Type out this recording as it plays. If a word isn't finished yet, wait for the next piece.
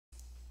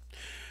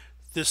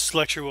This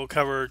lecture will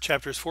cover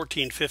chapters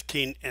 14,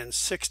 15, and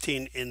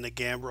 16 in the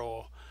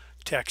Gambrill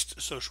text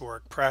social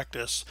work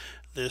practice.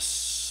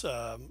 This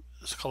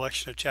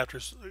collection of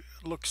chapters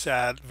looks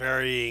at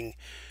varying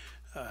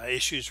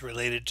issues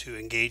related to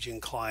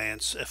engaging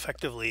clients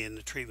effectively in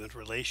the treatment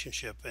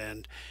relationship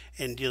and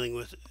dealing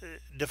with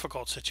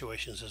difficult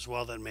situations as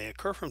well that may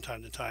occur from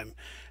time to time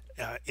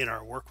in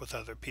our work with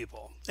other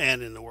people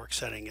and in the work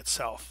setting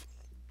itself.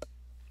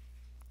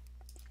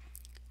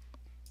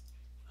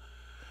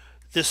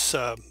 This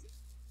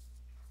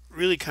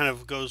really kind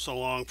of goes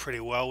along pretty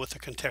well with the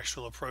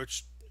contextual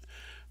approach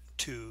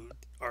to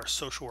our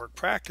social work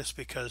practice,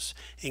 because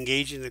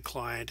engaging the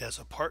client as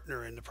a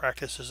partner in the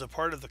practice is a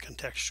part of the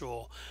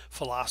contextual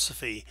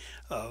philosophy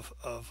of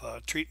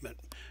treatment.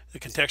 The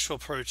contextual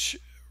approach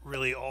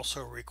really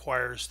also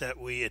requires that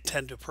we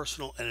attend to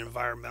personal and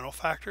environmental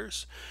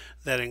factors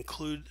that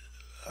include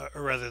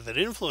or rather that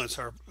influence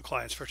our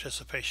client's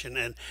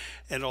participation,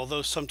 and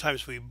although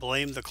sometimes we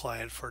blame the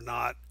client for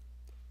not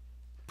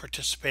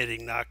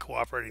participating, not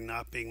cooperating,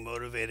 not being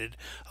motivated,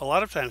 a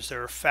lot of times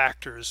there are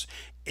factors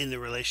in the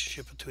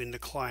relationship between the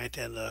client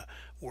and the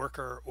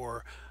worker,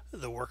 or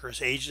the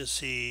worker's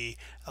agency,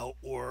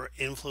 or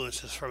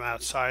influences from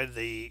outside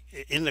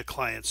in the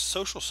client's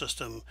social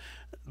system,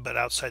 but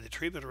outside the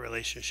treatment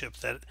relationship,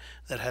 that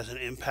has an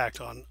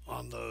impact on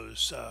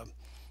those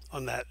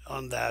on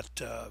that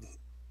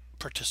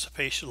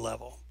participation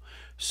level.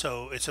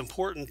 So it's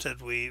important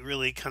that we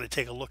really kind of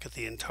take a look at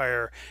the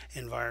entire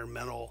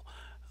environmental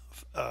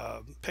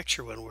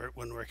picture when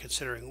we're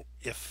considering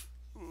if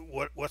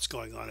what's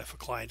going on if a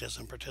client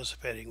isn't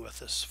participating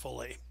with us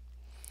fully.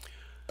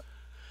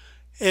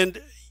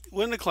 And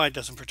when the client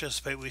doesn't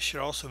participate, we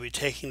should also be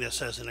taking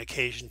this as an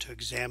occasion to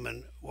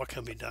examine what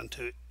can be done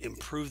to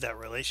improve that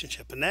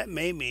relationship, and that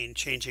may mean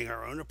changing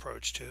our own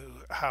approach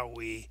to how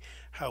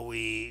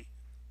we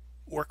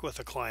work with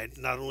a client,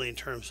 not only in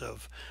terms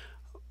of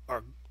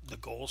the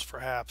goals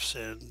perhaps,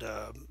 and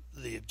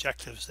the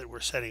objectives that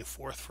we're setting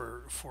forth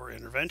for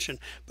intervention,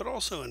 but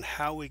also in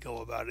how we go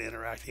about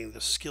interacting,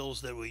 the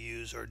skills that we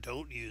use or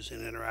don't use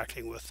in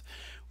interacting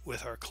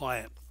with our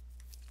client.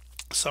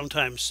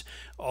 Sometimes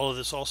all of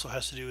this also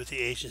has to do with the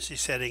agency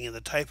setting and the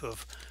type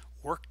of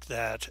work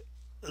that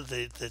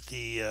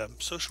the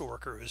social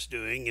worker is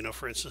doing,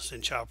 for instance,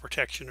 in child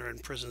protection or in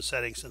prison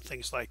settings and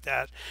things like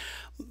that,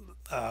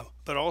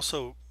 but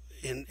also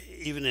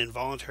even in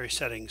voluntary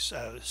settings,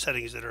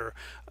 settings that are,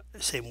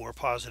 say, more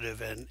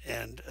positive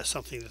and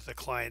something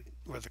that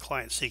where the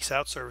client seeks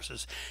out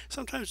services.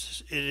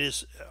 Sometimes it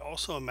is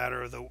also a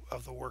matter of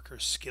the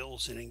worker's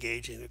skills in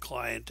engaging the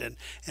client and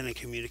in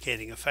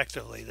communicating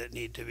effectively that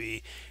need to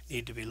be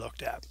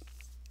looked at.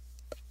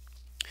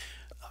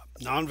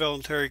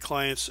 Non-voluntary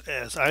clients,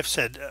 as I've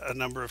said a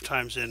number of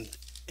times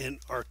in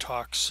our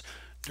talks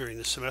during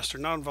the semester,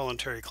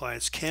 non-voluntary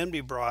clients can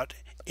be brought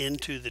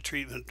into the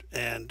treatment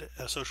and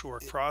social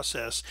work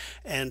process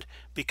and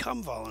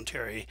become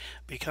voluntary,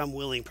 become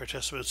willing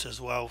participants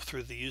as well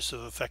through the use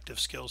of effective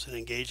skills in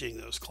engaging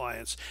those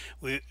clients.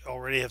 We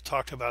already have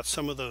talked about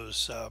some of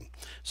those,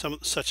 some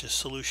such as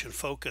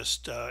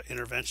solution-focused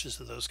interventions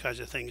and those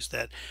kinds of things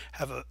that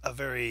have a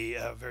very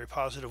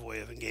positive way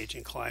of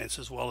engaging clients,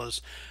 as well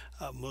as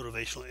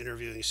motivational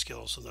interviewing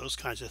skills and those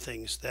kinds of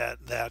things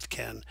that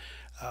can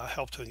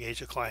help to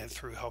engage a client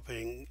through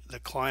helping the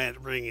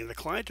client, bringing the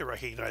client to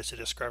recognize the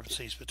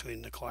discrepancies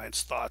between the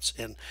client's thoughts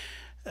and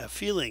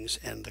feelings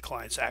and the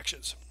client's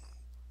actions.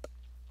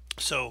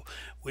 So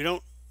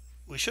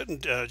we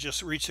shouldn't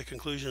just reach the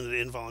conclusion that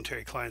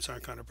involuntary clients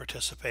aren't going to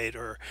participate,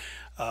 or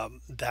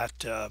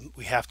that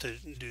we have to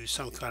do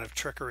some kind of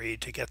trickery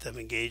to get them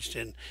engaged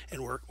in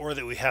work, or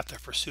that we have to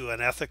pursue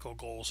unethical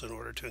goals in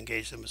order to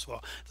engage them as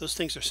well. Those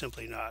things are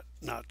simply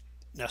not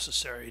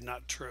necessary,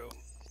 not true.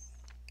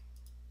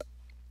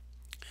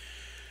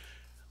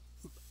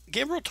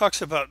 Gambrill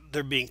talks about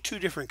there being two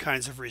different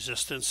kinds of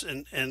resistance,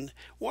 and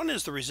one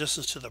is the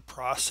resistance to the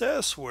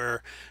process,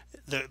 where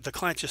the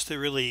client just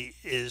really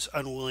is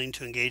unwilling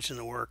to engage in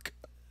the work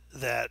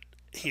that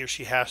he or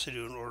she has to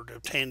do in order to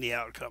obtain the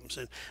outcomes,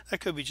 and that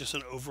could be just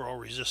an overall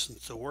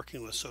resistance to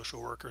working with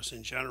social workers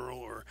in general,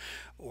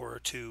 or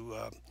to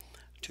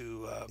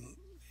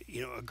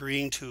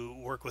agreeing to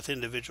work with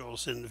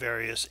individuals in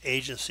various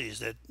agencies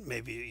that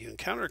maybe you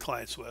encounter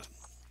clients with.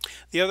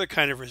 The other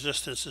kind of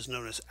resistance is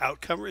known as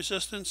outcome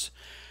resistance,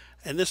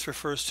 and this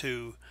refers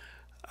to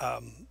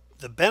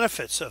the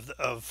benefits of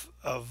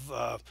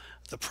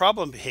the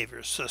problem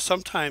behaviors. So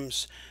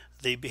sometimes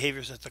the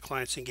behaviors that the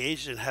client's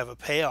engaged in have a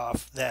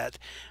payoff that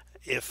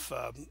if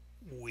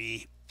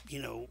we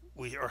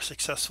are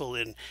successful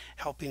in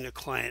helping the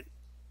client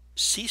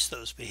cease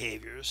those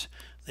behaviors,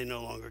 they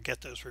no longer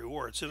get those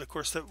rewards. And of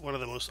course, one of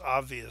the most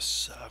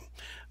obvious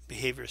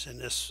behaviors in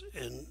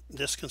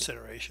this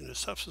consideration is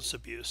substance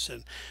abuse,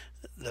 and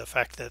the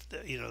fact that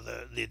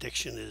the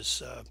addiction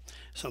is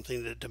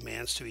something that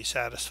demands to be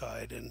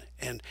satisfied,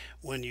 and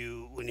when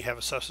you have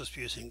a substance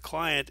abusing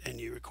client and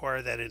you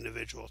require that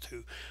individual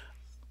to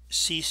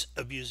cease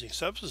abusing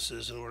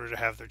substances in order to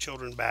have their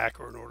children back,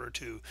 or in order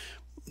to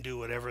do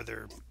whatever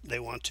they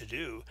want to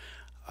do,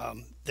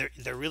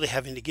 they're really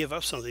having to give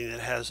up something that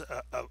has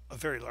a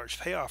very large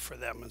payoff for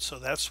them, and so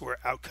that's where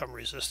outcome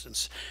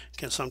resistance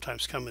can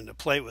sometimes come into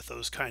play with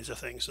those kinds of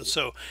things. And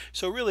so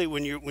really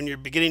when you're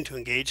beginning to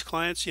engage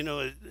clients,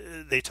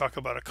 they talk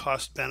about a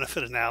cost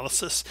benefit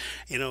analysis,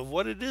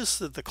 what it is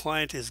that the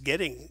client is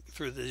getting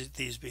through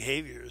these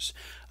behaviors,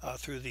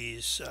 through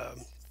these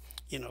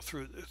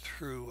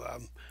through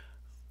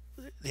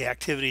the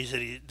activities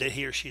that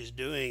he or she is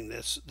doing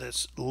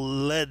that's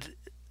led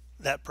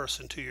that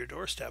person to your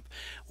doorstep.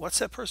 What's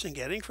that person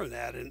getting from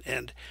that,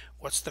 and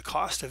what's the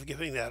cost of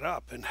giving that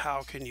up, and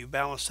how can you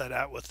balance that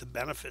out with the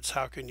benefits?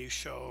 How can you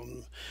show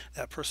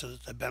that person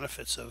that the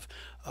benefits of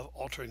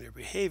altering their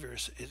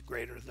behaviors is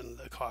greater than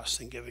the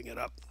cost in giving it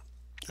up?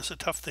 It's a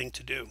tough thing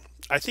to do.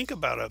 I think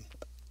about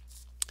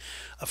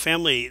a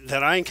family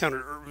that I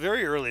encountered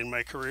very early in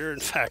my career,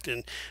 in fact,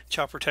 in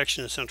child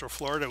protection in Central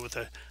Florida, with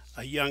a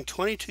young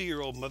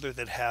 22-year-old mother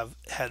that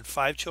had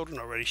 5 children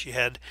already. She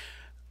had,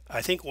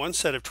 I think, one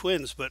set of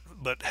twins, but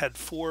had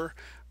 4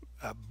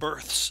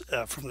 births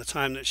from the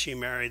time that she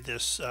married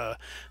this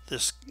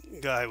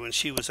guy when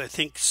she was, I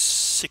think,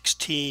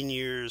 16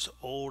 years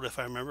old, if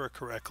I remember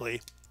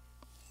correctly.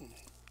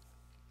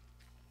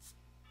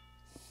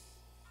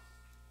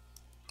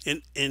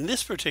 In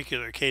this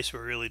particular case,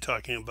 we're really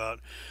talking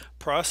about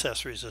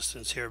process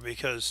resistance here,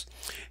 because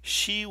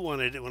she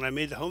wanted, when I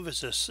made the home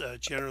visits,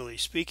 generally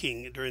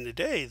speaking, during the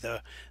day,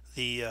 the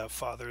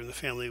father in the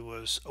family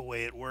was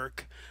away at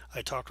work.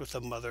 I talked with the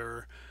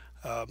mother.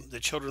 The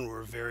children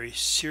were very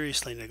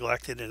seriously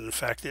neglected, and in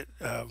fact,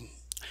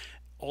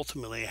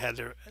 ultimately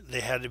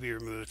they had to be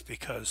removed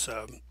because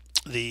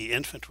the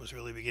infant was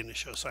really beginning to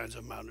show signs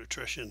of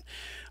malnutrition.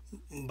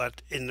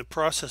 But in the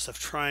process of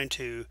trying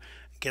to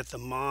get the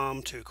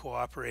mom to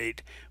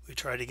cooperate, we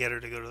tried to get her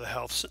to go to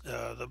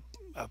the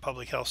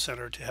public health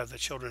center to have the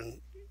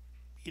children,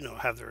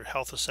 have their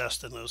health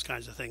assessed and those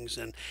kinds of things.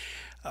 And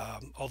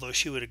although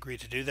she would agree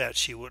to do that,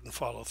 she wouldn't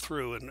follow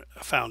through, and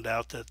found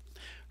out that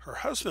her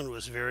husband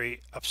was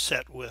very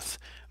upset with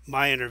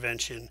my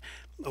intervention.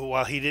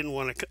 While he didn't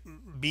want to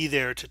be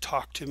there to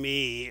talk to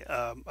me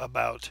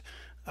about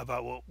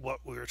what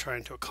we were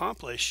trying to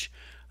accomplish,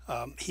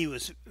 he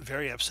was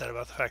very upset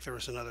about the fact there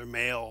was another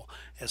male,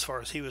 as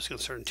far as he was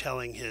concerned,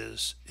 telling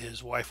his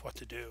wife what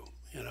to do.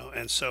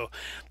 And so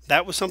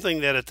that was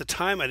something that at the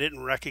time I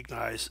didn't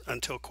recognize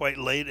until quite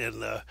late in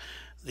the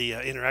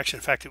interaction.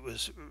 In fact, it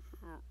was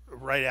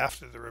right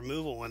after the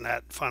removal when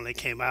that finally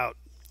came out,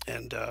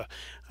 and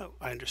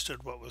I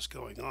understood what was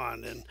going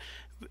on. And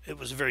it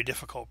was a very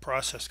difficult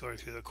process going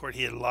through the court.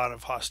 He had a lot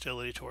of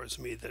hostility towards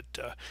me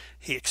that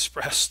he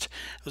expressed.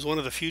 It was one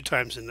of the few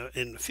times in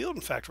the field,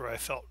 in fact, where I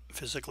felt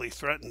physically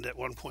threatened at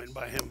one point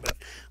by him.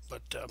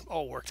 But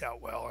all worked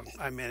out well, and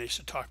I managed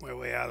to talk my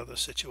way out of the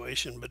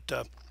situation.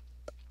 But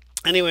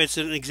anyway, it's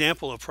an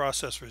example of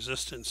process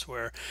resistance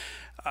where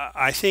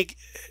I think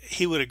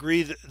he would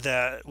agree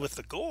that with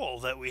the goal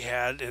that we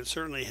had, and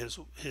certainly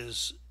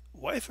his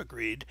wife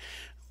agreed,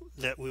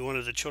 that we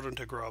wanted the children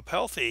to grow up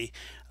healthy.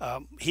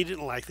 He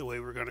didn't like the way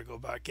we were going to go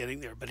about getting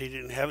there, but he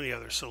didn't have any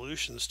other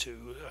solutions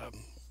to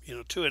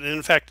it. And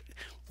in fact,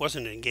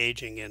 wasn't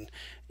engaging in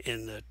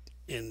the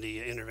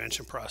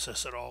intervention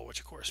process at all,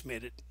 which of course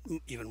made it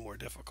even more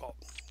difficult.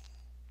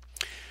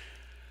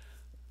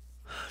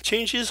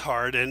 Change is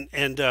hard, and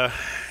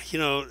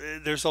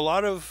there's a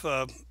lot of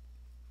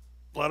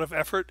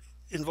effort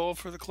involved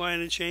for the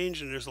client in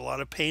change, and there's a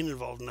lot of pain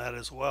involved in that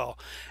as well.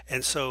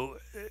 And so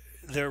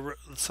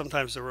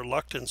sometimes the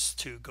reluctance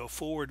to go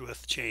forward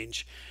with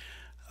change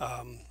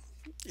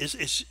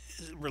is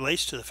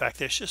relates to the fact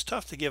that it's just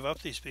tough to give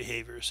up these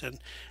behaviors, and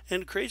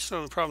it creates not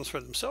only problems for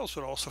themselves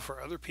but also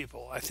for other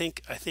people. I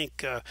think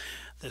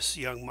this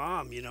young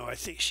mom, I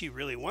think she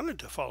really wanted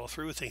to follow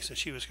through with things, and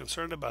she was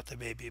concerned about the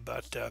baby,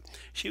 but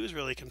she was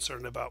really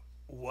concerned about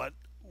what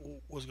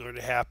was going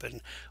to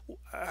happen,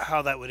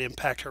 how that would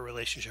impact her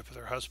relationship with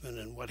her husband,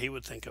 and what he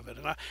would think of it.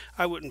 And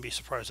I wouldn't be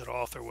surprised at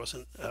all if there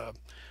wasn't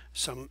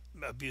some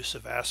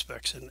abusive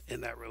aspects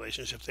in that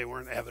relationship. They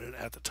weren't evident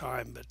at the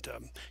time, but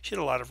she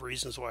had a lot of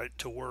reasons why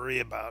to worry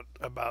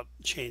about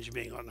change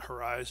being on the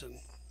horizon.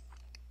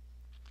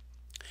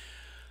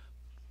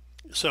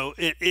 So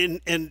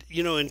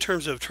in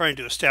terms of trying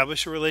to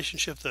establish a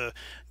relationship, the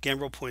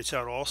Gambrill points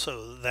out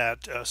also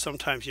that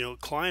sometimes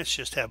clients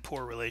just have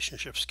poor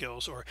relationship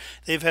skills, or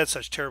they've had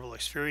such terrible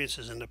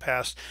experiences in the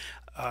past,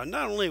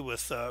 not only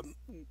with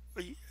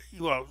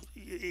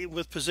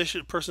with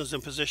persons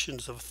in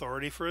positions of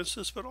authority, for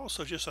instance, but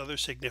also just other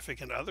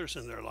significant others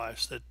in their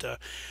lives that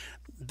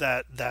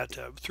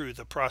through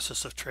the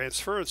process of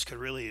transference could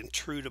really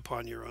intrude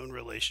upon your own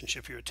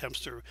relationship, your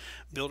attempts to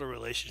build a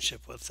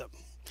relationship with them.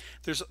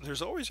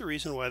 There's always a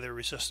reason why they're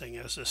resisting,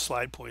 as this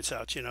slide points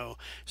out.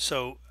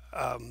 So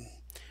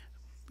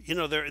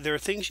there are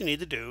things you need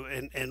to do,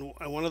 and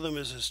one of them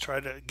is try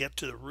to get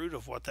to the root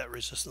of what that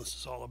resistance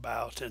is all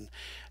about, and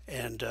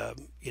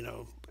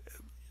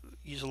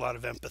use a lot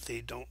of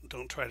empathy.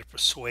 Don't try to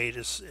persuade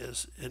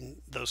as in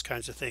those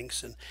kinds of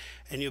things,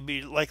 and you'll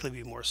be likely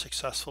be more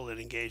successful in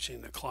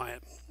engaging the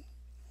client.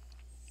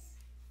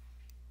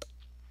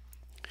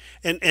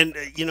 And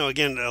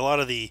again, a lot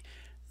of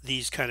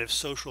these kind of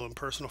social and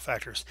personal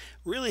factors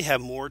really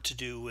have more to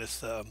do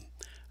with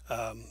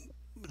um,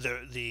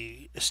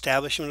 the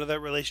establishment of that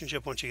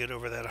relationship. Once you get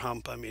over that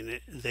hump, I mean,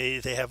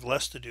 they have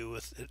less to do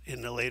with it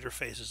in the later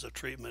phases of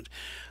treatment.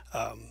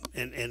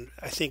 And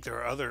I think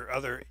there are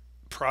other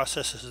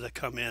processes that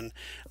come in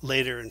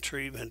later in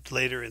treatment,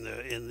 later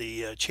in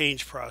the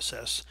change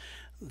process,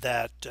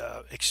 that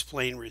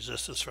explain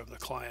resistance from the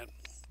client.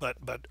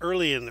 But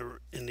early in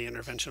the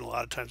intervention, a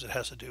lot of times it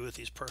has to do with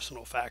these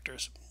personal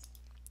factors.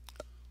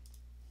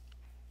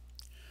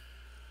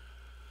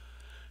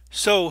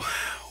 So,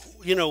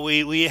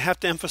 we have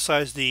to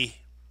emphasize the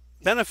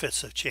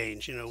benefits of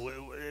change.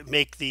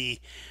 Make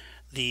the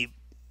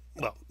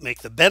make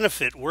the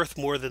benefit worth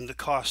more than the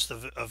cost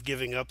of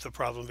giving up the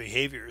problem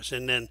behaviors.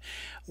 And then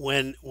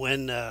when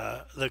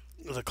the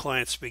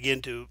clients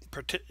begin to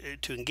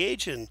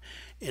engage in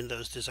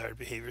those desired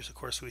behaviors, of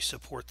course we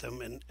support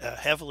them and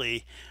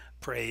heavily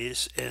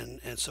praise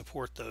and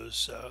support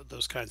those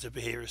kinds of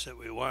behaviors that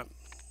we want.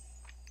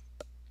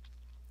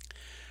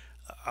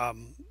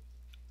 Um,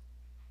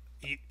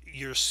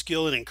 your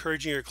skill in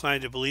encouraging your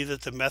client to believe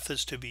that the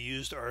methods to be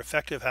used are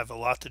effective have a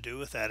lot to do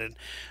with that, and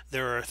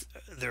there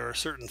are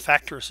certain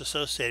factors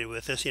associated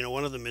with this.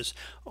 One of them is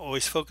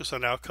always focus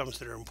on outcomes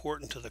that are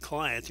important to the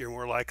client. You're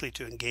more likely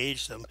to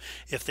engage them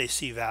if they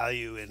see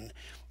value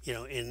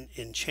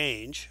in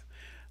change.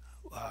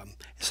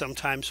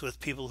 Sometimes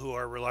with people who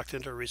are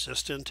reluctant or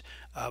resistant,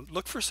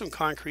 look for some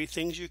concrete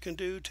things you can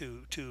do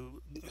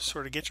to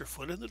sort of get your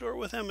foot in the door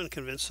with them and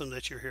convince them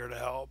that you're here to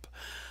help.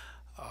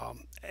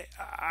 Um,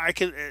 I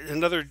can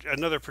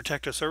another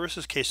protective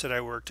services case that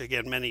I worked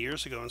again many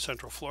years ago in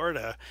Central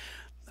Florida,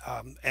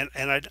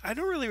 and I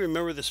don't really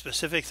remember the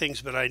specific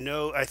things, but I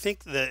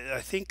think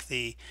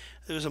there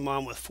was a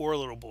mom with four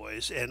little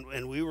boys,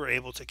 and we were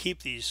able to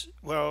keep these.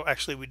 Well,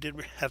 actually, we did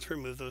have to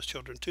remove those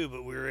children too,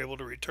 but we were able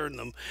to return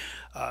them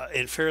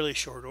in fairly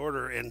short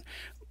order. And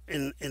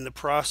in the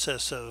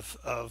process of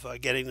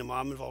getting the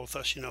mom involved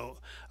with us,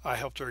 I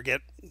helped her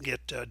get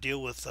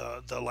deal with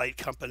the light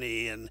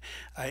company, and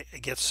I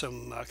get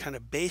some kind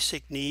of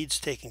basic needs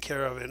taken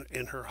care of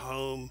in her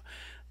home.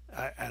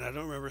 And I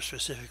don't remember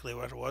specifically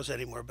what it was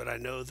anymore, but I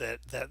know that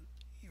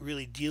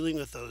really dealing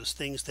with those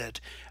things that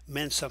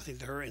meant something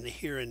to her in the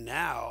here and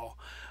now,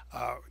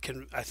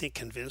 I think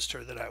convinced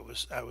her that I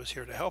was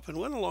here to help, and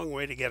went a long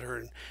way to get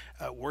her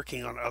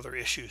working on other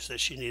issues that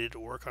she needed to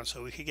work on,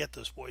 so we could get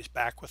those boys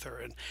back with her.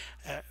 And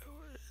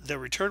the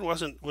return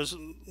was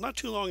not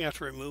too long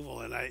after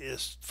removal, and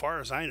as far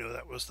as I know,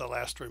 that was the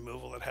last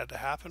removal that had to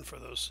happen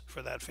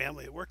for that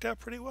family. It worked out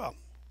pretty well.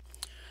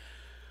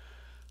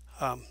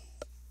 Um,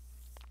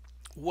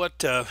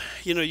 what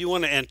you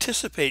want to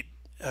anticipate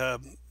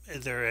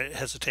their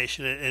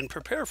hesitation and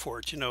prepare for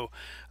it.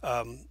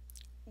 Um,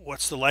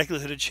 what's the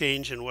likelihood of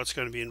change and what's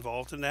going to be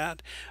involved in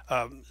that.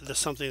 That's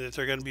something that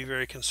they're going to be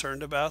very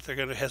concerned about. They're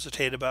going to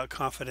hesitate about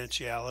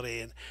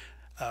confidentiality and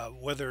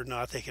whether or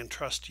not they can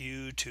trust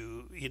you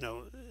to,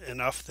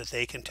 enough that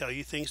they can tell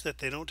you things that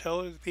they don't tell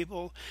other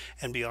people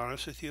and be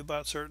honest with you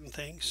about certain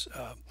things.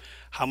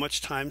 How much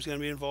time is going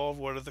to be involved?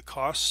 What are the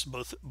costs,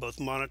 both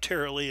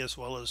monetarily as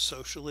well as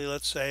socially,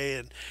 let's say,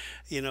 and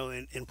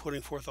in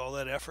putting forth all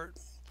that effort.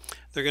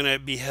 They're going to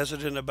be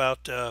hesitant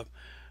about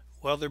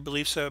their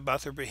beliefs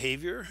about their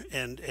behavior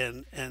and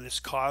its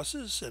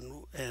causes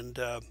and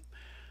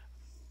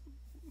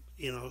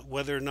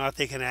whether or not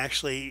they can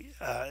actually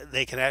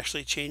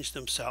change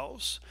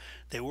themselves.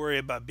 They worry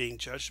about being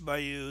judged by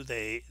you.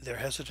 They're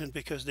hesitant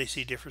because they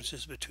see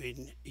differences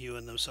between you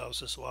and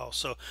themselves as well.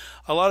 So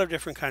a lot of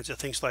different kinds of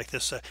things like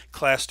this.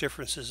 Class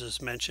differences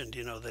is mentioned.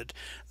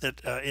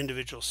 That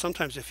individuals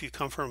sometimes, if you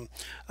come from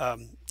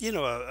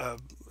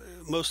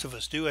most of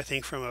us do, I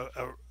think, from a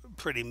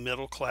pretty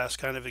middle class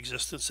kind of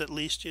existence at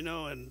least,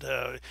 and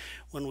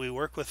when we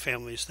work with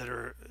families that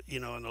are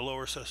in the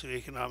lower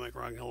socioeconomic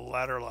rung and the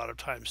ladder, a lot of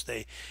times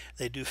they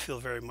do feel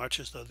very much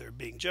as though they're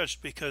being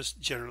judged because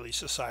generally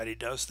society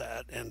does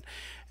that.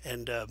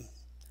 And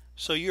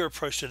so your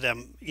approach to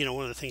them,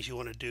 one of the things you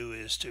want to do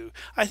is to,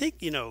 I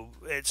think,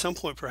 at some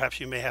point perhaps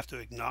you may have to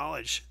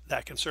acknowledge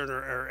that concern,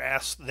 or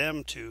ask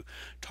them to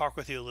talk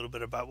with you a little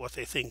bit about what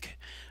they think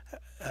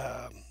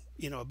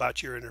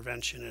about your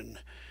intervention, and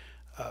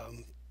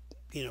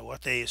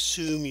what they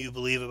assume you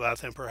believe about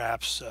them,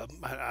 perhaps.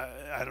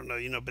 I don't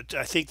know, but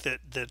I think that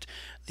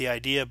the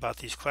idea about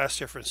these class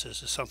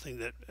differences is something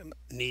that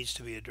needs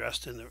to be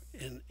addressed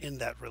in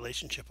that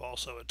relationship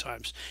also at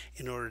times,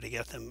 in order to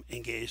get them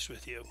engaged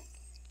with you.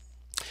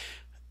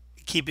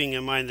 Keeping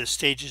in mind the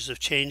stages of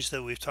change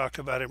that we've talked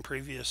about in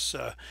previous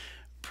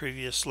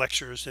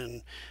lectures,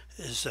 and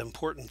is an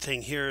important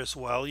thing here as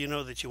well.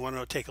 That you want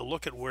to take a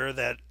look at where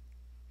that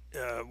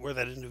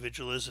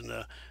individual is in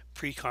the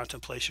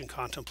pre-contemplation,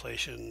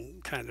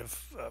 contemplation kind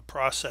of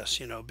process,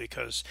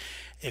 because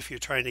if you're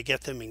trying to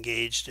get them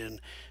engaged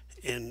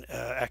in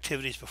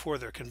activities before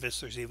they're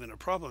convinced there's even a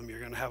problem, you're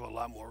going to have a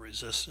lot more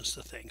resistance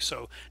to things.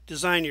 So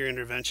design your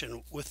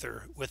intervention with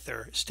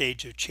their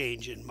stage of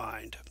change in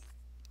mind.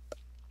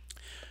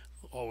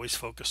 Always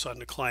focus on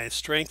the client's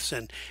strengths,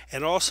 and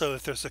also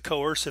if there's a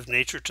coercive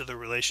nature to the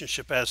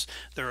relationship, as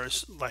there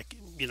is, like,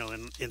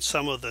 in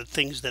some of the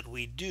things that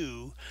we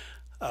do.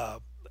 uh,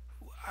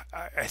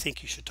 I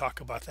think you should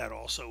talk about that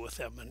also with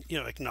them, and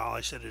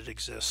acknowledge that it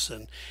exists,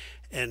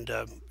 and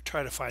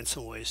try to find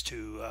some ways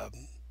to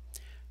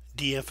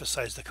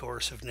de-emphasize the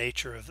coercive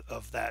nature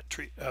of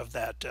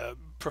that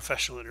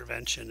professional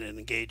intervention, and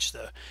engage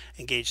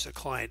the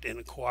client in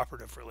a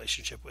cooperative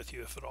relationship with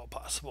you if at all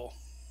possible.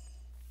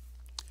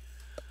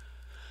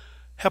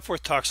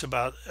 Hepworth talks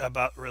about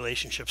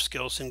relationship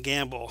skills in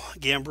Gambrill,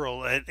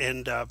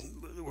 and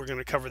we're going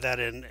to cover that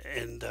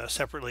in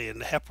separately in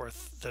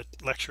the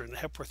lecture in the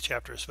Hepworth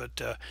chapters. But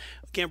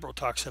Gambrill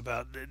talks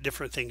about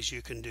different things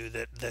you can do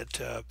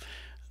that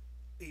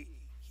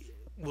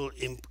will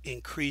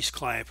increase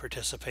client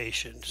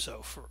participation.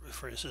 So,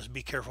 for instance,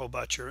 be careful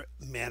about your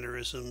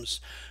mannerisms,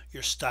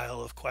 your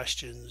style of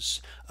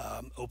questions,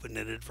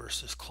 open-ended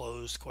versus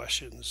closed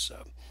questions,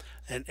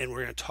 and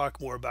we're going to talk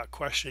more about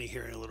questioning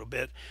here in a little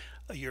bit.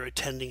 Your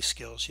attending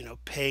skills,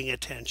 paying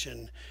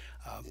attention,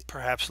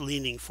 perhaps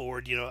leaning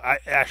forward. And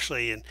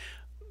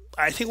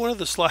I think one of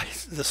the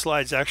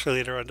slides actually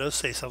later on does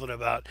say something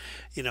about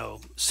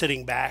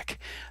sitting back,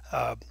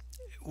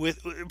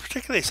 with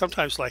particularly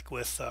sometimes like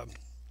with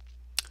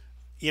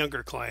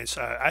younger clients.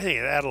 I think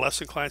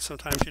adolescent clients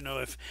sometimes,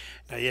 if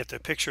now you have to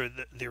picture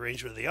the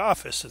arrangement of the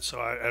office, and so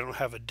I don't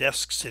have a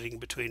desk sitting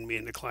between me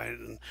and the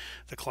client, and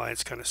the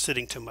client's kind of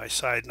sitting to my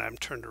side, and I'm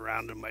turned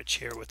around in my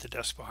chair with the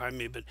desk behind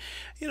me. But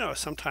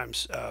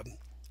sometimes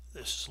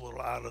this is a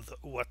little out of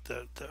what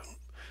the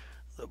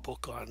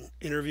book on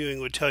interviewing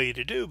would tell you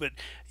to do, but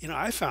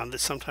I found that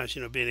sometimes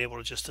being able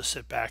to just to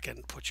sit back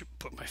and put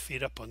my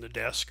feet up on the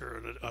desk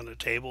or on the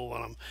table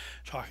when I'm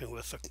talking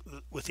with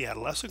the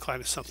adolescent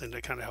client is something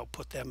to kind of help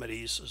put them at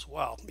ease as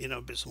well.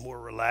 It's more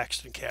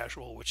relaxed and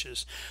casual, which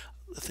is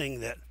the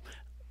thing that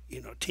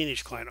a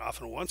teenage client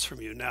often wants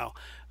from you. Now,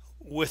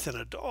 with an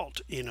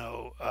adult,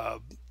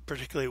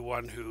 particularly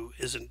one who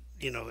isn't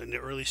in the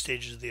early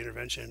stages of the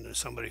intervention,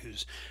 somebody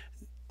who's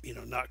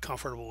not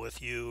comfortable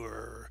with you,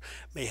 or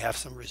may have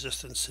some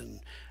resistance and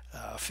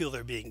feel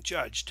they're being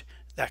judged,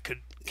 that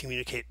could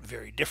communicate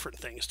very different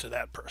things to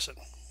that person.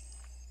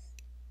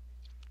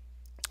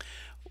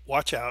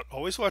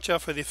 Always watch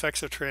out for the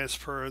effects of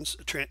transference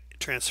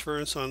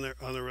on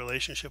the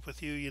relationship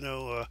with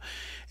you.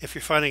 If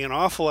you're finding an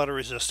awful lot of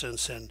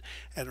resistance and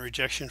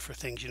rejection for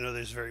things,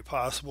 there's very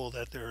possible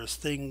that there's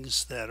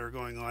things that are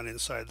going on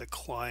inside the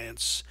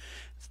client's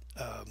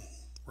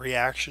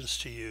reactions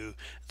to you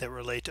that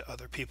relate to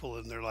other people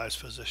in their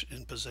lives,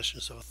 in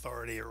positions of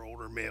authority, or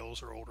older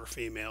males or older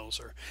females,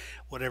 or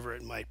whatever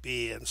it might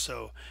be. And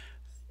so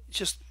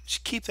just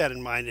keep that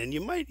in mind, and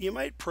you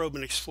might probe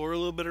and explore a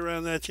little bit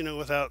around that,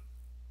 without,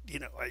 you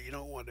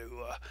don't want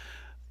to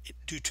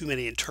do too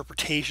many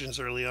interpretations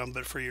early on,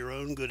 but for your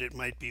own good, it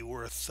might be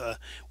worth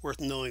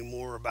knowing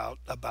more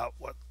about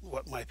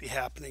what might be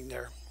happening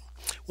there.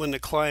 When the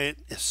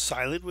client is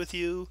silent with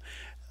you,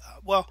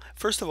 well,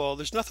 first of all,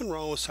 there's nothing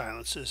wrong with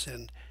silences,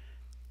 and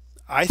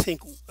I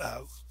think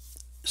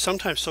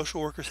sometimes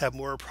social workers have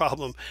more of a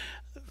problem.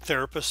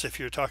 Therapists, if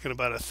you're talking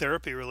about a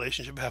therapy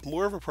relationship, have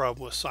more of a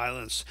problem with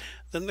silence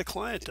than the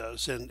client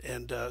does,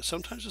 and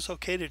sometimes it's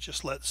okay to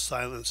just let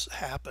silence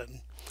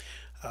happen.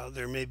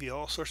 There may be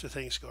all sorts of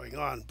things going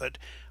on, but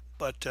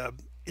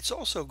it's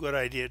also a good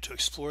idea to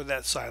explore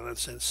that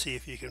silence and see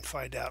if you can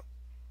find out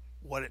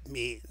what it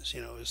means.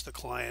 Is the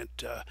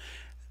client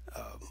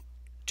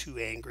too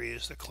angry?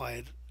 Is the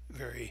client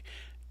very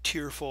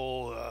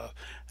tearful?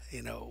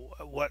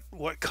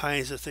 What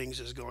kinds of things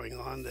is going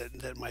on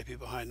that might be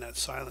behind that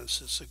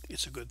silence?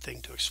 It's a good thing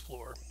to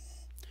explore.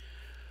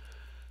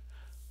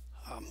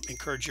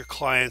 Encourage your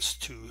clients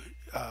to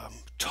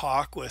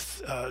talk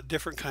with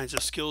different kinds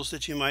of skills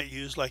that you might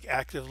use, like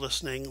active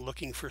listening,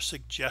 looking for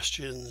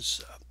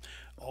suggestions.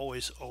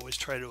 Always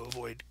try to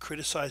avoid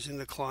criticizing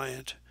the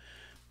client.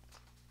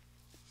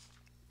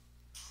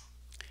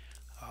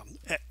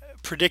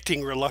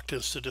 Predicting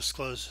reluctance to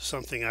disclose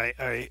something.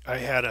 I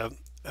had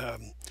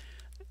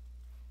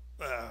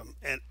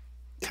and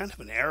kind of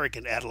an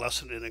arrogant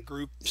adolescent in a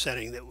group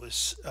setting that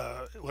was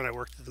when I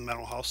worked at the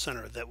mental health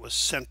center, that was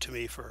sent to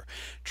me for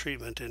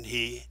treatment, and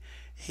he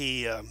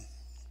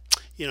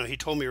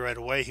told me right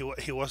away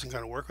he wasn't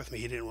going to work with me.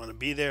 He didn't want to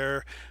be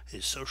there.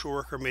 His social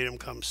worker made him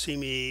come see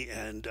me,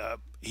 and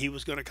he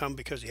was going to come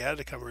because he had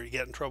to come, or he'd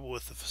get in trouble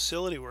with the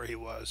facility where he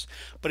was,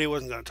 but he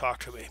wasn't going to talk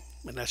to me,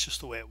 and that's just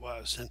the way it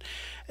was.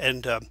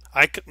 And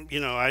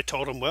I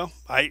told him, well,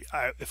 I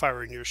if I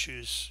were in your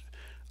shoes,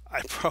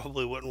 I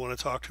probably wouldn't want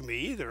to talk to me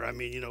either. I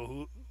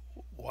mean,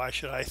 why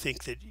should I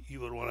think that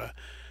you would want to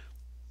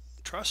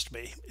trust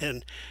me?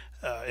 And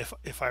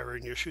if I were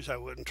in your shoes, I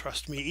wouldn't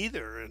trust me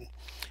either.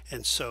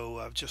 And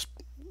so just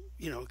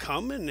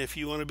come, and if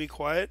you want to be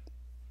quiet,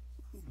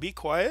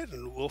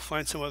 and we'll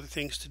find some other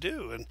things to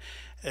do.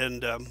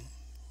 And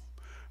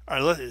I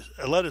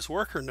let his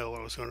worker know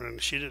what was going on.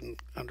 She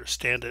didn't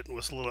understand it and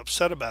was a little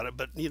upset about it,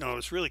 but I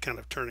was really kind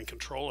of turning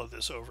control of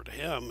this over to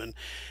him, and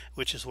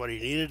which is what he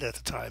needed at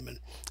the time. And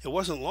it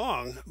wasn't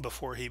long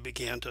before he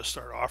began to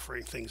start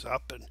offering things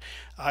up. And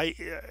I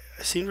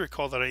seem to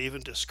recall that I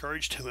even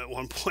discouraged him at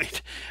one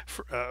point,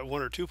 for,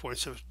 1 or 2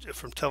 points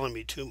from telling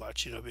me too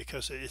much,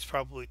 because it's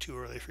probably too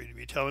early for you to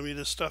be telling me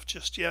this stuff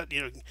just yet.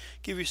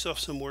 Give yourself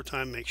some more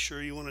time. Make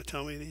sure you want to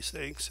tell me these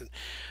things,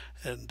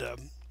 and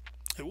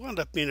it wound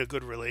up being a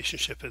good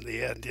relationship in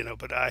the end,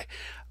 but I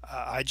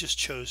just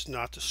chose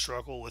not to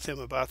struggle with him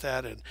about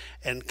that,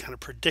 and kind of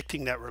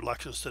predicting that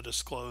reluctance to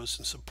disclose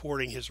and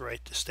supporting his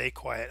right to stay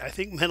quiet, I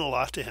think meant a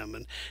lot to him.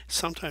 And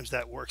sometimes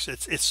that works.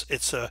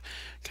 It's a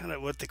kind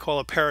of what they call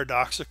a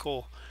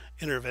paradoxical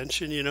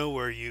intervention,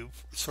 where you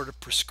sort of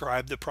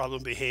prescribe the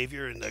problem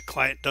behavior, and the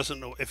client doesn't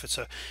know. If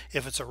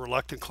it's a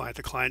reluctant client,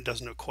 the client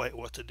doesn't know quite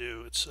what to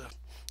do. It's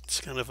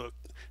kind of a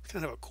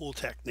cool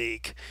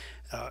technique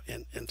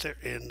in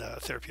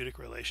therapeutic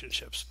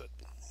relationships, but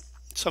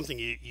something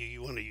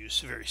you want to use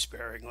very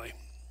sparingly.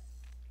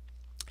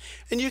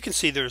 And you can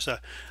see there's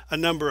a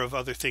number of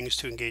other things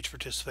to engage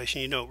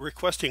participation.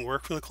 Requesting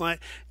work from the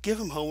client, give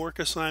them homework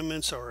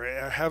assignments, or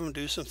have them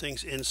do some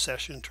things in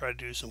session. Try to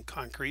do some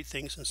concrete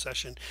things in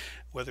session.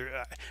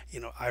 Whether,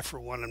 I for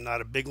one am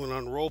not a big one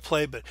on role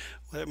play, but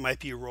it might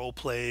be role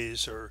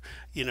plays, or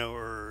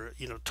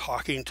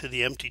talking to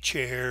the empty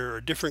chair, or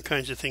different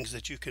kinds of things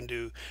that you can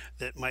do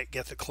that might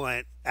get the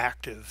client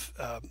active.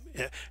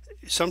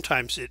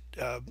 Sometimes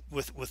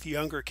with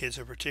younger kids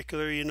in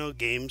particular,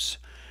 games.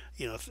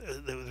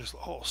 There's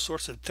all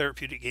sorts of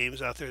therapeutic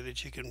games out there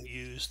that you can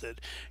use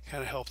that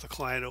kind of help the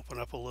client open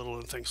up a little,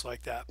 and things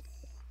like that.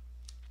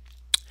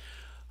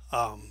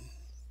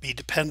 Be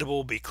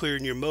dependable, be clear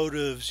in your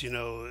motives,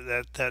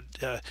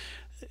 that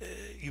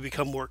you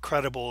become more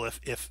credible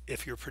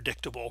if you're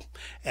predictable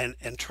and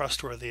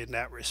trustworthy in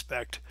that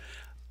respect.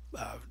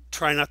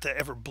 Try not to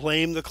ever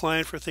blame the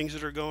client for things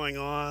that are going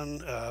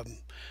on.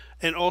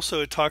 And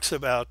also it talks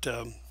about,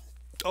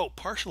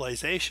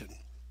 partialization.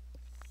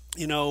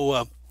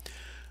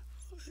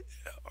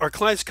 Our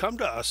clients come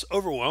to us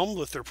overwhelmed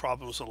with their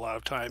problems a lot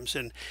of times,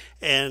 and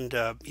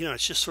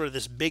it's just sort of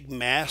this big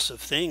mass of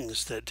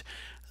things that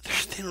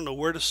they don't know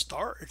where to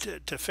start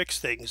to fix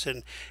things,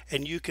 and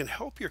you can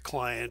help your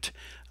client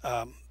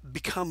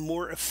become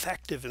more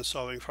effective in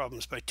solving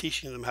problems by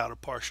teaching them how to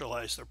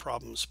partialize their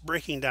problems,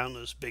 breaking down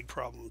those big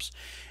problems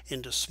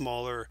into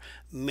smaller,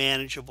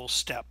 manageable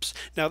steps.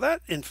 Now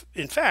that, in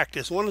fact,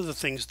 is one of the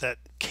things that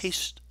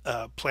case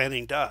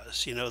planning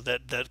does.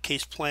 That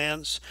case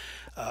plans,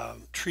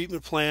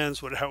 treatment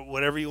plans,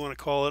 whatever you want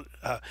to call it.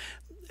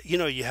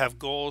 You have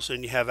goals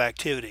and you have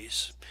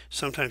activities.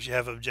 Sometimes you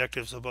have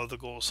objectives above the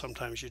goals,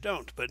 sometimes you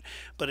don't.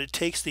 But it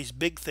takes these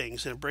big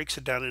things and it breaks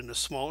it down into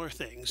smaller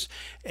things.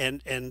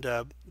 And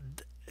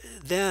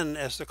then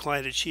as the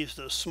client achieves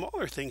those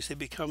smaller things, they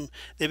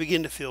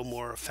begin to feel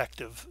more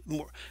effective.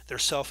 Their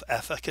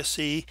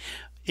self-efficacy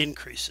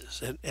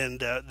increases, and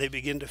they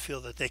begin to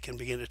feel that they can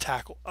begin to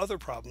tackle other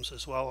problems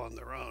as well on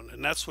their own.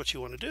 And that's what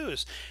you want to do,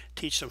 is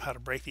teach them how to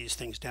break these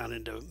things down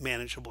into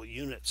manageable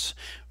units,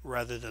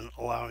 rather than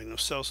allowing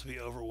themselves to be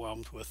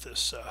overwhelmed with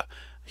this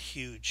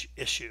huge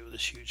issue,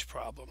 this huge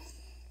problem.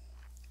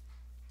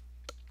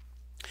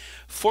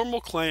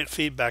 Formal client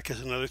feedback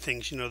is another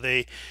thing.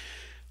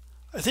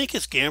 I think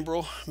it's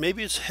Gambrill,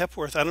 maybe it's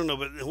Hepworth, I don't know,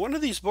 but in one of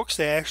these books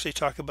they actually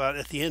talk about,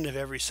 at the end of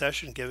every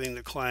session, giving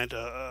the client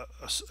a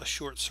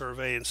short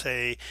survey and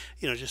say,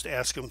 just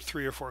ask them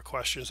 3 or 4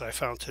 questions. I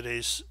found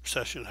today's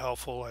session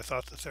helpful. I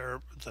thought the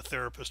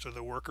therapist or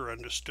the worker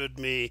understood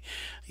me.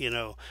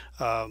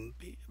 I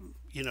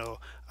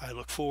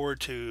look forward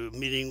to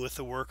meeting with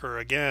the worker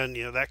again,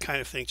 that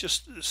kind of thing.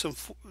 Just some,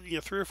 3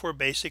 or 4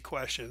 basic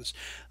questions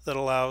that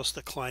allows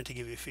the client to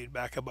give you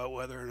feedback about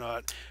whether or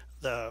not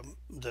the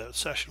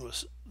session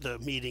the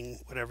meeting,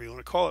 whatever you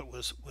want to call it,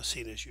 was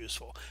seen as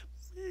useful.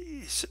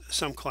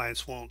 Some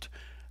clients won't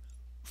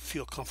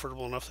feel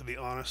comfortable enough to be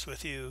honest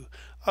with you.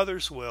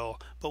 Others will.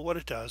 But what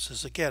it does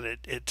is, again,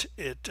 it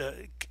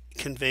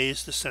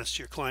conveys the sense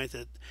to your client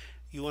that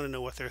you want to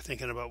know what they're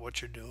thinking about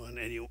what you're doing,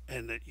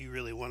 and that you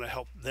really want to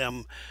help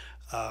them.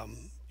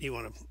 You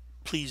want to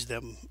please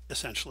them,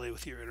 essentially,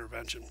 with your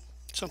intervention.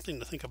 Something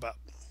to think about.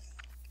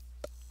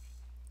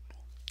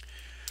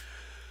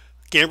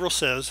 Gambrill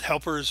says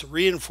helpers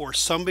reinforce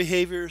some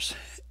behaviors,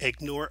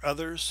 ignore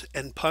others,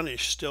 and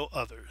punish still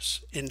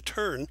others. In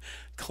turn,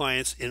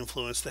 clients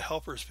influence the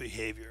helper's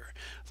behavior.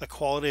 The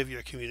quality of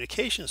your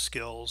communication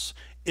skills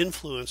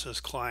influences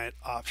client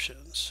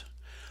options.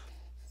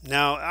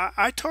 Now,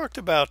 I talked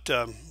about,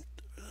 that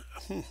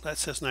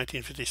says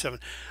 1957.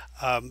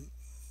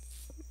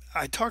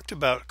 I talked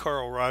about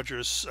Carl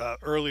Rogers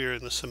earlier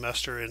in the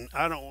semester, and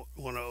I don't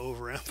want to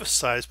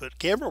overemphasize, but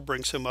Gambrill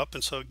brings him up,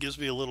 and so it gives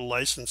me a little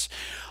license.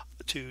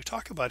 to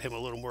talk about him a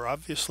little more.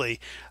 Obviously,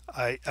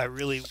 I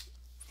really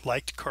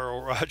liked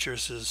Carl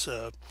Rogers'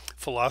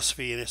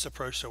 philosophy and his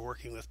approach to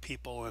working with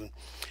people, and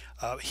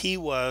he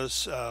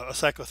was a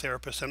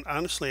psychotherapist. And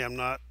honestly, I'm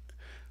not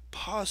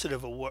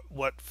positive of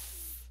what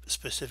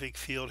specific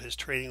field his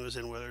training was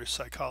in, whether it's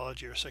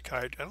psychology or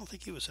psychiatry. I don't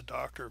think he was a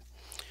doctor,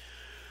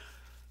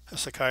 a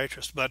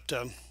psychiatrist, but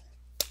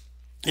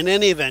in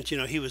any event,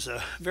 he was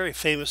a very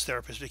famous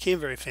therapist. Became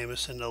very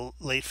famous in the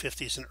late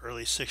 50s and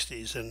early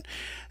 60s,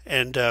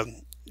 and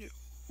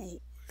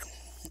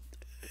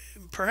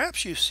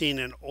perhaps you've seen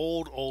an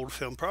old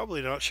film,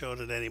 probably not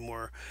shown it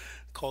anymore,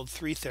 called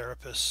Three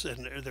Therapists.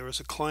 And there was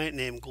a client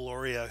named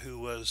Gloria who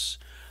was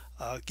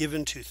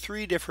given to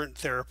three different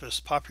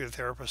therapists, popular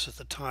therapists at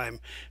the time,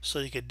 so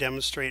you could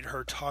demonstrate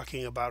her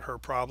talking about her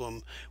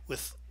problem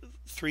with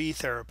three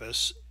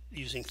therapists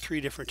using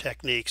three different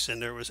techniques.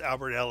 And there was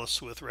Albert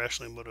Ellis with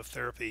rational emotive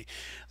therapy,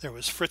 there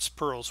was Fritz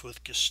Perls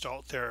with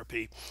Gestalt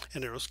therapy,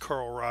 and there was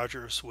Carl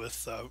Rogers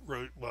with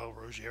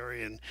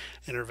Rogerian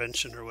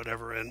intervention or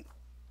whatever.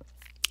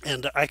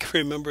 And I can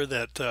remember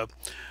that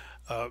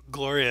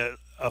Gloria,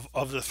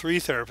 of the three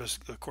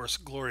therapists, of course,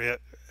 Gloria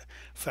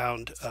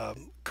found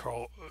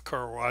Carl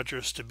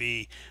Rogers to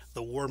be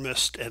the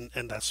warmest, and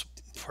that's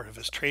part of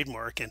his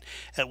trademark. And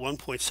at one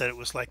point said it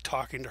was like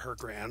talking to her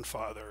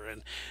grandfather,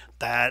 and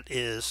that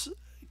is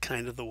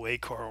kind of the way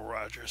Carl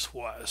Rogers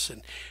was.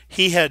 And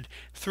he had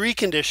three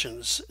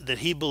conditions that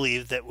he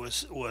believed that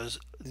was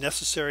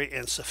necessary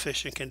and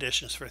sufficient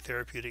conditions for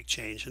therapeutic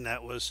change, and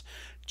that was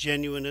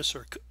genuineness,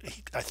 or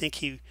I think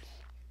he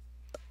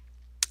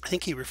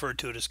referred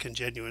to it as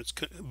congenuence,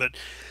 but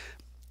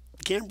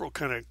Gambrill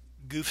kind of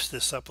goofs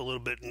this up a little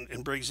bit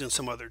and brings in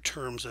some other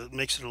terms that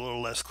makes it a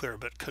little less clear.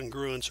 But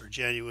congruence or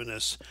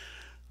genuineness,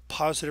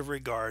 positive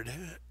regard,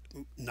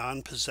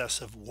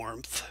 non-possessive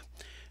warmth,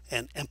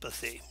 and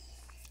empathy.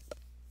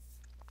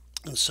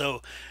 And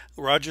so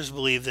Rogers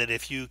believed that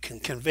if you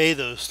can convey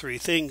those three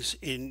things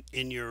in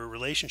your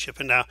relationship,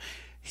 and now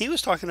he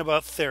was talking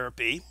about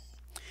therapy,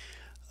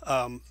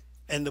 and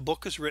the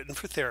book is written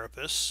for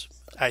therapists.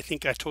 I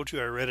think I told you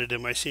I read it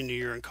in my senior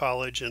year in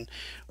college and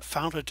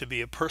found it to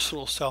be a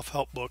personal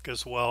self-help book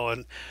as well.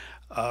 And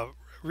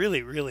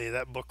really,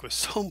 that book was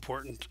so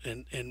important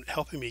in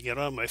helping me get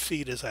on my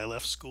feet as I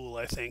left school,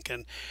 I think,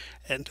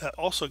 and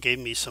also gave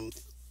me some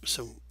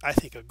I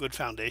think a good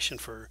foundation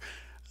for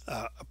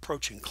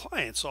approaching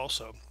clients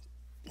also.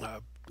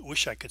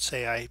 Wish I could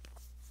say I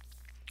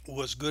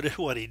was good at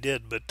what he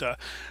did,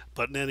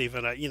 but in any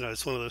event,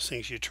 it's one of those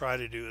things you try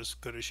to do as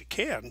good as you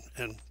can.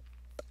 And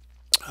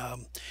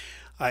um,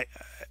 I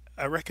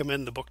I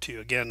recommend the book to you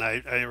again.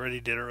 I already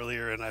did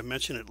earlier, and I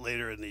mentioned it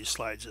later in these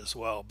slides as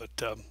well.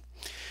 But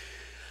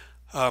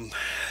um,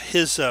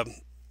 his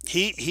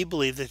he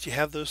believed that you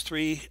have those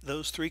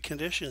three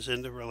conditions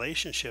in the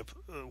relationship,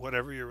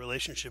 whatever your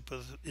relationship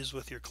is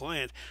with your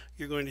client,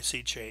 you're going to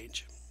see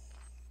change.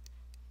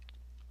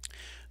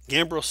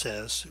 Gambrill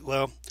says,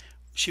 well,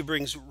 she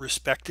brings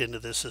respect into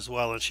this as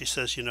well, and she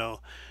says,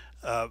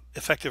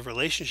 effective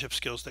relationship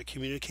skills that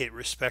communicate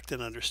respect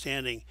and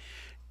understanding,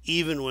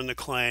 even when the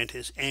client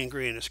is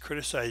angry and is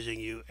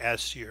criticizing you,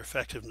 adds to your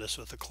effectiveness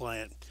with the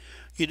client.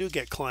 You do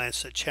get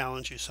clients that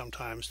challenge you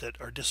sometimes, that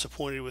are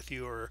disappointed with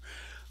you or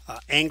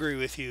angry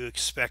with you,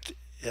 expect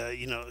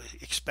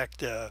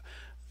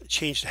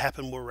change to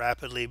happen more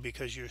rapidly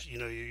because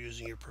you're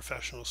using your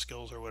professional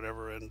skills or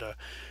whatever, and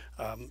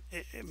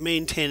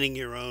maintaining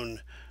your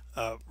own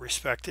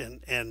respect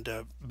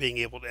and being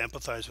able to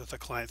empathize with the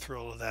client through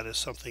all of that is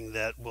something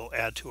that will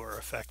add to our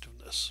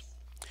effectiveness.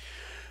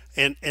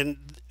 And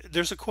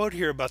there's a quote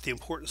here about the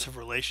importance of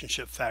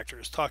relationship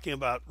factors, talking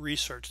about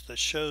research that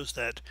shows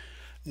that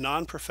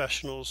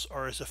non-professionals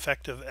are as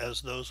effective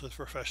as those with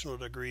professional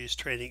degrees,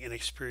 training, and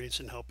experience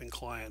in helping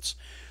clients.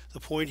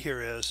 The point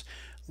here is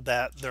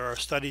that there are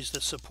studies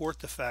that support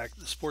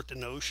the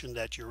notion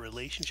that your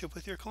relationship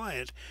with your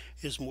client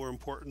is more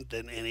important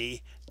than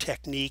any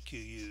technique you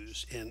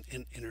use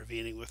in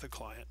intervening with a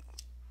client.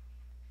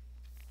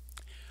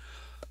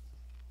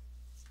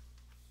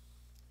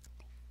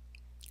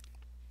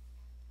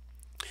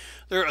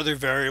 There are other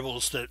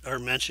variables that are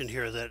mentioned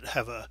here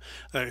that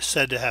are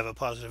said to have a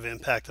positive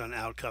impact on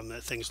outcome.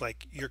 That things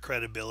like your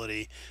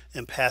credibility,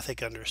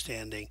 empathic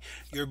understanding,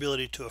 your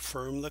ability to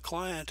affirm the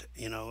client,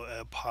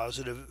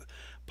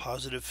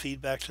 positive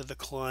feedback to the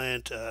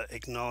client,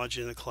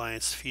 acknowledging the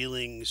client's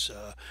feelings,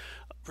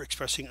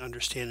 expressing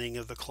understanding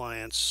of the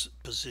client's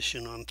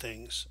position on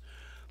things,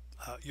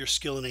 your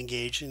skill in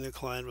engaging the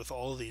client with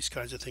all of these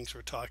kinds of things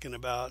we're talking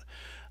about,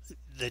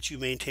 that you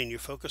maintain your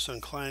focus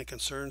on client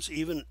concerns,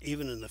 even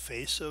in the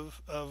face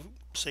of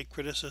say,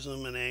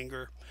 criticism and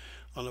anger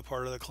on the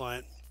part of the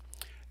client,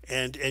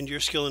 and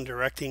your skill in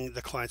directing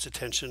the client's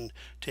attention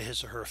to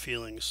his or her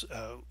feelings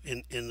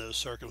in those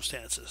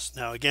circumstances.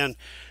 Now, again,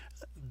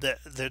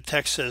 the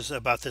text says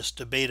about this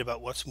debate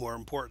about what's more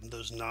important,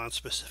 those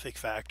non-specific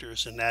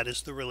factors, and that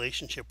is the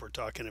relationship we're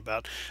talking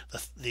about,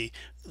 the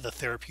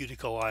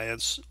therapeutic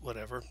alliance,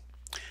 whatever,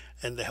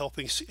 and the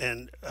helping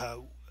skills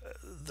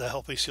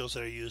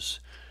that are used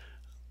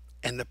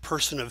and the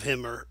person of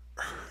him or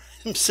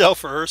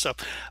himself or herself,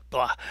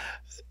 blah.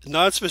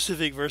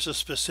 Non-specific versus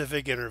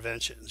specific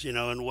interventions,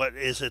 and what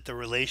is it, the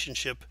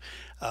relationship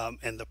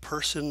and the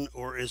person,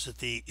 or is it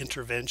the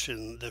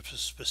intervention, the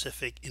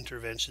specific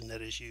intervention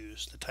that is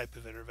used, the type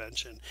of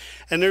intervention?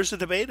 And there's a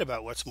debate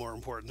about what's more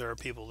important. There are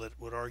people that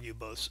would argue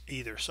both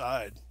either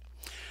side.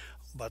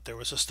 But there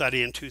was a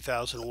study in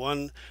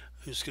 2001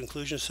 whose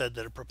conclusion said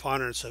that a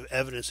preponderance of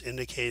evidence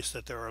indicates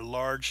that there are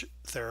large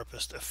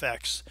therapist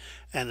effects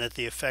and that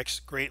the effects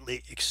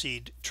greatly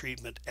exceed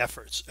treatment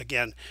efforts.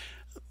 Again,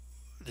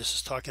 this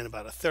is talking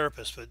about a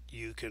therapist, but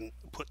you can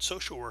put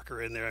social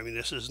worker in there. I mean,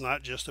 this is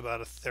not just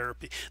about a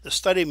therapy. The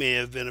study may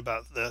have been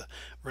about the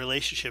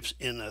relationships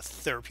in a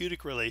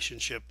therapeutic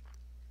relationship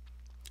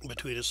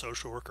between a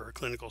social worker, a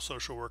clinical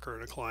social worker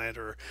and a client,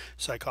 or a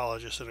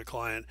psychologist and a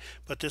client,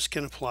 but this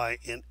can apply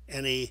in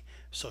any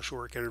social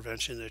work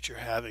intervention that you're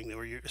having,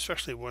 where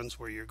especially ones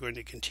where you're going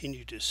to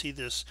continue to see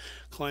this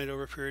client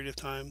over a period of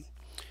time.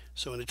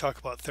 So when they talk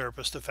about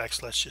therapist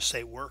effects, let's just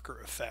say worker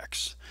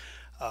effects.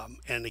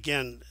 And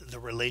again, the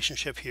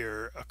relationship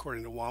here,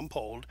 according to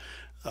Wampold,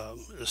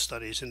 the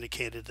studies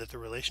indicated that the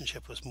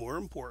relationship was more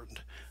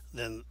important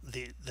than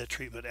the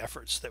treatment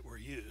efforts that were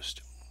used.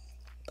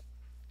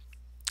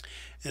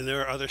 And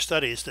there are other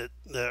studies that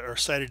are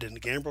cited in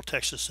Gambrill,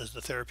 Texas, as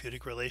the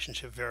therapeutic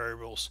relationship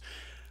variables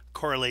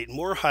correlate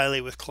more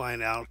highly with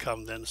client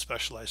outcome than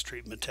specialized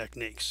treatment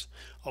techniques.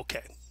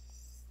 Okay,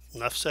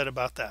 enough said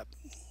about that.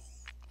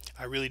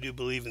 I really do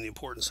believe in the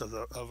importance of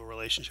a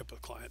relationship with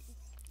a client.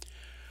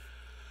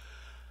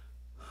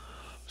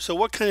 So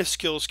what kind of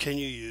skills can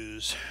you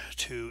use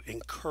to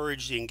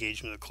encourage the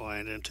engagement of the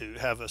client and to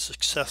have a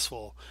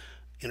successful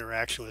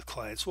interaction with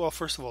clients? Well,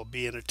 first of all,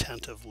 be an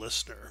attentive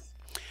listener.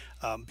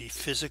 Be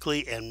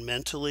physically and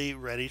mentally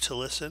ready to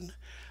listen.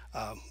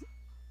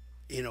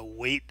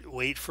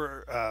 Wait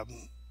for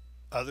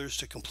others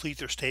to complete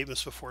their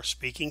statements before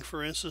speaking,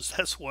 for instance.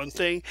 That's one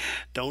thing.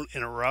 Don't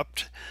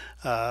interrupt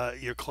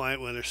your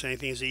client when they're saying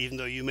things, even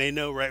though you may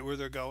know right where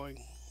they're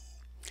going.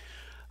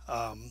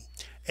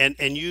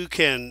 And you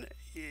can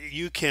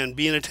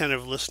be an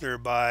attentive listener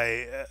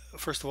by,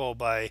 first of all,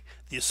 by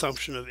the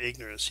assumption of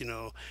ignorance.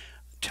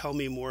 Tell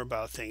me more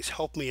about things,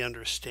 help me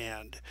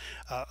understand.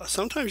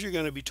 Sometimes you're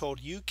going to be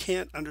told you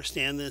can't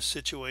understand this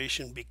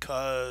situation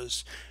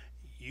because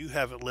you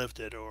haven't lived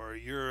it, or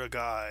you're a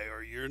guy,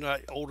 or you're not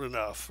old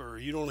enough, or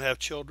you don't have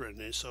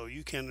children, and so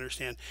you can't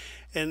understand.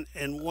 And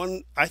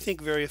one, I think,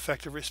 very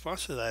effective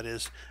response to that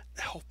is,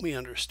 help me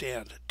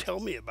understand. Tell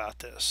me about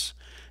this.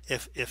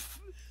 If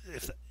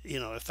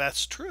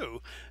that's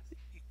true,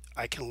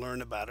 I can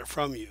learn about it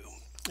from you.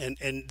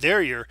 And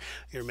there you're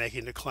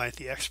making the client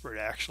the expert,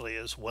 actually,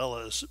 as well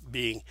as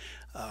being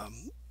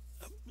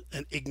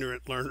an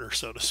ignorant learner,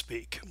 so to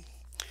speak.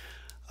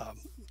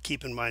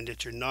 Keep in mind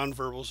that your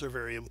nonverbals are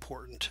very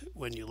important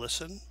when you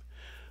listen.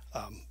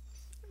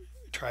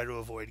 Try to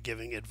avoid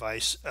giving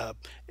advice.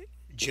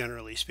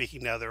 Generally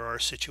speaking, now there are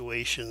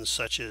situations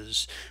such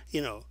as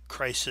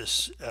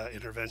crisis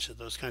intervention,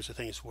 those kinds of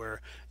things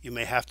where you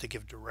may have to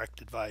give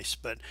direct advice,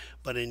 but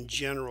in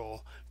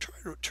general,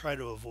 try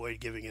to avoid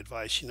giving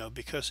advice,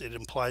 because it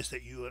implies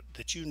that you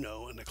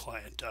know and the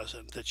client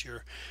doesn't.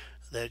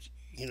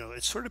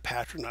 It's sort of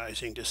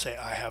patronizing to say,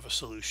 I have a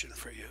solution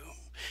for you.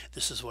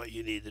 This is what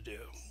you need to do.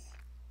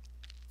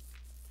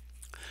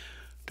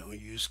 Don't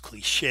use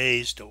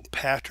cliches. Don't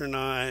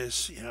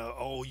patronize.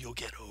 Oh, you'll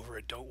get over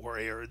it. Don't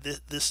worry. Or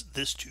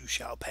this too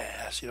shall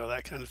pass.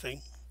 That kind of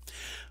thing.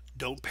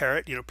 Don't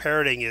parrot.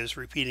 Parroting is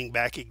repeating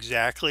back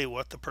exactly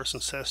what the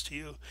person says to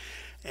you,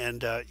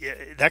 and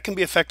that can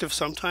be effective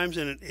sometimes.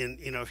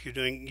 If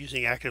you're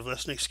using active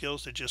listening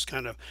skills, to just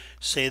kind of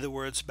say the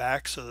words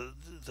back so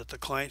that the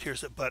client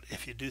hears it. But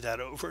if you do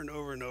that over and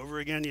over and over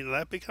again,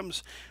 that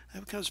becomes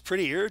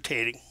pretty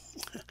irritating.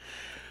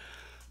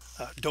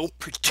 Don't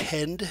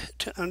pretend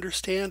to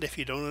understand. If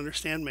you don't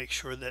understand, make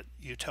sure that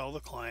you tell the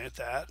client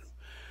that.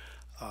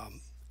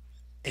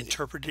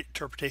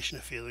 Interpretation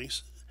of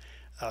feelings.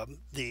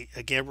 The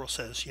Gambrill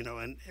says,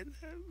 and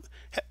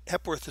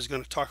Hepworth is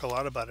going to talk a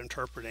lot about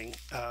interpreting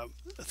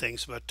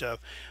things, but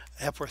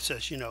Hepworth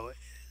says,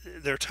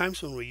 there are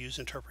times when we use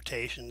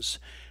interpretations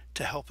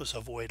to help us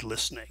avoid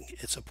listening.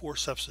 It's a poor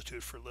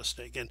substitute for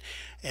listening.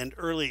 And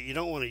early, you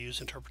don't want to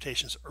use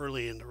interpretations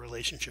early in the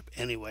relationship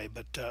anyway,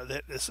 but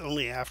it's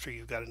only after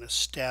you've got an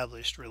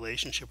established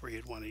relationship where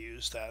you'd want to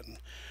use that.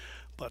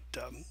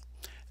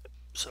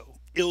 So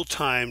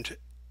ill-timed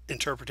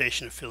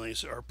interpretation of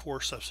feelings are a poor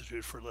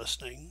substitute for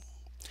listening.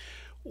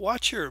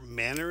 Watch your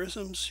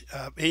mannerisms.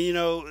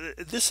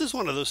 This is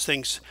one of those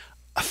things,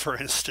 for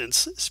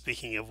instance,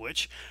 speaking of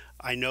which,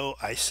 I know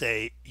I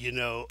say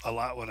a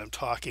lot when I'm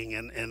talking,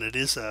 and it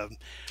is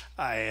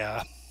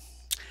I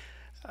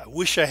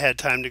wish I had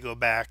time to go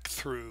back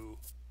through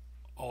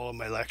all of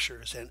my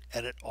lectures and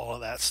edit all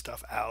of that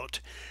stuff out,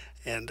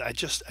 and I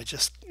just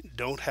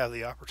don't have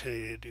the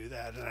opportunity to do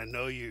that, and I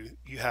know you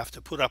have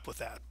to put up with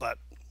that, but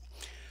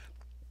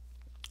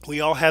we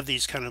all have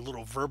these kind of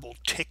little verbal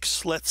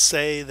tics, let's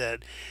say,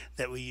 that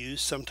we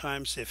use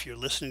sometimes. If you're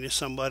listening to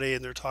somebody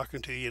and they're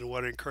talking to you and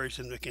want to encourage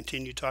them to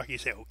continue talking, you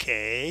say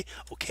okay,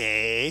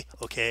 okay,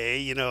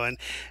 okay, and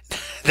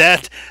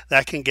that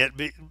that can get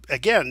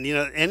again,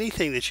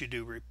 anything that you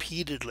do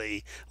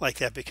repeatedly like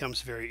that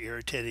becomes very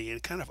irritating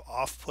and kind of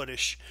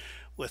off-puttish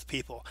with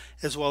people,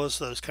 as well as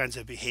those kinds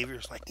of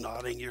behaviors like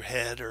nodding your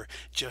head or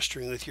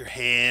gesturing with your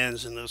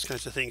hands and those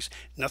kinds of things.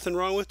 Nothing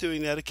wrong with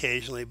doing that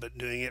occasionally, but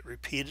doing it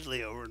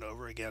repeatedly over and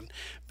over again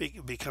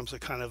becomes a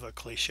kind of a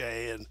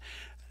cliche,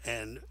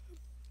 and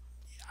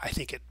I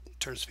think it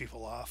turns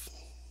people off.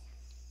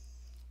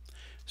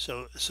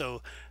 So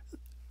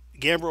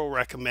Gambrill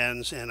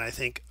recommends, and I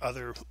think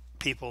other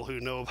people who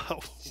know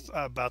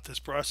about this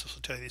process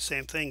will tell you the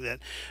same thing, that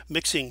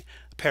mixing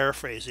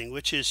paraphrasing,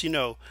 which is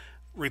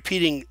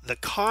repeating the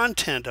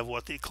content of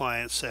what the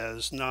client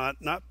says, not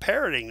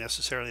parroting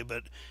necessarily,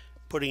 but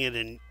putting it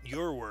in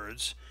your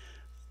words,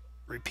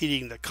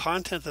 repeating the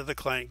content that the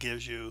client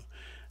gives you,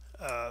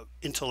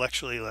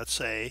 intellectually, let's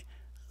say,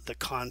 the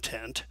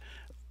content,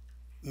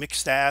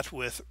 mix that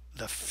with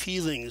the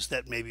feelings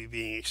that may be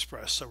being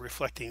expressed, so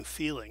reflecting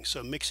feelings.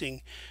 So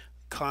mixing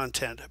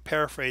content,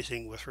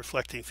 paraphrasing with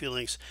reflecting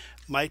feelings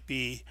might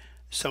be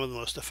some of the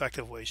most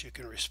effective ways you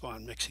can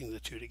respond, mixing the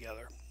two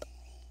together.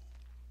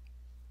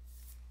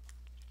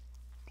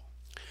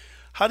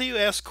 How do you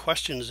ask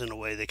questions in a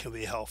way that can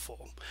be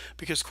helpful?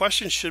 Because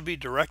questions should be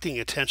directing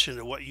attention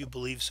to what you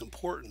believe is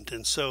important.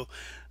 And so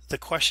the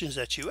questions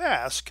that you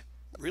ask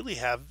really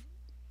have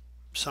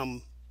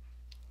some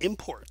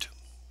import.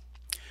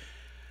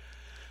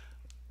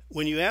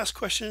 When you ask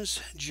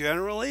questions,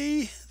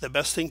 generally, the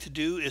best thing to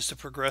do is to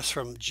progress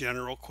from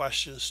general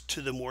questions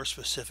to the more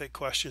specific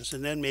questions,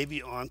 and then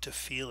maybe on to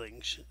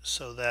feelings,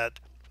 so that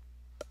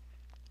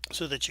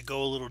you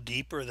go a little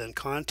deeper than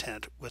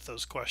content with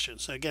those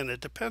questions. Again, it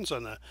depends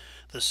on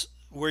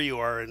where you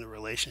are in the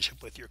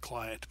relationship with your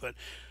client, but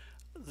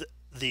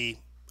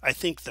I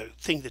think the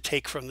thing to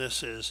take from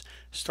this is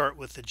start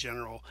with the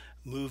general,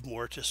 move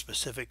more to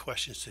specific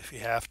questions if you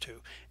have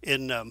to.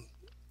 In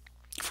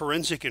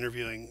forensic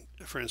interviewing,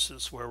 for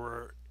instance, where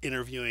we're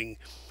interviewing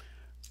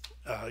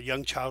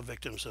young child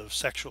victims of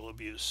sexual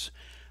abuse,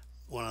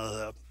 one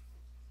of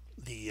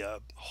the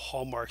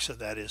hallmarks of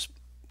that is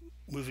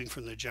moving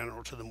from the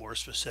general to the more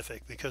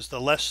specific, because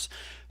the less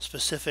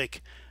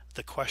specific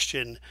the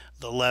question,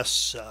 the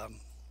less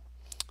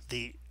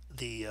the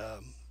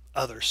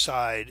other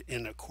side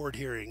in a court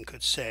hearing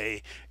could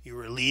say you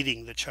were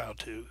leading the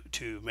child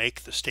to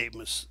make the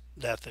statements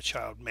that the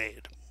child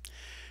made.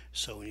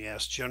 So when you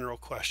ask general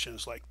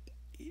questions, like,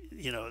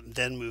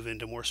 then move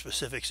into more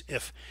specifics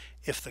if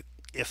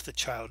the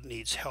child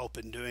needs help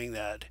in doing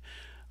that,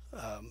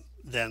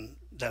 then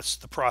that's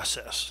the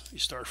process. You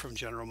start from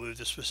general, move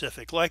to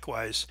specific.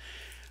 Likewise,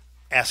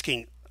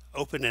 asking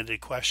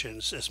open-ended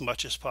questions as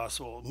much as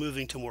possible,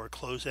 moving to more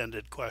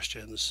close-ended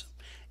questions,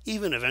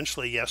 even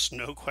eventually yes,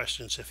 no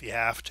questions if you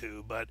have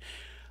to. But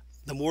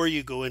the more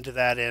you go into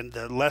that end,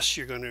 the less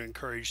you're going to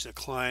encourage the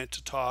client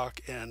to talk,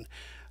 and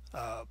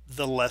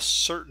the less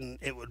certain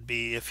it would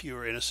be if you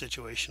were in a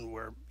situation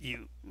where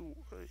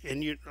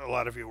a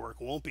lot of your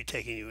work won't be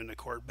taking you into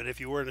court, but if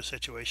you were in a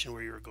situation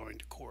where you were going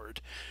to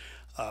court,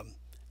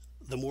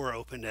 the more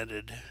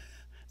open-ended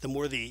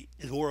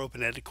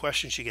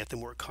questions you get, the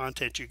more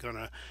content you're going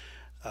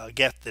to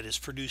get that is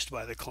produced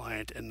by the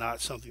client and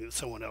not something that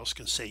someone else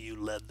can say you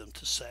led them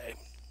to say.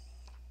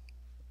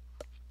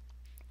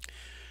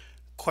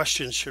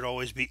 Questions should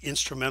always be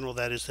instrumental,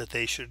 that is, that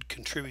they should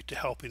contribute to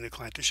helping the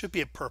client. There should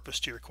be a purpose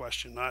to your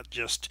question, not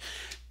just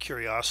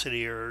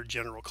curiosity or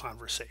general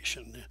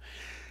conversation.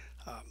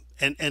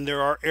 And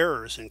there are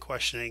errors in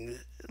questioning,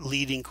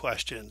 leading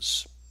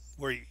questions,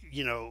 where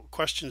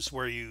questions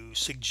where you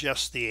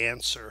suggest the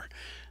answer.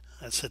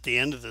 That's at the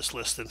end of this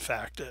list. In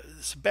fact,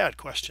 it's a bad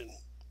question,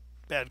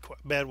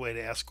 bad way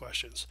to ask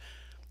questions.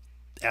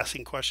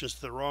 Asking questions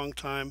at the wrong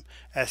time,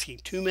 asking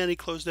too many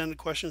closed-ended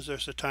questions.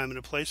 There's a time and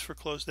a place for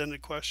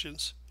closed-ended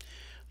questions,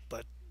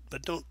 but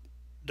don't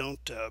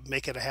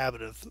make it a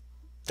habit of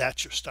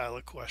that's your style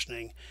of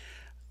questioning.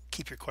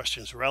 Keep your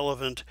questions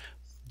relevant.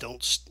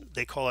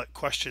 They call it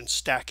question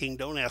stacking.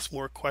 Don't ask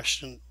more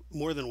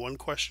than one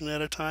question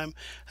at a time.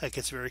 That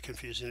gets very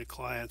confusing to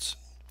clients.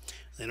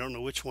 They don't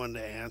know which one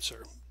to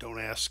answer. Don't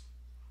ask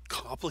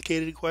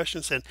complicated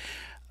questions, and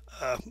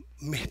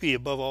maybe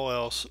above all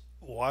else,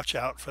 watch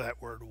out for that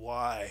word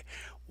why.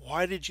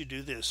 Why did you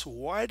do this?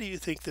 Why do you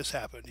think this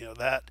happened?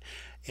 That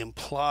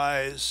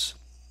implies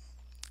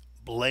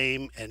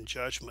blame and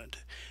judgment.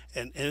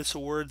 And it's a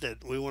word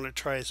that we want to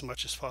try as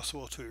much as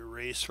possible to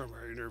erase from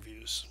our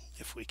interviews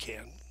if we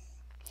can.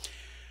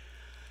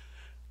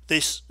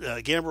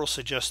 Gambrill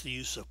suggests the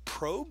use of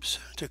probes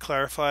to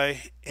clarify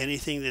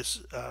anything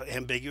that's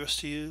ambiguous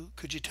to you.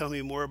 Could you tell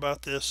me more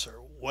about this, or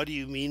what do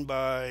you mean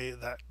by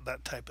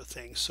that type of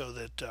thing? So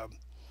that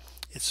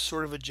it's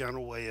sort of a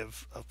general way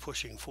of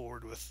pushing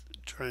forward with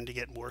trying to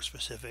get more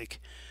specific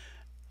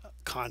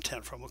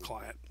content from a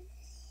client.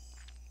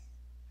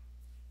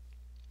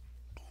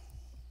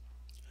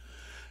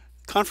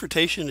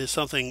 Confrontation is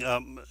something.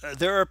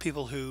 There are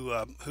people who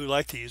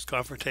like to use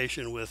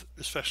confrontation with,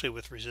 especially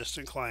with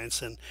resistant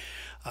clients, and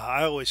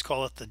I always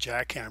call it the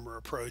jackhammer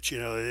approach.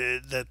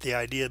 That the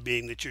idea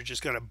being that you're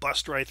just going to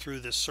bust right through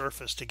this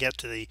surface to get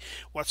to the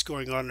what's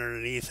going on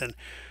underneath, and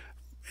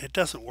it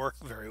doesn't work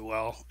very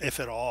well, if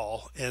at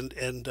all. And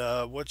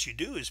what you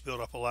do is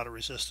build up a lot of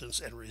resistance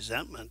and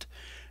resentment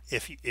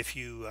if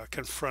you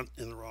confront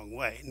in the wrong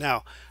way.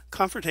 Now,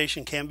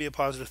 confrontation can be a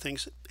positive thing,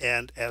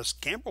 and as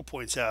Gambrill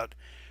points out,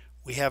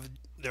 we have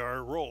there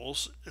are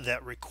roles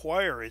that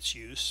require its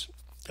use,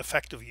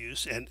 effective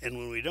use, and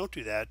when we don't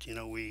do that,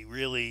 we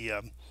really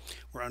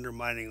we're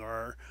undermining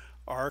our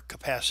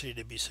capacity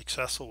to be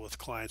successful with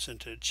clients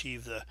and to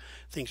achieve the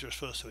things we're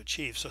supposed to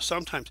achieve. So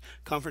sometimes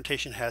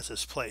confrontation has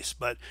its place,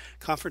 but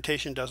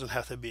confrontation doesn't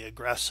have to be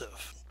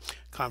aggressive.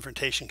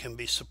 Confrontation can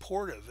be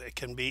supportive. It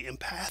can be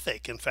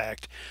empathic, in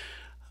fact,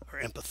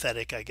 or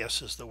empathetic, I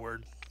guess is the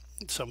word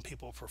some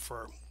people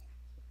prefer.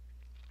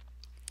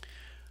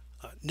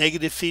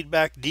 Negative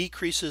feedback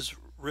decreases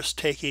risk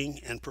taking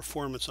and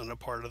performance on the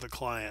part of the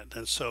client,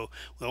 and so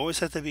we always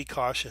have to be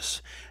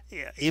cautious,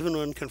 even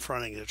when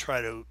confronting, to try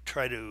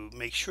to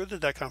make sure that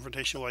that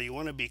confrontation, while you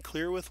want to be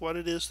clear with what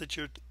it is that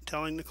you're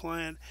telling the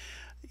client,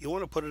 you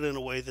want to put it in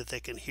a way that they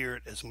can hear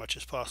it as much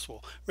as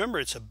possible. Remember,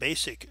 it's a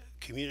basic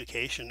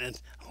communication,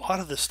 and a lot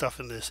of this stuff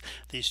in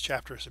these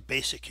chapters are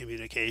basic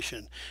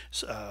communication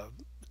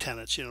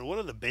tenets. One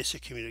of the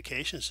basic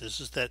communications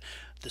is that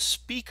the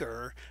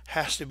speaker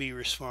has to be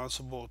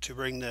responsible to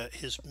bring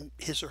his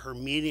or her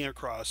meaning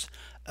across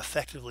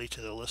effectively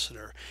to the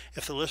listener.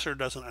 If the listener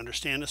doesn't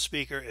understand the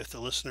speaker, if the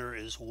listener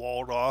is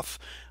walled off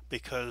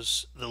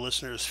because the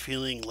listener is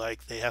feeling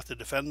like they have to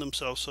defend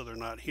themselves so they're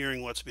not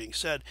hearing what's being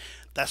said,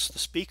 that's the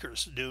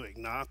speaker's doing,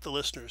 not the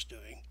listener's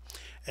doing.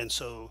 And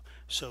so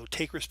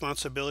take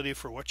responsibility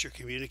for what you're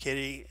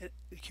communicating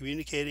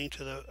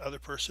to the other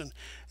person,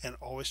 and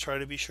always try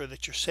to be sure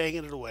that you're saying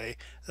it in a way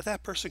that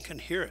that person can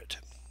hear it.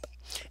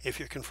 If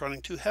you're confronting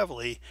too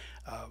heavily,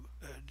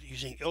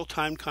 using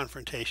ill-timed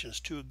confrontations,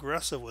 too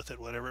aggressive with it,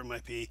 whatever it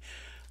might be,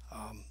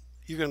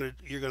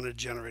 you're gonna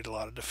generate a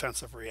lot of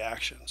defensive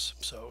reactions.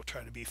 So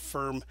try to be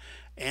firm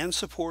and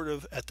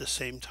supportive at the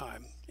same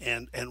time,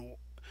 and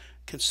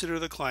consider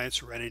the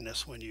client's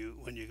readiness when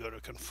you go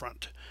to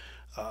confront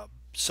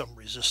some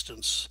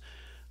resistance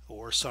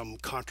or some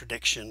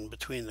contradiction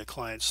between the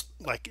client's,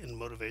 like in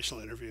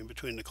motivational interviewing,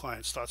 between the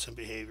client's thoughts and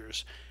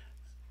behaviors,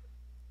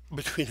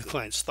 between the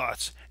client's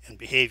thoughts and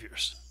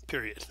behaviors,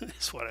 period,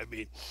 is what I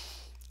mean.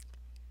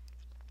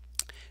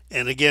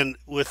 And again,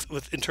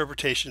 with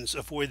interpretations,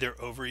 avoid their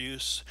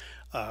overuse.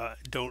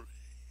 Don't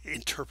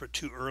interpret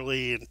too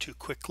early and too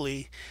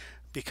quickly,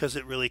 because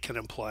it really can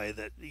imply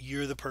that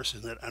you're the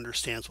person that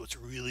understands what's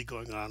really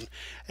going on.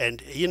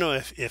 And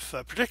if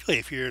particularly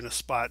if you're in a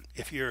spot,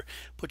 if you're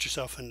put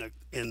yourself in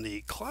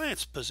the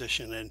client's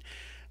position, and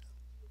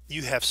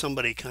you have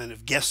somebody kind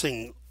of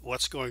guessing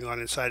what's going on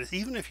inside it,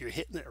 even if you're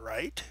hitting it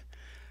right,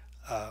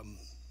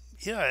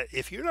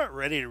 if you're not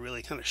ready to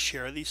really kind of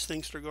share these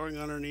things that are going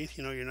on underneath,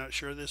 you're not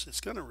sure of this,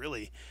 it's going to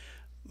really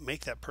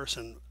make that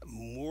person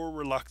more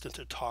reluctant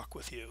to talk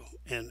with you,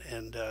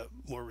 and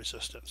more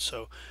resistant.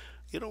 So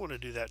you don't want to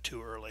do that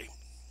too early.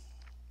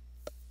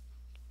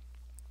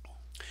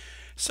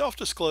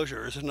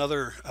 Self-disclosure is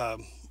another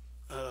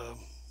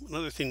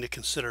thing to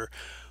consider.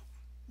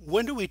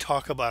 When do we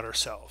talk about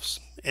ourselves?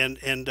 And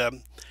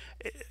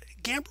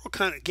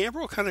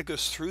Gambrill kind of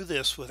goes through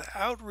this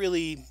without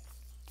really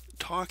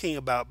talking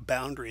about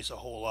boundaries a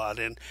whole lot,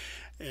 and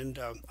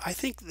I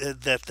think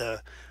that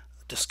the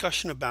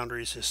discussion of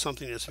boundaries is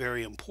something that's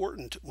very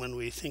important when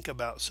we think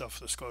about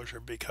self-disclosure,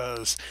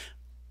 because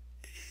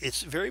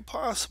it's very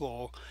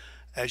possible,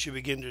 as you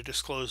begin to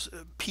disclose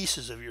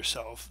pieces of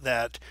yourself,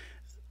 that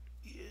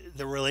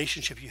the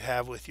relationship you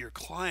have with your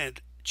client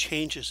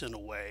changes in a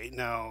way.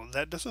 Now,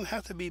 that doesn't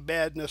have to be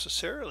bad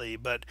necessarily,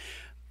 but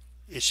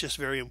it's just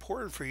very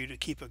important for you to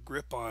keep a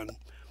grip on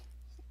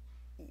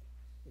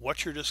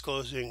what you're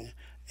disclosing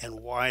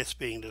and why it's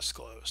being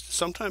disclosed.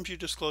 Sometimes you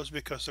disclose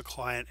because the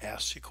client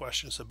asks you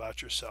questions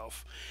about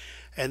yourself.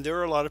 And there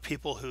are a lot of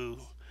people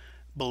who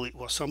believe,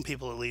 well, some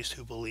people at least,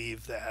 who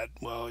believe that,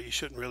 well, you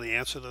shouldn't really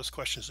answer those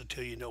questions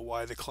until you know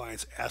why the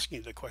client's asking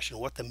you the question,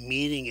 what the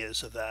meaning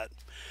is of that.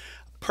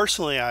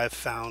 Personally, I've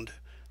found,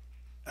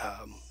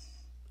 I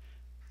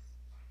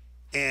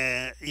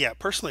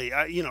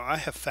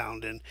have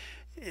found in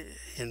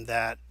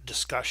that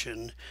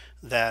discussion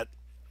that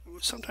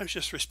sometimes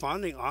just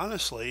responding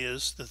honestly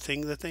is the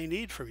thing that they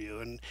need from you,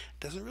 and it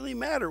doesn't really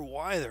matter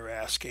why they're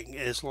asking,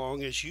 as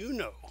long as you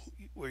know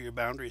where your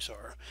boundaries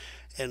are.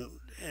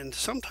 And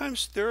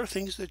sometimes there are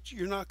things that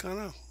you're not going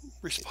to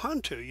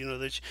respond to,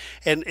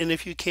 and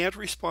if you can't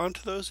respond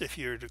to those, if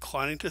you're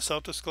declining to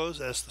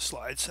self-disclose, as the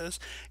slide says,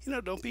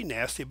 don't be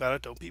nasty about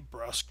it, don't be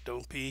brusque,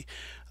 don't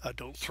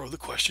throw the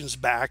questions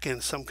back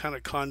in some kind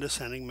of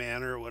condescending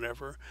manner or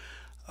whatever.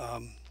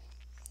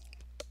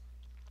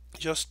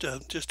 Just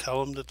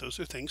tell them that those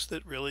are things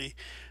that really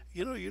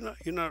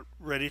you're not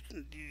ready.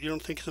 You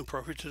don't think it's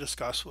appropriate to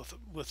discuss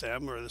with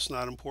them, or it's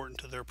not important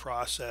to their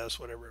process,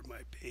 whatever it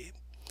might be.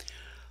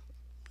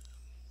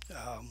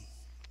 Um,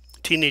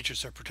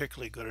 Teenagers are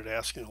particularly good at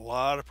asking a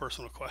lot of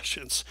personal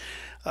questions.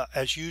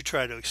 As you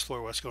try to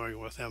explore what's going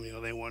on with them,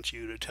 they want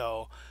you to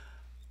tell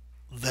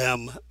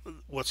them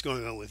what's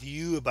going on with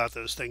you about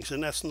those things,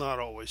 and that's not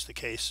always the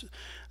case.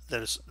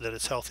 That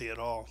it's healthy at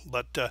all.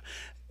 But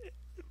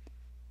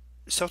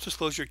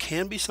self-disclosure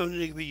can be something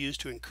that can be used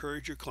to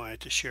encourage your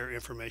client to share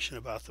information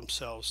about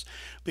themselves,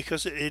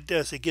 because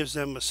it gives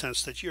them a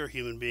sense that you're a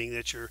human being,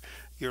 that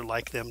you're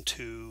like them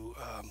too.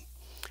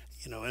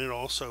 And it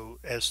also,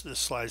 as this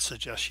slide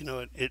suggests,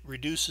 it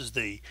reduces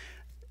the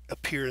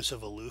appearance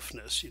of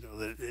aloofness,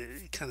 that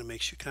it kind of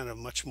makes you kind of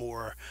much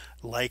more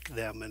like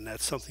them, and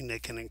that's something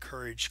that can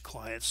encourage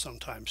clients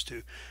sometimes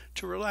to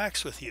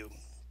relax with you.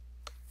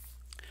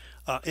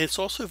 It's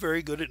also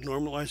very good at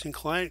normalizing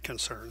client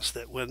concerns,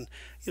 that when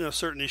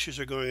certain issues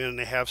are going on and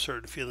they have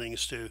certain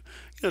feelings,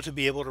 to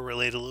be able to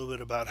relate a little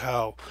bit about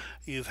how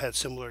you've had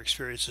similar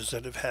experiences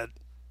that have had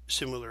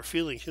similar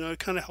feelings. It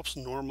kind of helps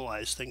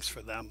normalize things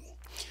for them.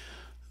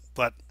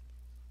 But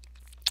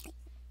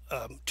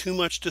too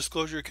much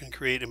disclosure can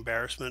create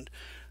embarrassment,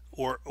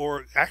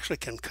 or actually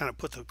can kind of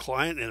put the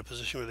client in a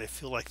position where they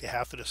feel like they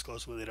have to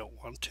disclose when they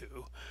don't want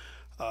to.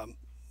 Um,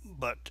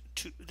 but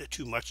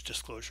too much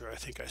disclosure, I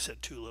think I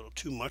said too little.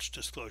 Too much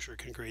disclosure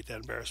can create that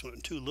embarrassment,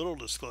 and too little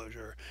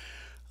disclosure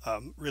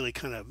really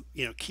kind of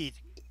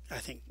I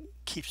think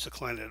keeps the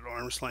client at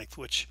arm's length,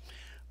 which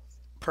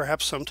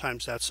perhaps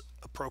sometimes that's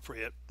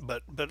appropriate,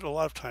 but a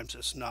lot of times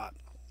it's not.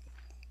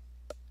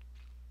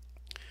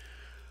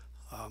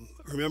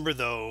 Remember,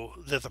 though,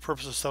 that the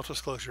purpose of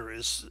self-disclosure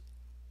is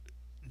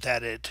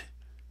that it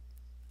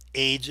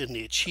aids in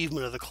the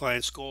achievement of the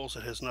client's goals.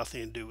 It has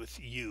nothing to do with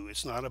you.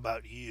 It's not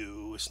about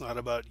you. It's not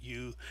about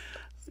you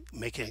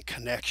making a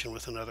connection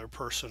with another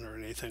person or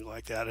anything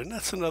like that. And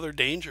that's another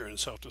danger in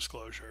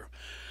self-disclosure.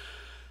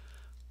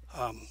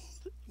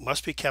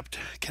 Must be kept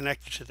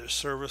connected to their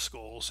service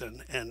goals,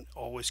 and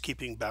always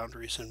keeping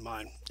boundaries in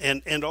mind.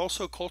 And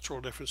also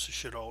cultural differences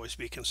should always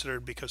be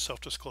considered, because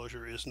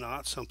self-disclosure is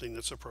not something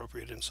that's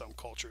appropriate in some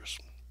cultures.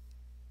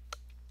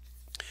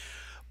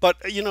 But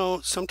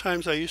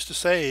sometimes I used to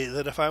say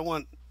that if I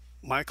want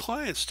my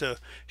clients to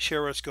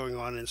share what's going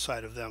on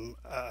inside of them,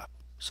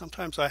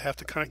 sometimes I have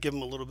to kind of give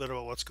them a little bit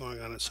about what's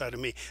going on inside of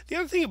me. The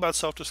other thing about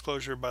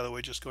self-disclosure, by the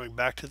way, just going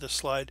back to this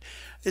slide,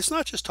 it's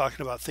not just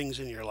talking about things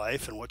in your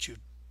life and what you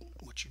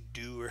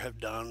do or have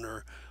done,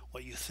 or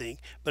what you think,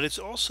 but it's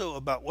also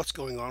about what's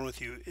going on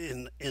with you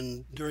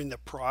in during the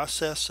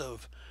process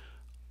of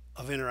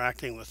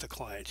interacting with the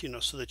client,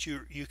 so that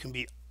you can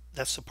be,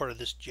 that's the part of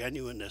this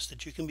genuineness,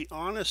 that you can be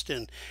honest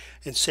in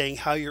saying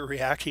how you're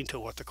reacting to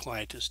what the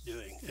client is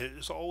doing. It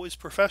is always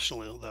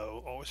professional,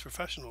 though, always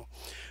professional,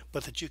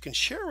 but that you can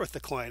share with the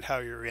client how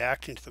you're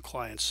reacting to the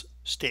client's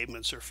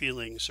statements or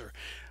feelings, or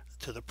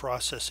to the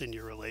process in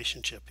your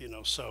relationship,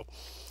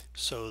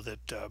 so that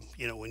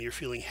when you're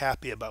feeling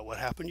happy about what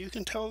happened, you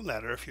can tell them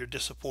that. Or if you're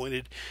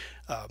disappointed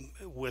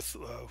with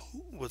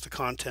the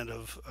content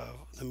of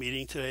the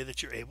meeting today,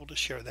 that you're able to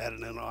share that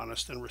in an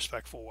honest and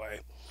respectful way.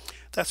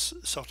 That's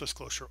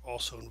self-disclosure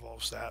also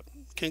involves that.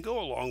 It can go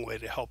a long way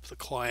to help the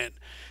client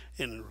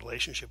in a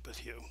relationship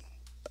with you.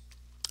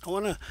 I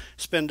want to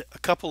spend a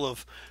couple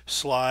of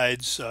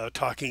slides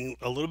talking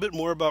a little bit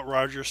more about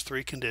Rogers'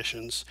 three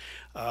conditions.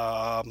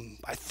 I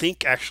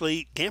think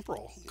actually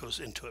Gambrill goes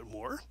into it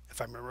more, if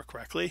I remember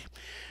correctly.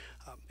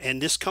 And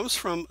this comes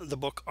from the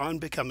book On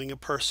Becoming a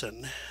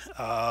Person.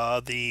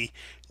 The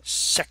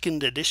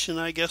second edition,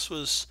 I guess,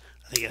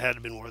 I think it had to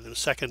have been more than a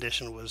second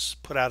edition, was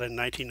put out in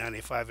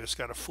 1995. It's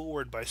got a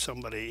foreword by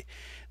somebody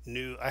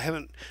new. I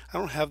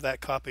don't have that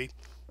copy.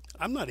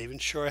 I'm not even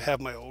sure I have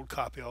my old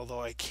copy,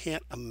 although I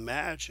can't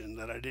imagine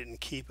that I didn't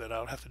keep it.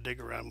 I'll have to dig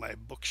around my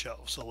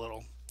bookshelves a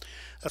little.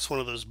 That's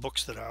one of those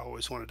books that I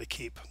always wanted to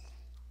keep.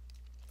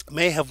 I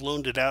may have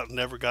loaned it out and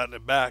never gotten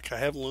it back. I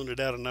have loaned it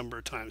out a number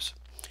of times.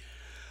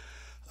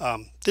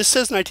 This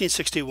says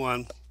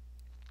 1961.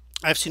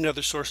 I've seen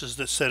other sources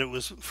that said it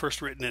was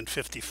first written in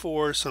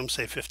 54. Some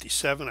say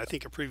 57. I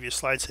think a previous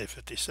slide said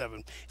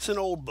 57. It's an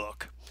old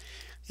book.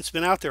 It's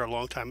been out there a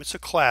long time. It's a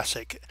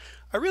classic.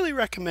 I really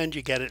recommend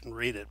you get it and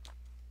read it.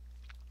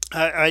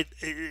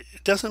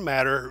 It doesn't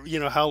matter,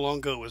 how long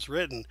ago it was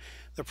written.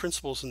 The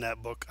principles in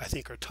that book, I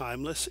think, are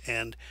timeless,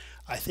 and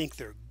I think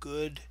they're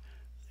good.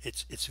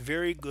 It's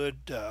very good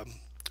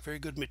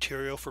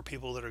material for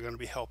people that are going to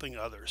be helping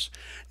others.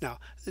 Now,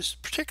 this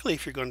particularly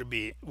if you're going to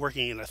be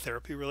working in a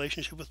therapy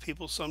relationship with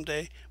people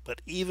someday,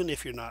 but even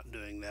if you're not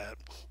doing that,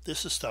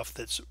 this is stuff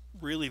that's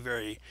really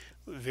very,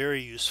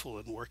 very useful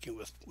in working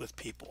with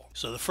people.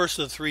 So the first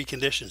of the three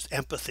conditions,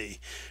 empathy,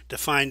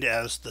 defined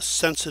as the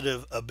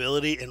sensitive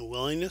ability and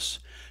willingness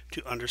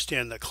to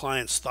understand the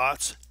client's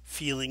thoughts,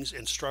 feelings,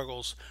 and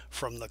struggles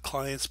from the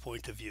client's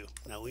point of view.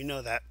 Now we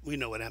know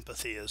what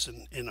empathy is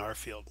in our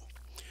field.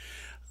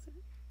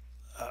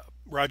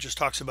 Rogers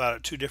talks about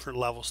at two different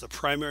levels. The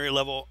primary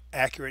level,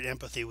 accurate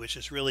empathy, which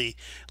is really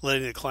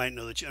letting the client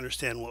know that you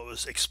understand what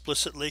was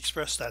explicitly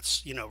expressed.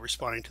 That's,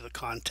 responding to the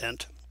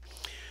content.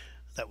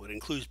 That would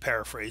include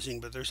paraphrasing,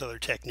 but there's other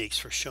techniques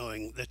for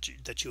showing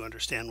that you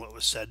understand what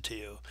was said to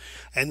you.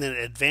 And then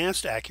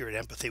advanced accurate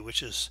empathy,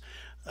 which is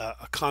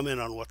a comment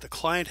on what the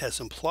client has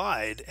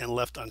implied and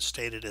left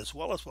unstated, as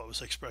well as what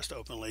was expressed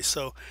openly.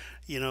 So,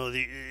 in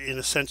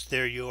a sense,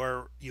 there you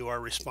are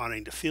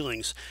responding to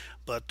feelings,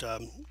 but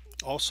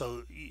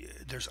also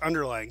there's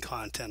underlying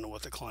content in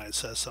what the client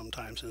says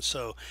sometimes, and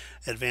so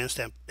advanced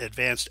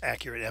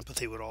accurate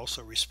empathy would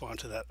also respond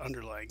to that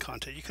underlying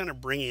content. You kind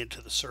of bringing it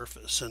to the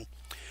surface,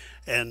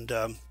 and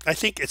I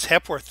think it's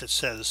Hepworth that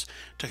says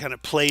to kind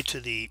of play to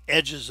the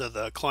edges of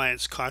the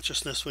client's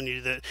consciousness when you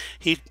do that.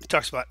 He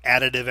talks about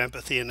additive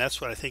empathy, and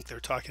that's what I think they're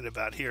talking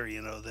about here.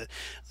 That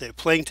they're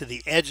playing to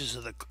the edges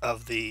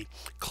of the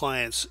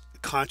client's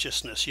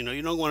consciousness. You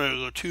don't want to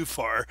go too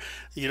far.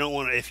 You don't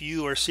want to, if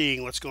you are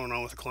seeing what's going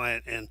on with the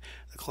client and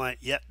the client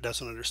yet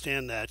doesn't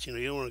understand that,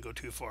 you don't want to go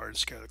too far and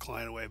scare the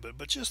client away.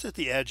 But just at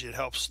the edge, it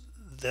helps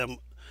them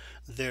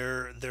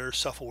their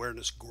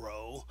self-awareness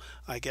grow,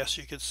 I guess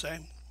you could say.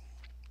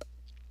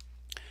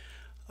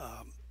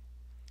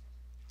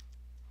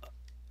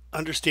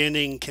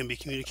 Understanding can be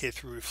communicated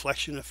through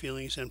reflection of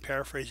feelings and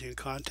paraphrasing of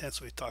contents.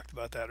 We talked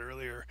about that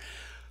earlier.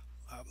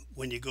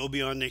 When you go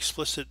beyond the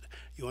explicit,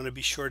 you want to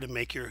be sure to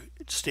make your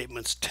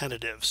statements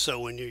tentative. So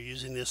when you're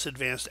using this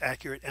advanced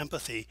accurate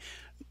empathy,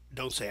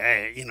 don't say,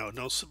 hey,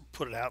 don't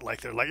put it out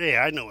like they're like, hey,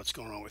 I know what's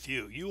going on with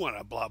you. You want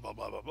to blah, blah,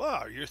 blah, blah,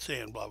 blah. Or you're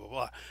saying blah, blah,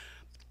 blah.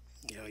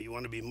 You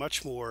want to be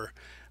much more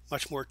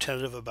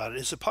tentative about it.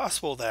 Is it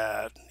possible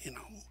that,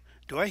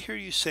 do I hear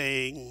you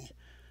saying,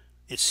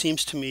 it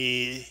seems to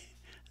me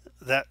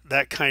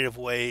that kind of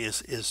way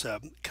is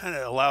kind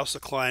of allows the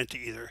client to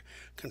either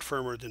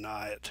confirm or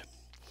deny it,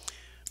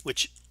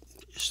 which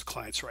is the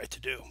client's right to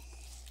do.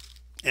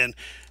 And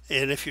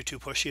if you're too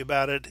pushy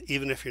about it,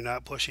 even if you're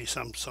not pushy,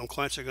 some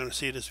clients are going to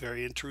see it as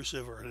very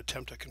intrusive or an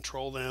attempt to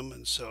control them,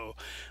 and so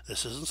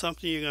this isn't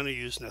something you're going to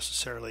use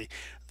necessarily.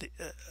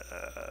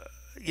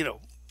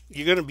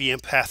 You're going to be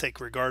empathetic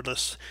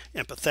regardless,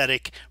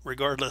 empathetic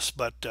regardless,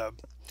 but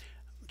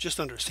just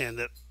understand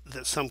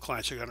that some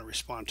clients are going to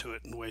respond to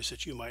it in ways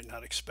that you might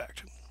not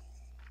expect.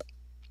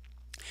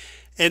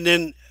 And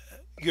then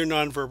your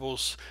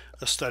nonverbals,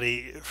 a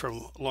study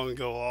from long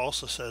ago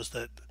also says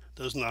that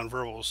those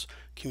nonverbals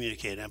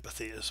communicate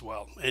empathy as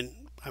well. And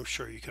I'm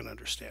sure you can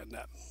understand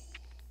that.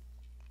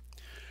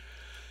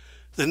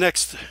 The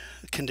next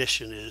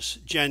condition is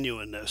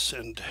genuineness,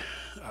 and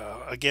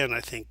again, I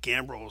think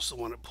Gambrill is the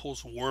one that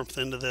pulls warmth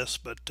into this,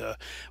 but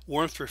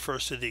warmth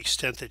refers to the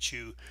extent that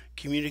you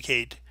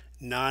communicate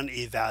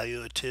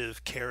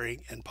non-evaluative,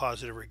 caring, and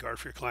positive regard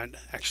for your client.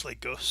 Actually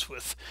goes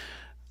with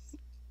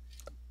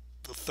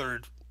the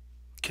third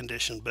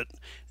condition, but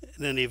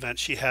in any event,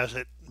 she has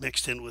it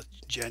mixed in with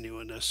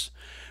genuineness.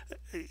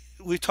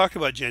 We talked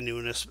about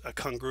genuineness,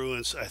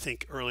 congruence. I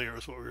think earlier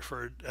was what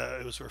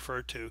it was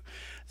referred to.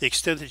 The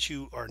extent that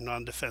you are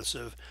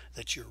non-defensive,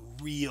 that you're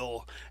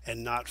real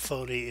and not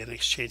phony in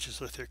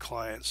exchanges with your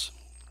clients.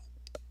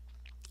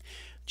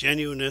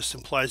 Genuineness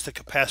implies the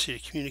capacity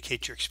to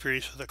communicate your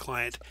experience with the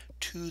client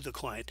to the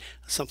client.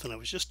 Something I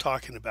was just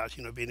talking about,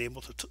 being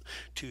able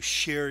to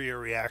share your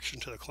reaction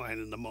to the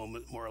client in the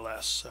moment, more or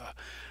less.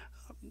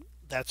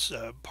 That's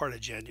part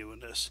of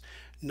genuineness.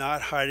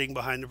 Not hiding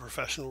behind a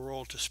professional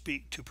role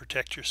to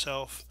protect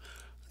yourself.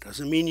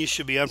 Doesn't mean you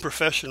should be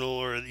unprofessional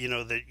or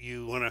that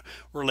you want to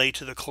relate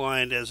to the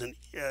client as an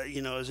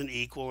as an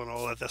equal and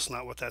all that. That's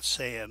not what that's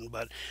saying.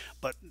 But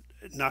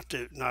not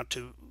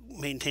to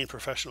maintain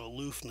professional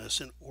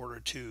aloofness in order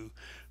to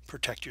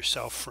protect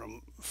yourself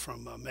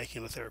from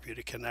making a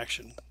therapeutic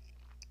connection.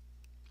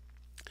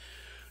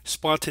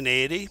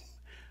 Spontaneity,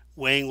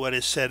 weighing what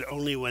is said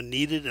only when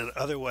needed and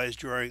otherwise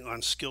drawing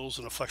on skills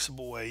in a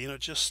flexible way.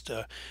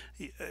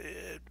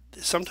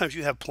 Sometimes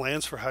you have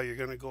plans for how you're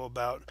going to go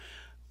about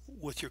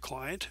with your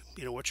client,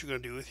 what you're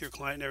going to do with your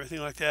client and everything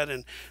like that,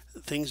 and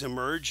things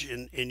emerge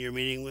in your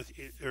meeting with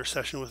or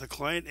session with a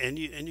client, and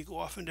you go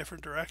off in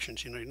different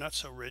directions. You're not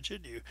so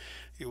rigid.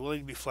 You're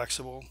willing to be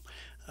flexible,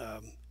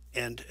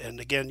 and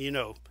again,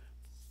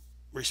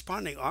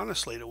 responding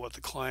honestly to what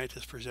the client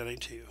is presenting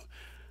to you,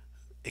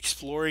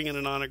 exploring in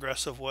a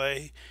non-aggressive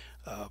way,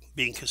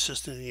 being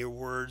consistent in your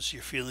words,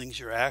 your feelings,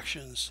 your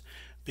actions,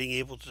 being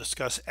able to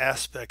discuss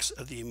aspects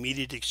of the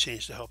immediate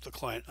exchange to help the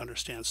client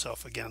understand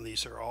self. Again,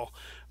 these are all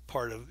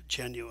part of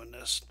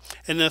genuineness.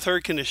 And the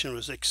third condition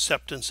was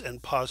acceptance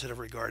and positive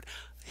regard.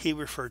 He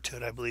referred to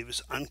it, I believe,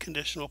 as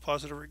unconditional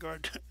positive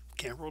regard.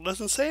 Gambrill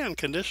doesn't say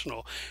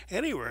unconditional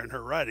anywhere in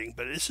her writing,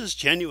 but this is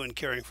genuine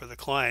caring for the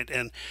client,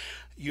 and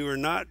you are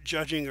not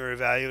judging or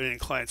evaluating a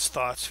client's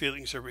thoughts,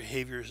 feelings, or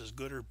behaviors as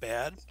good or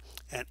bad,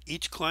 and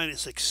each client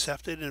is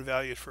accepted and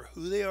valued for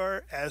who they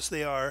are, as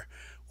they are,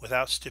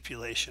 without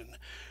stipulation.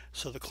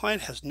 So the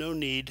client has no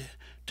need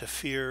to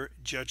fear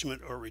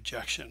judgment or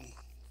rejection.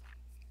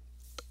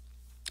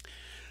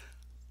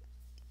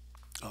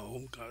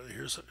 Oh God,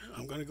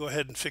 I'm going to go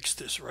ahead and fix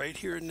this right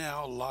here and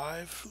now,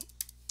 live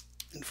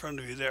in front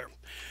of you there.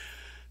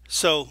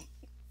 So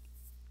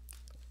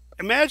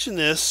imagine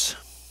this,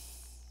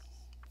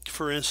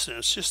 for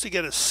instance, just to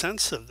get a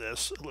sense of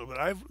this a little bit.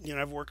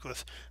 I've worked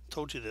with,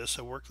 told you this,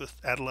 I worked with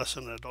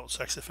adolescent and adult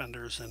sex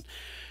offenders, and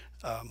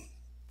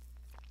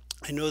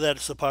I know that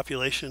it's a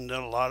population that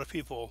a lot of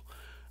people,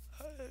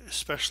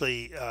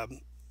 especially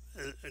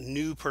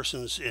new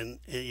persons in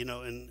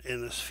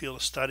this field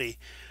of study,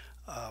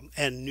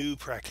 and new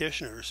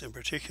practitioners in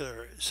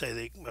particular,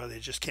 say they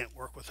just can't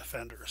work with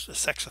offenders, the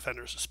sex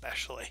offenders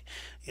especially,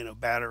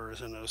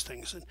 batterers and those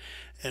things.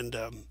 And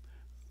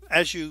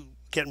as you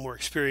get more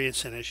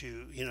experience, and as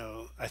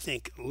I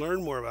think,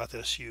 learn more about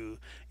this, you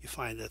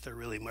find that they're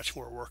really much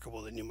more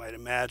workable than you might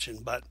imagine.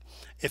 But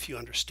if you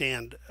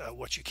understand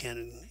what you can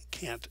and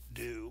can't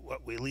do,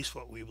 at least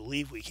what we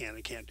believe we can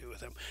and can't do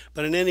with them.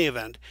 But in any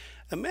event,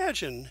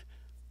 imagine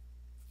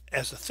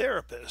as a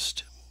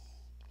therapist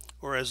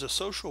or as a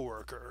social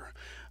worker,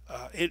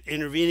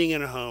 intervening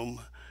in a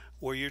home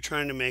where you're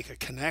trying to make a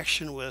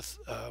connection with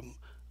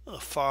a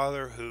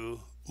father who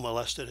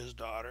molested his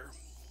daughter,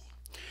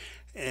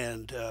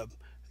 and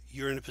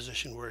you're in a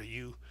position where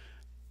you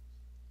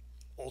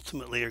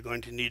ultimately are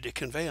going to need to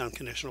convey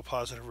unconditional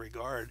positive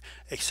regard,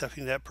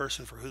 accepting that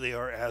person for who they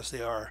are as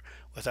they are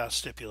without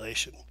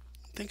stipulation.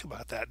 Think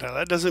about that. Now,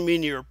 that doesn't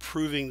mean you're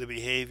approving the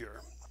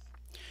behavior.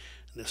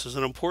 This is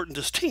an important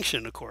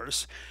distinction, of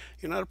course.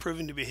 You're not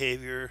approving the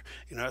behavior,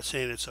 you're not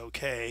saying it's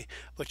okay,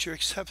 but you're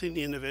accepting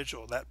the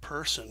individual, that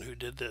person who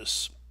did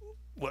this,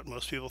 what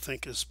most people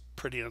think is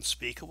pretty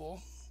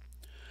unspeakable,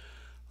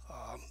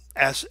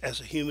 as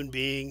a human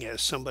being,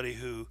 as somebody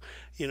who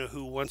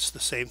who wants the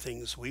same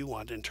things we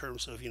want in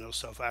terms of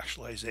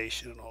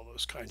self-actualization and all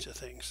those kinds of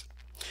things.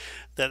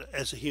 That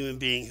as a human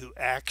being who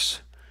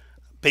acts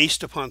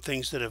based upon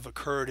things that have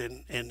occurred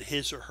in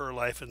his or her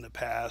life in the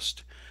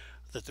past,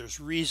 that there's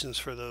reasons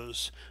for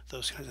those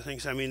kinds of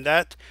things. I mean,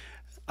 that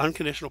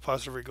unconditional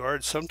positive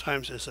regard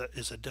sometimes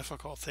is a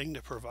difficult thing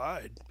to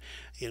provide,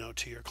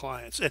 to your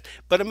clients.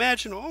 But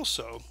imagine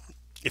also,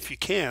 if you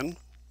can,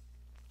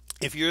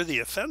 if you're the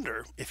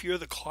offender, if you're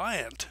the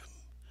client,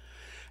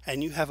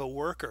 and you have a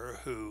worker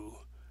who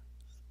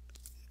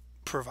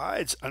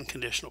provides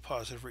unconditional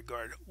positive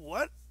regard,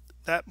 what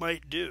that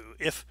might do,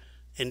 if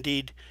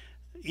indeed,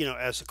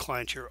 as a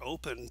client, you're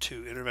open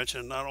to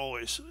intervention. Not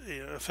always,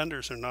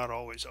 offenders are not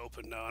always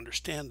open, now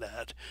understand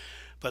that.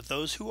 But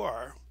those who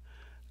are,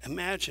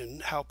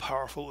 imagine how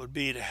powerful it would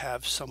be to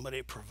have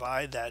somebody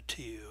provide that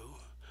to you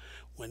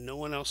when no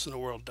one else in the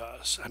world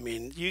does. I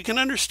mean, you can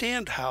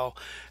understand how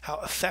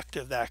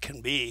effective that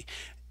can be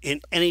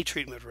in any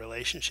treatment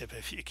relationship,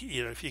 if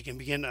if you can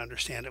begin to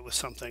understand it with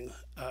something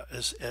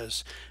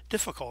as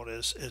difficult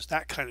as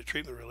that kind of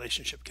treatment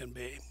relationship can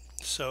be.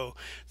 So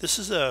this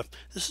is a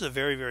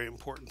very, very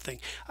important thing.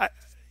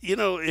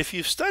 If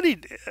you've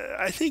studied,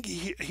 I think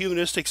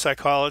humanistic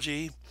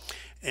psychology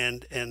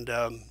and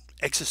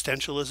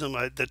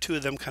existentialism, the two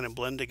of them kind of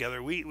blend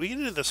together. We get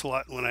into this a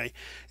lot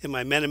in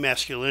my men and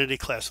masculinity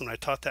class, when I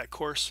taught that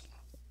course.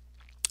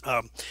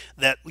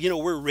 That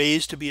we're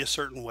raised to be a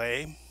certain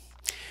way,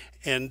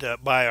 and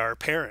by our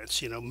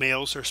parents.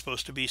 Males are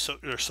supposed to be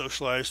are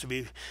socialized to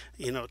be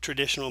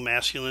traditional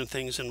masculine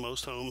things in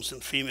most homes,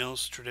 and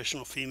females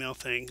traditional female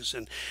things,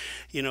 and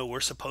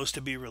we're supposed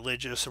to be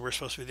religious, and we're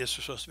supposed to be this,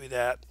 we're supposed to be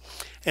that.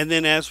 And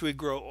then as we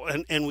grow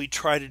and we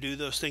try to do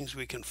those things,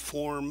 we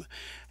conform.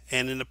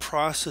 And in the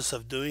process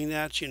of doing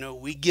that,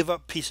 we give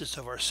up pieces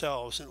of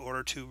ourselves in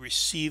order to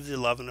receive the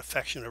love and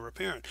affection of our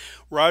parent.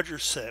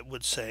 Rogers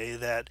would say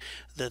that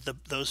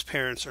those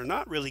parents are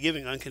not really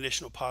giving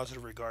unconditional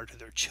positive regard to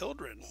their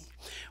children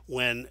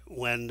when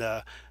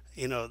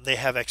they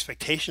have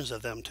expectations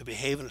of them to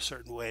behave in a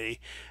certain way,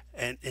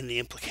 and the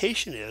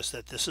implication is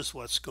that this is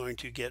what's going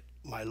to get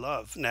my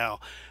love. Now,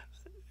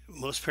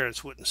 most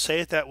parents wouldn't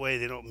say it that way.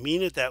 They don't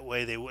mean it that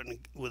way. They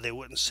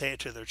wouldn't say it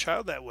to their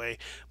child that way.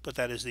 But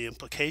that is the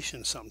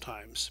implication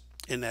sometimes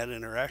in that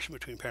interaction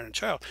between parent and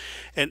child.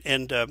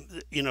 And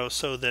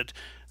so that,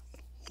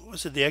 what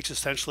was it? The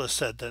existentialist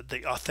said that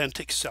the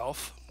authentic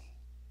self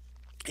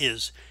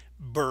is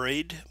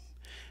buried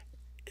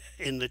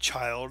in the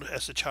child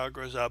as the child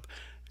grows up,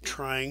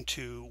 trying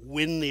to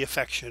win the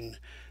affection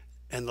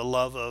and the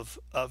love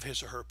of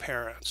his or her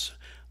parents,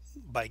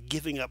 by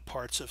giving up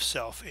parts of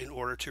self in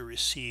order to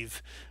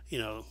receive,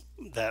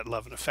 that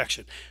love and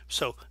affection.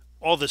 So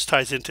all this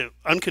ties into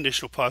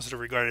unconditional positive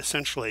regard.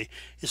 Essentially,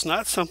 it's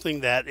not something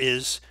that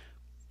is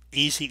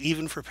easy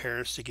even for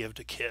parents to give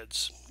to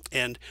kids.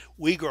 And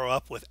we grow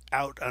up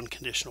without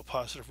unconditional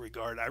positive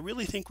regard. I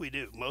really think we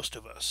do, most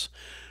of us.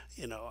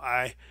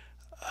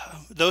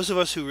 Those of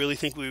us who really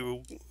think we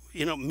were,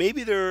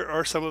 maybe there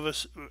are some of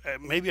us,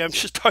 maybe I'm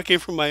just talking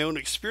from my own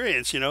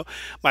experience.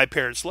 My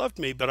parents loved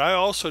me, but I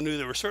also knew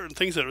there were certain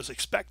things that was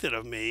expected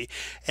of me,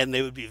 and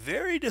they would be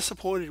very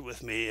disappointed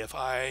with me if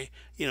I,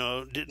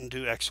 didn't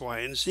do X, Y,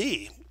 and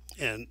Z.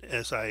 And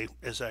as I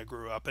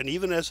grew up, and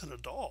even as an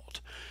adult,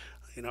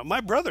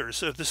 My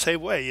brothers are the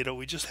same way.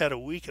 We just had a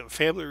week of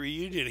family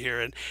reunion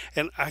here,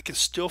 and I can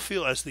still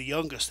feel, as the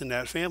youngest in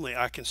that family,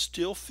 I can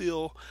still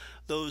feel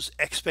those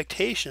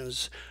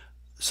expectations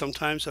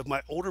sometimes of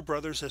my older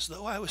brothers as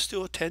though I was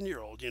still a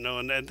 10-year-old,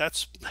 and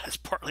that's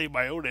partly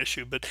my own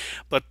issue,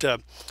 but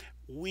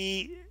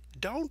we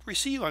don't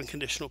receive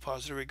unconditional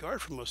positive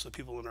regard from most of the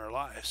people in our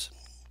lives.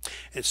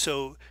 And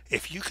so,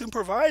 if you can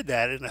provide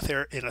that in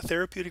a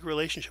therapeutic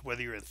relationship,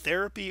 whether you're in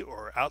therapy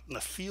or out in the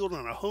field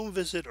on a home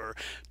visit or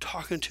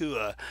talking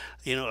to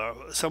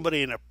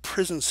somebody in a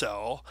prison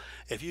cell,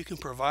 if you can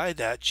provide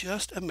that,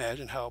 just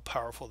imagine how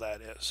powerful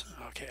that is.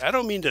 Okay, I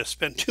don't mean to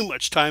spend too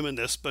much time in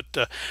this,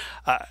 but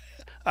I,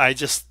 I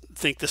just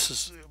think this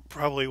is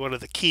probably one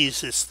of the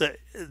keys is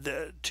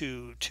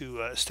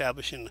to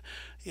establishing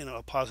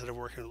a positive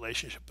working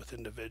relationship with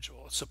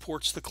individual. It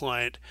supports the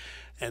client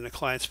and the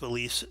client's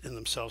beliefs in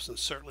themselves, and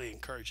certainly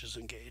encourages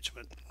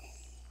engagement.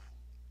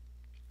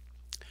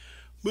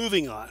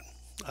 Moving on,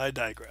 I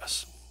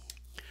digress.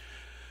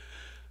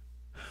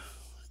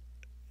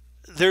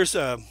 There's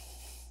the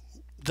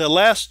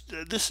last.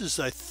 This is,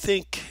 I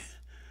think,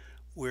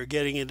 we're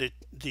getting into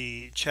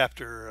the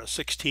chapter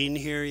 16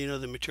 here.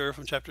 The material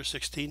from chapter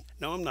 16.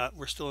 No, I'm not.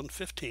 We're still in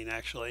 15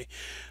 actually.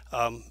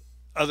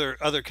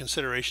 Other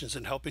considerations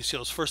in helping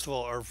skills. First of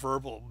all, are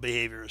verbal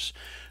behaviors,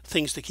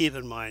 things to keep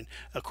in mind.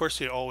 Of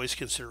course, we always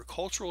consider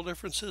cultural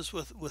differences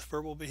with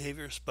verbal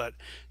behaviors, but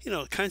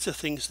kinds of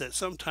things that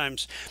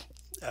sometimes,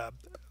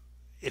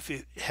 if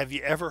you have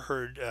you ever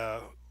heard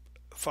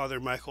Father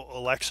Michael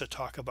Alexa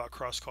talk about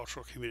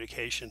cross-cultural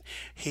communication,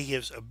 he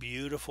gives a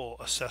beautiful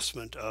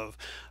assessment of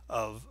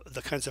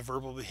the kinds of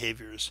verbal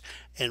behaviors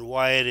and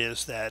why it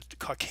is that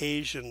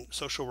Caucasian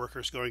social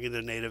workers going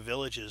into native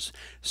villages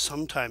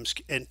sometimes,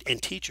 and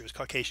teachers,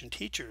 Caucasian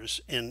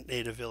teachers in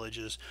native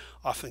villages,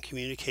 often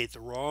communicate the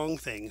wrong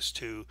things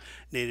to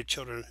native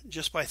children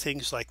just by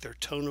things like their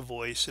tone of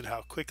voice and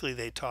how quickly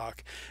they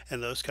talk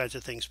and those kinds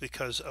of things,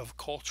 because of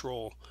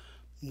cultural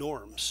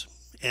norms,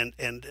 and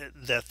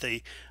that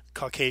the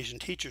Caucasian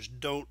teachers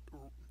don't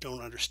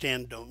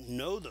understand, don't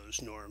know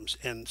those norms,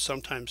 and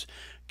sometimes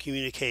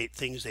communicate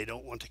things they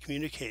don't want to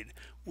communicate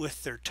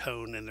with their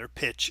tone and their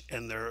pitch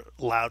and their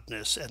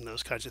loudness and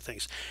those kinds of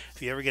things.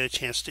 If you ever get a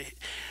chance to,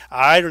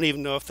 I don't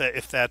even know if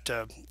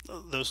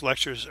those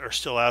lectures are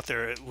still out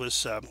there. It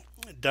was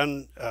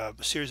done, a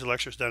series of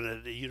lectures done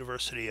at the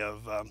University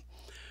of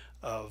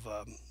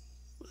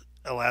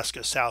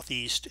Alaska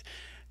Southeast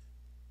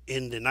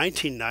in the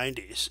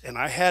 1990s, and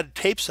I had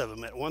tapes of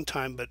them at one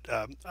time, but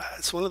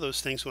it's one of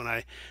those things when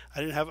I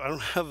don't have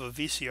a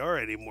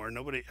VCR anymore.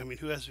 Nobody, I mean,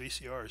 who has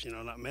VCRs?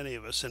 Not many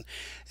of us.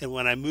 And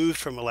when I moved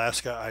from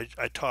Alaska,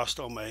 I tossed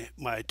all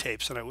my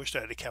tapes, and I wished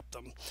I had kept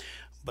them.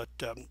 But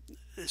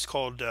it's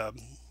called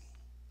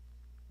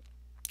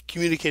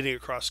Communicating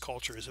Across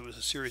Cultures. It was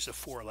a series of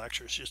 4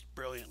 lectures, just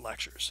brilliant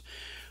lectures.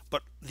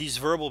 But these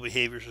verbal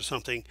behaviors are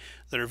something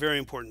that are very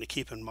important to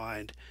keep in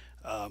mind.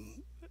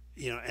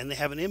 And they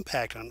have an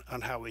impact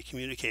on how we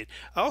communicate.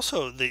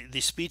 Also,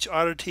 the speech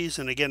oddities,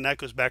 and again, that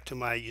goes back to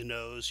my you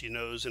knows,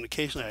 and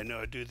occasionally I know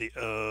I do the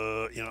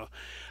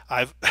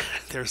I've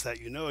there's that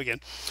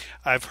again.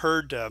 I've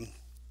heard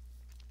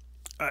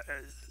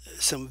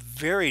some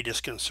very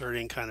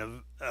disconcerting kind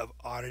of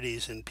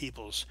oddities in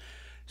people's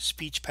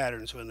speech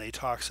patterns when they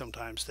talk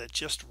sometimes, that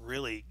just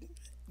really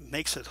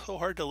makes it so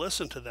hard to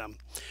listen to them,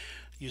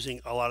 using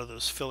a lot of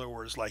those filler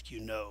words like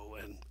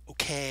and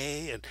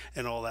okay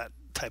and all that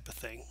type of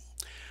thing.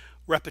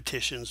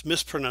 Repetitions,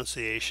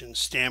 mispronunciations,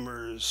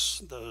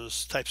 stammers,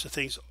 those types of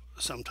things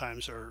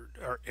sometimes are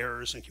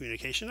errors in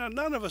communication. Now,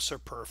 none of us are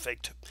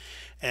perfect,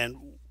 and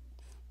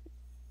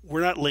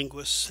we're not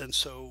linguists, and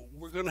so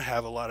we're going to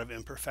have a lot of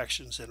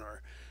imperfections in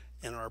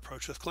our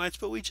approach with clients,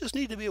 but we just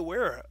need to be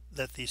aware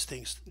that these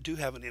things do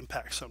have an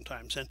impact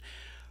sometimes. And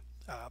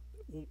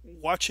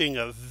watching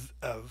a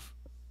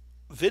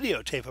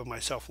videotape of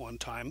myself one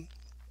time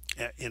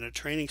in a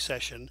training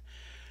session,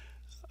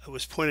 it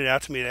was pointed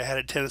out to me that I had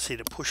a tendency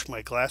to push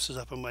my glasses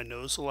up on my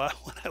nose a lot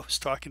when I was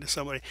talking to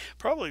somebody,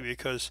 probably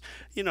because,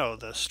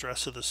 the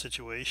stress of the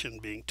situation,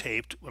 being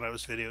taped when I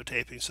was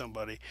videotaping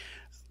somebody,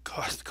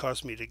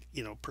 caused me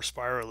to,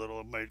 perspire a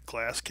little. My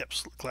glasses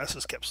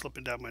kept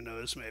slipping down my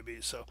nose maybe.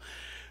 So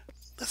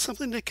that's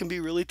something that can be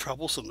really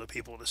troublesome to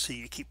people, to see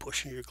you keep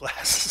pushing your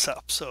glasses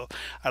up. So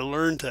I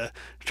learned to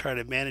try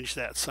to manage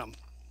that some.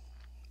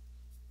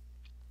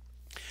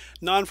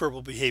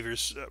 Nonverbal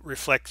behaviors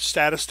reflect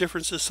status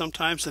differences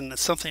sometimes, and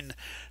it's something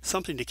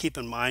to keep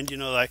in mind.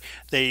 Like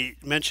they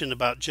mentioned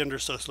about gender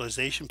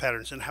socialization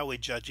patterns and how we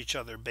judge each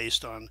other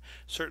based on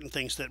certain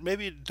things that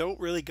maybe don't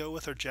really go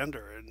with our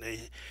gender.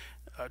 And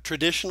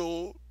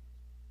traditional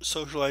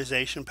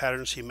socialization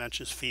patterns, he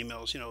mentions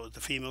females. The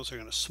females are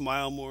going to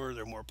smile more,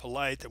 they're more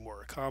polite, they're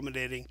more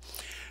accommodating,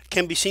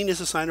 can be seen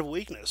as a sign of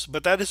weakness,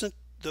 but that isn't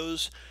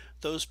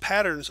those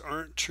patterns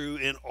aren't true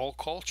in all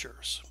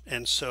cultures.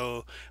 And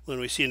so when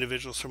we see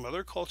individuals from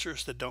other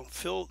cultures that don't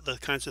feel the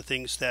kinds of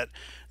things that,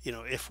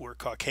 if we're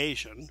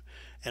Caucasian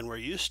and we're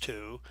used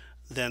to,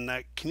 then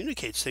that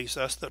communicates things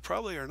to us that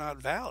probably are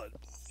not valid.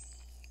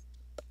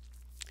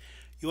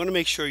 You want to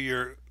make sure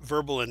your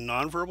verbal and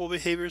nonverbal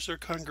behaviors are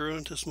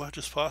congruent as much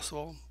as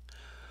possible.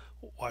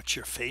 Watch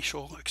your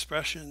facial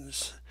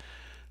expressions.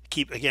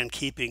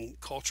 Keeping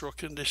cultural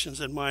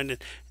conditions in mind, and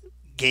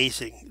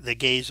the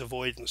gaze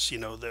avoidance.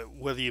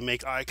 Whether you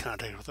make eye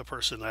contact with a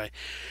person.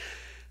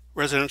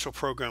 Residential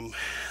program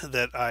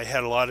that I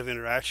had a lot of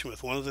interaction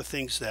with, one of the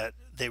things that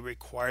they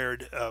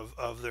required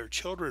of their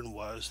children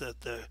was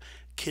that the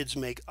kids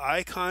make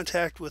eye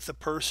contact with the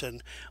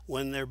person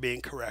when they're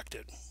being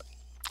corrected,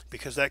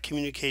 because that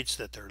communicates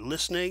that they're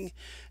listening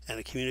and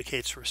it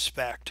communicates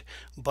respect.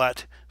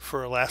 But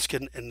for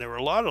Alaskan, and there were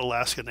a lot of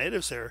Alaska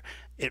Natives there,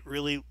 it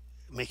really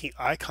making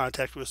eye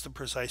contact was the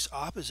precise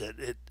opposite.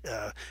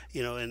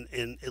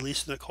 In at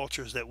least in the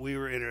cultures that we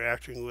were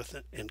interacting with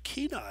in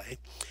Kenai,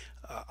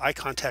 eye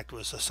contact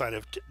was a sign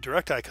of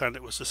direct eye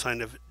contact was a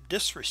sign of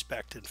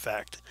disrespect. In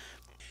fact,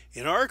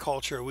 in our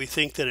culture, we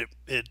think that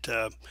it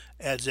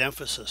adds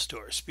emphasis to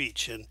our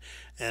speech, and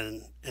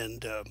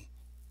that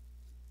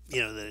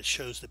it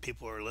shows that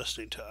people are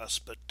listening to us.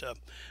 But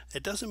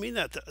it doesn't mean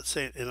that,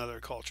 say, in other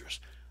cultures.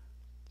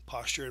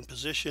 Posture and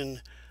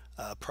position,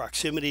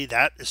 proximity,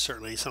 that is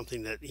certainly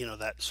something that,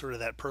 that sort of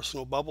that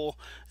personal bubble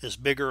is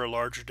bigger or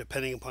larger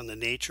depending upon the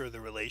nature of the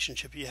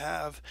relationship you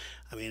have.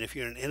 I mean, if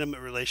you're in an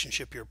intimate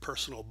relationship, your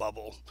personal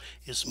bubble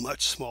is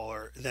much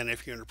smaller than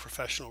if you're in a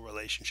professional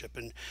relationship.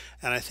 And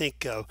I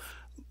think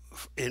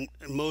in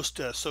most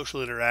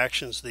social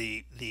interactions,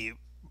 the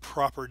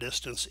proper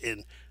distance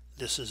in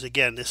this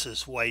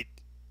is white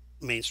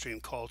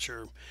mainstream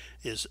culture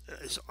is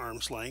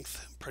arm's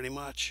length pretty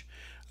much,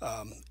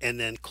 and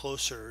then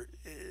closer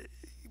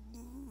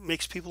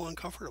makes people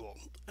uncomfortable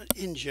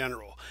in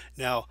general.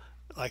 Now,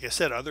 like I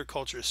said, other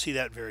cultures see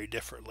that very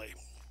differently.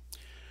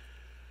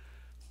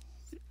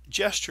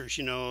 Gestures,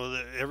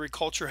 every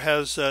culture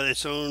has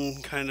its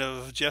own kind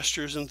of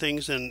gestures and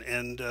things,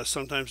 and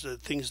sometimes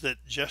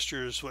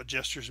what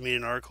gestures mean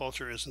in our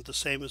culture isn't the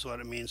same as what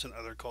it means in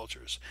other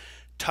cultures.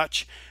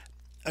 Touch,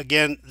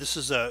 again,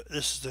 there's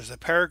a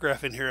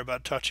paragraph in here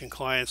about touching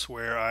clients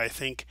where I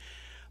think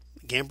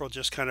Gambrill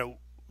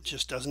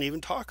just doesn't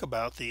even talk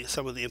about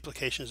some of the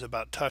implications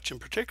about touch,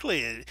 and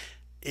particularly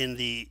in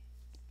the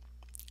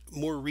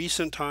more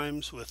recent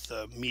times with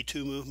the Me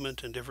Too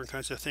movement and different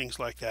kinds of things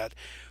like that.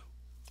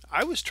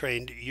 I was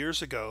trained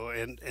years ago,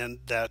 and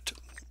that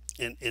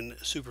in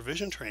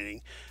supervision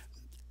training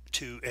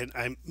and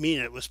I mean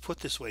it was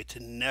put this way,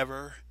 to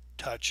never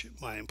touch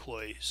my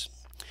employees.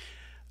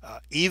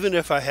 Even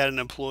if I had an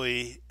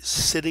employee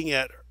sitting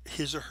at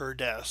his or her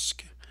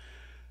desk,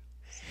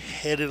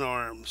 head in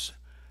arms,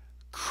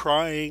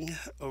 crying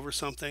over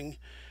something,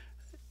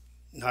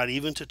 not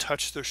even to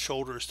touch their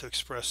shoulders to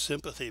express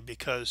sympathy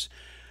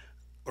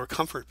or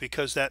comfort,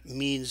 because that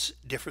means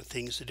different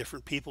things to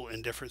different people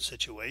in different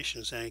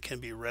situations, and it can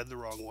be read the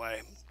wrong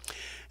way.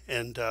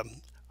 And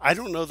I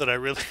don't know that I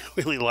really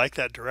really like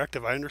that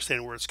directive. I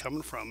understand where it's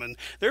coming from, and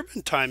there have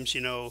been times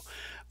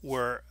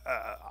where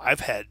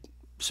I've had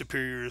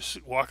superiors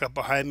walk up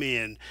behind me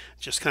and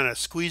just kind of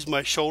squeeze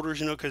my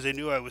shoulders, because they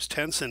knew I was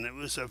tense, and it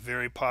was a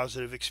very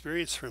positive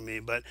experience for me.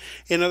 But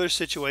in other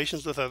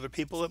situations with other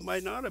people, it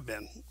might not have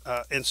been.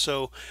 And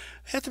so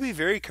you have to be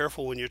very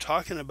careful when you're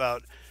talking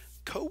about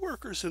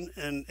coworkers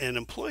and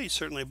employees,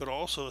 certainly, but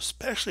also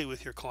especially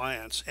with your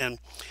clients. And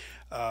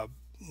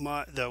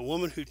the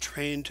woman who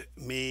trained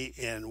me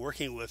in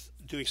working with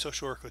doing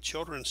social work with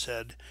children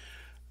said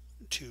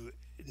to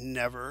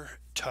never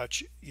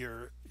touch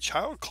your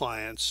child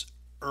clients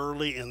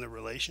early in the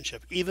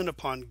relationship. Even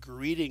upon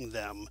greeting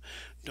them,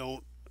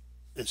 don't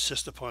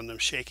insist upon them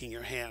shaking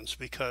your hands,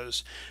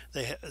 because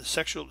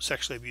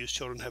sexually abused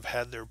children have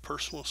had their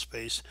personal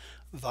space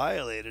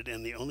violated,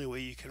 and the only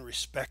way you can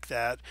respect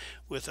that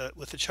with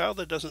a child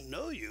that doesn't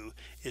know you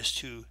is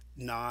to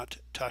not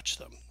touch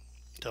them,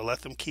 to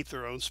let them keep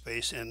their own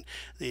space and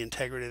the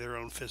integrity of their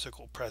own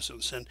physical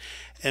presence.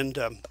 And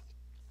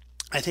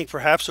I think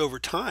perhaps over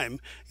time,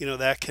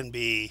 that can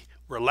be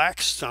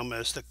relaxed some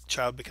as the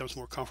child becomes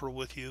more comfortable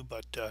with you,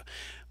 but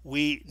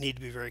we need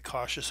to be very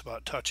cautious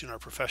about touch in our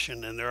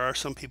profession. And there are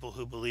some people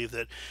who believe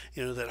that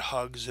that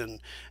hugs and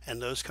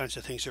those kinds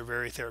of things are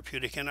very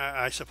therapeutic, and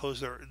I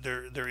suppose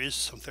there is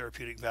some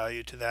therapeutic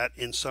value to that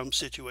in some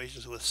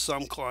situations with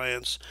some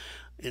clients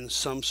in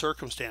some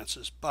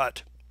circumstances.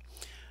 But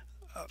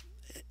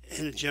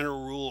in a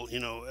general rule,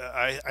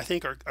 I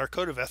think our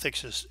code of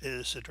ethics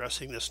is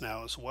addressing this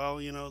now as well.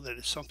 That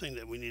it's something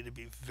that we need to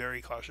be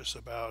very cautious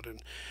about,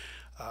 and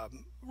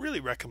really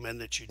recommend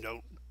that you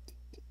don't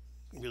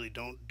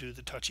do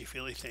the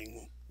touchy-feely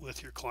thing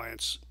with your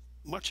clients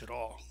much at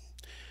all.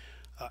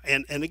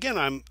 And again,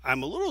 I'm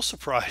a little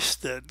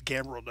surprised that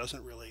Gambrill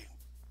doesn't really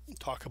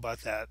talk about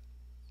that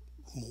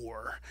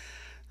more.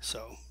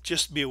 So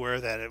just be aware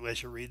of that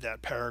as you read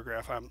that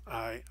paragraph.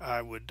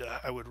 I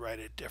would write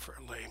it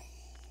differently.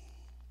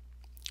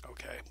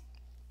 Okay.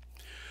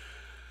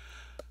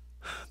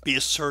 Be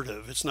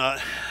assertive. It's not.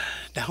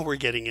 Now we're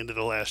getting into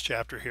the last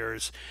chapter here.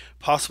 It's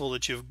possible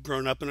that you've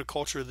grown up in a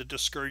culture that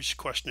discouraged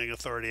questioning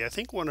authority. I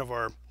think one of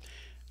our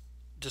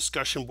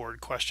discussion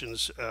board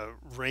questions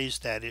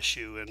raised that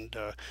issue, and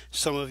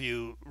some of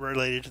you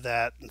related to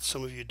that, and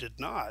some of you did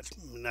not.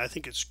 And I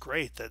think it's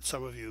great that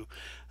some of you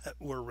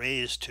were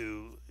raised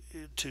to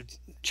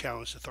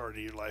challenge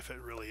authority in your life. It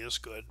really is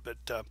good, but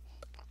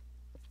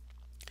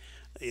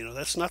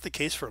that's not the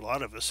case for a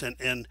lot of us.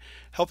 And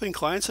helping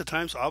clients at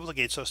times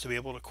obligates us to be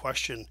able to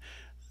question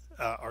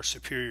our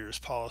superiors'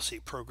 policy,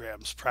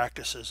 programs,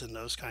 practices, and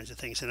those kinds of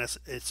things. And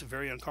it's a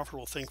very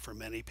uncomfortable thing for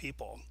many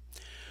people.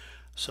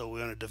 So we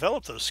want to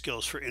develop those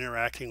skills for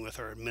interacting with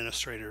our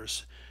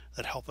administrators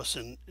that help us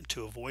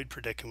to avoid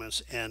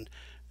predicaments, and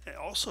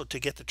also to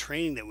get the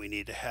training that we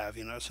need to have.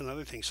 That's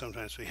another thing.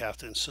 Sometimes we have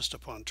to insist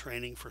upon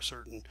training for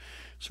certain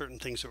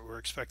things that we're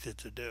expected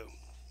to do.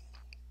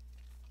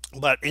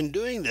 But in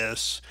doing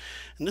this,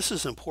 and this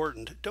is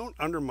important, don't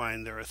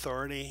undermine their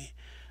authority.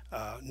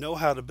 Know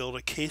how to build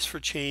a case for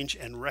change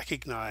and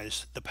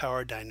recognize the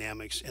power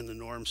dynamics and the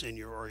norms in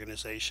your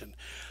organization.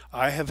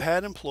 I have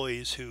had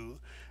employees who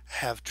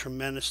have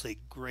tremendously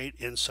great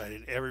insight,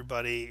 and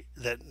everybody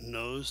that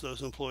knows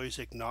those employees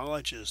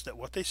acknowledges that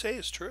what they say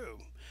is true.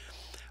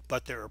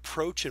 But their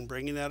approach in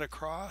bringing that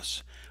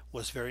across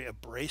was very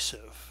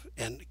abrasive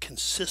and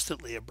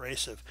consistently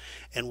abrasive.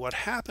 And what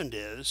happened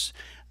is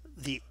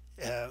the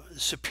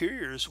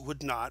superiors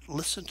would not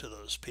listen to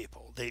those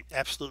people. They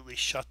absolutely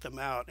shut them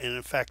out, and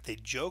in fact they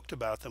joked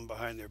about them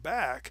behind their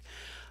back,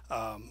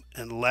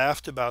 and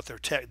laughed about their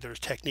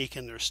technique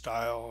and their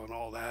style and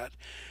all that.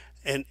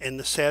 And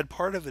the sad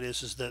part of it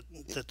is that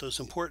those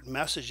important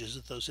messages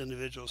that those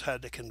individuals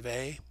had to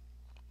convey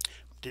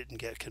didn't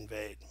get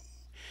conveyed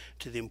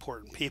to the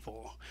important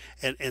people.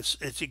 And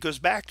it goes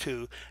back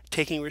to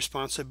taking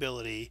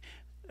responsibility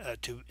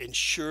to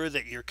ensure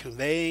that you're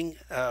conveying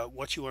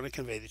what you want to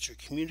convey, that you're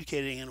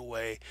communicating in a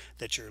way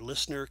that your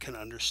listener can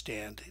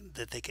understand,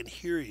 that they can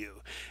hear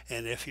you.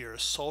 And if you're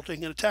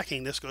assaulting and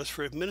attacking, this goes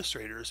for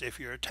administrators, if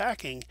you're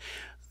attacking,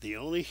 the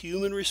only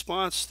human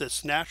response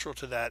that's natural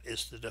to that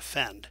is to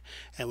defend.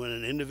 And when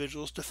an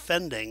individual is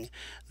defending,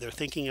 they're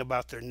thinking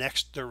about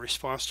their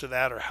response to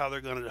that, or how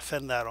they're going to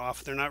defend that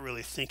off. They're not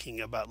really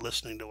thinking about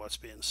listening to what's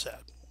being said.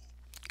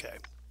 Okay.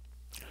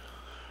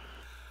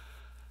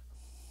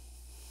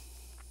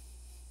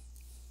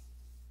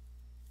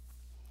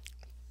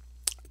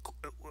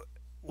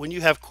 When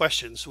you have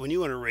questions, when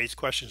you want to raise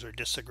questions or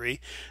disagree,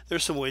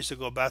 there's some ways to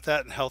go about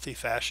that in healthy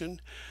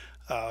fashion.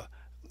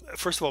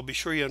 First of all, be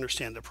sure you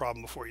understand the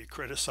problem before you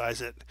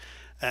criticize it.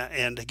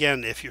 And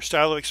again, if your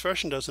style of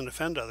expression doesn't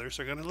offend others,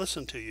 they're going to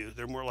listen to you.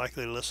 They're more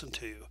likely to listen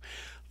to you.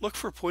 Look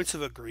for points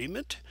of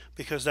agreement,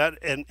 because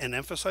and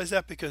emphasize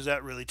that, because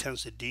that really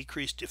tends to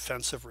decrease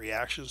defensive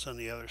reactions on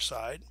the other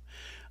side.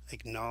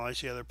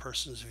 Acknowledge the other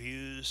person's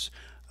views.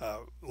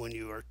 When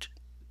you are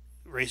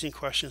raising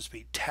questions,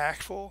 be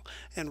tactful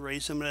and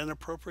raise them at an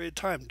appropriate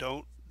time.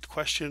 Don't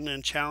question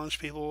and challenge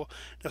people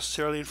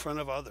necessarily in front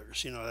of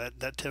others.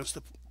 That tends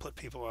to put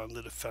people on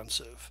the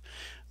defensive.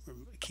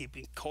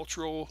 Keeping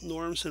cultural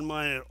norms in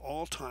mind at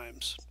all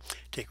times.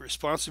 Take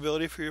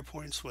responsibility for your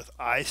points with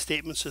I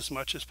statements as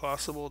much as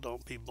possible.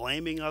 Don't be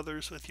blaming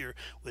others with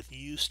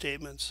you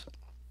statements.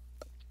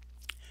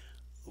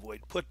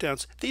 Avoid put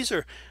downs. These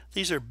are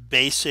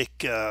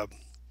basic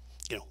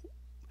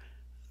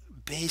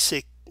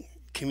basic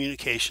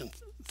communication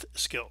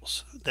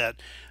skills that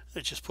I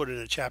just put in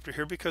a chapter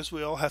here, because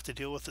we all have to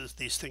deal with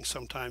these things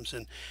sometimes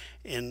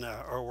in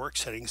our work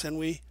settings, and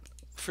we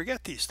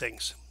forget these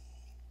things.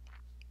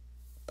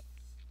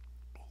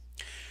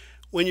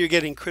 When you're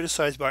getting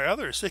criticized by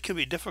others, it can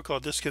be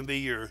difficult. This can be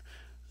your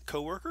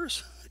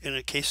coworkers in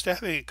a case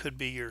staffing. It could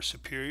be your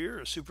superior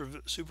or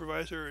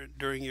supervisor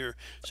during your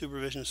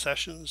supervision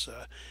sessions.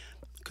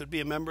 It could be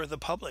a member of the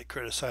public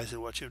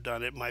criticizing what you've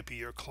done. It might be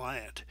your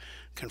client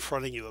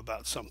confronting you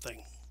about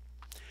something.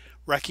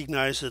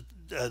 Recognize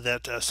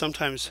that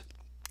sometimes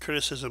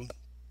criticism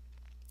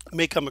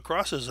may come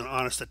across as an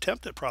honest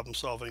attempt at problem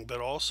solving,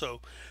 but also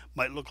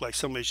might look like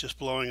somebody's just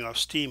blowing off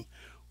steam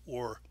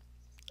or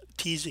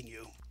teasing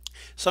you.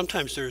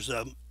 Sometimes there's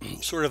a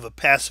sort of a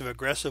passive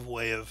aggressive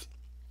way of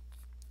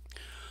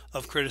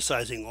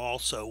criticizing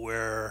also,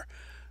 where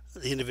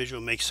the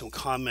individual makes some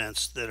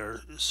comments that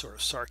are sort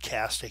of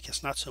sarcastic.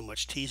 It's not so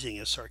much teasing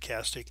as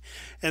sarcastic,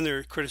 and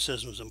their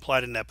criticism is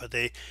implied in that, but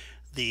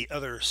the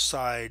other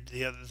side,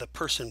 the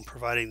person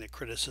providing the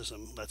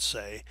criticism, let's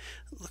say,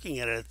 looking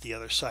at it the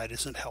other side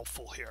isn't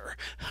helpful here.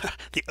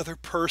 The other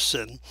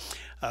person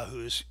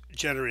who's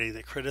generating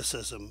the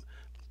criticism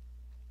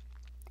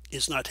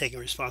is not taking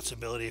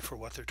responsibility for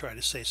what they're trying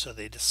to say, so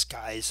they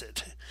disguise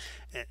it.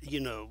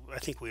 I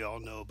think we all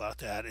know about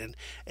that.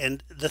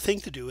 And the thing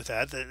to do with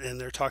that, and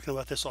they're talking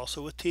about this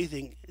also with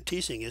teasing,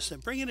 is to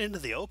bring it into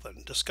the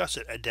open, discuss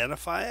it,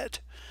 identify it,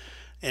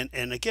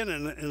 and again,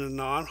 in a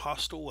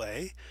non-hostile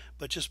way,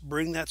 but just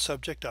bring that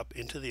subject up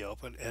into the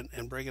open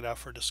and bring it out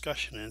for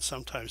discussion. And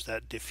sometimes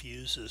that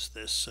diffuses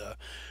this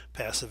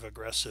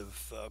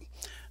passive-aggressive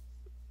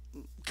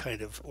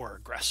kind of, or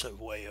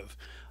aggressive way of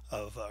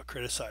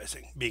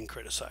criticizing, being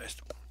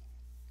criticized.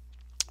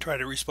 Try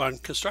to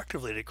respond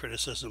constructively to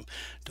criticism.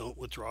 Don't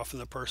withdraw from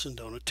the person.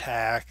 Don't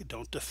attack.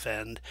 Don't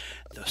defend.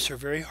 Those are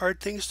very hard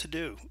things to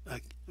do.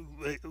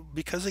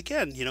 Because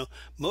again,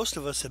 most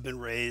of us have been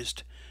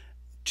raised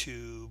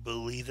to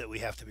believe that we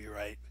have to be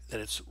right, that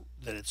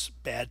it's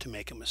bad to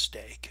make a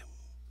mistake.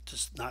 It's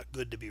just not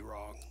good to be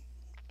wrong.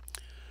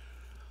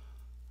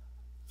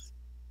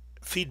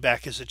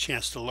 Feedback is a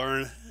chance to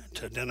learn,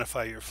 to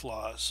identify your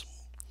flaws.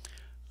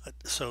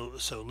 So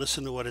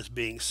listen to what is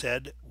being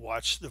said,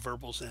 watch the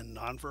verbals and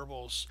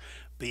nonverbals,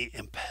 be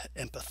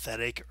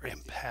empathetic or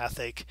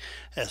empathic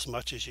as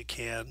much as you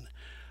can,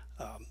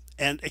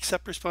 and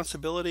accept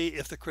responsibility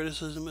if the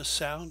criticism is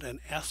sound, and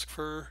ask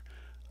for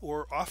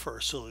or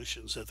offer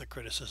solutions if the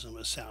criticism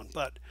is sound.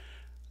 But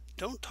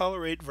don't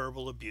tolerate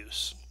verbal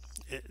abuse.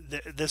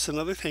 That's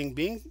another thing.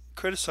 Being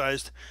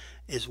criticized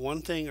is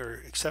one thing,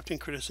 or accepting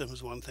criticism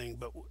is one thing,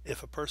 but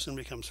if a person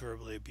becomes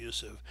verbally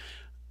abusive,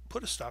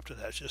 put a stop to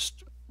that.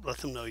 Just let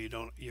them know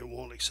you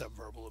won't accept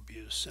verbal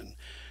abuse,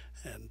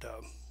 and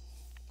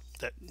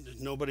that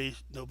nobody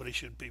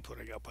should be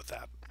putting up with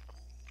that.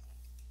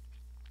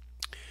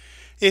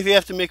 If you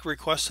have to make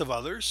requests of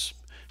others,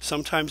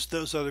 sometimes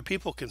those other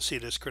people can see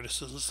it as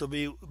criticism, so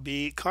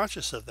be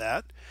conscious of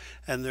that.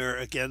 And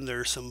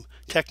there's some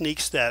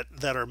techniques that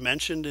are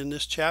mentioned in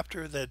this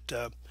chapter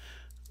that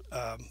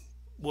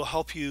will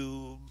help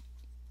you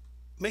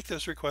make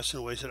those requests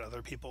in ways that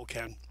other people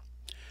can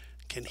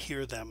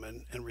hear them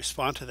and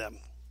respond to them.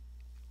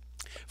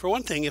 For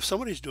one thing, if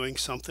somebody's doing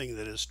something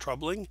that is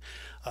troubling,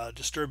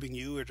 disturbing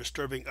you or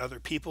disturbing other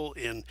people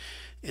in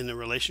the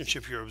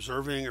relationship you're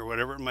observing or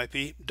whatever it might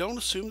be, don't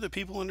assume that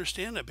people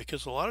understand it,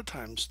 because a lot of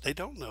times they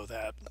don't know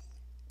that.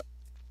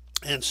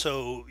 And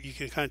so you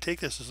can kind of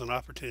take this as an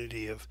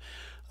opportunity of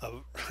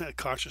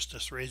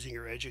consciousness raising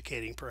or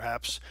educating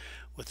perhaps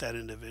with that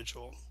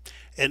individual.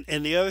 And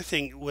the other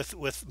thing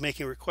with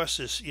making requests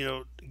is,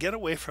 get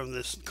away from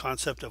this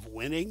concept of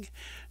winning,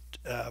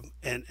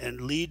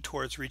 and lead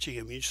towards reaching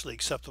a mutually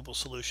acceptable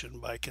solution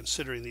by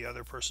considering the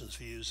other person's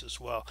views as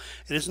well.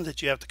 It isn't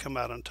that you have to come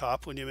out on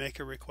top when you make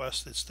a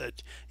request, it's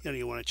that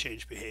you want to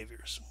change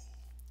behaviors.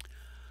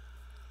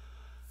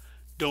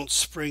 Don't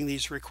spring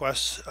these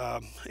requests.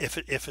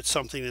 If it's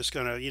something that's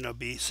going to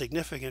be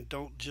significant,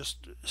 don't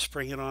just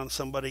spring it on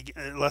somebody.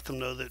 Let them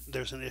know that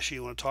there's an issue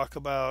you want to talk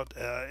about,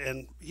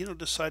 and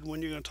decide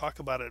when you're going to talk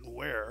about it and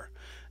where.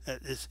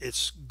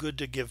 It's good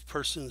to give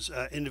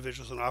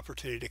individuals an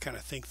opportunity to kind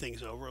of think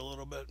things over a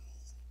little bit.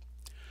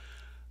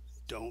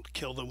 Don't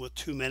kill them with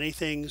too many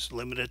things.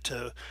 Limit it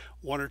to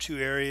one or two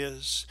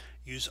areas.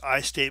 Use I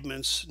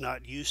statements,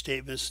 not you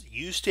statements.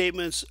 You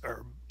statements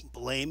are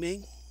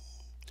blaming.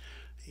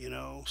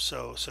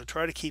 So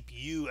try to keep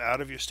you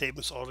out of your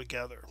statements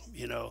altogether.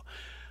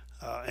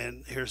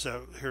 And here's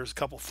a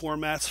couple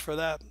formats for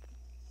that.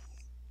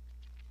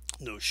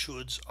 No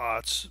shoulds,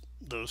 oughts,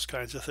 those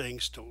kinds of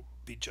things. Don't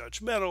be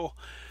judgmental.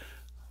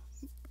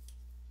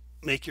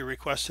 Make your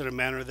request in a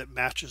manner that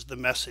matches the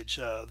message.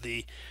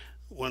 The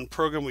one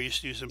program we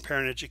used to use in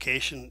parent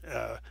education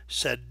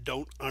said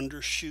don't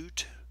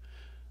undershoot.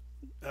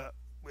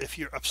 If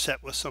you're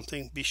upset with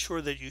something, be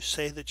sure that you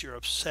say that you're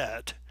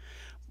upset.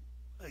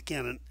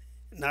 Again,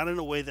 not in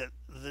a way that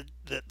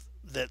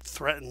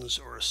threatens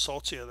or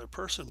assaults the other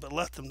person, but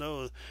let them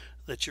know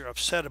that you're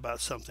upset about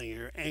something,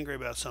 you're angry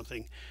about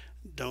something.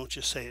 Don't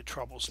just say it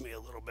troubles me a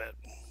little bit.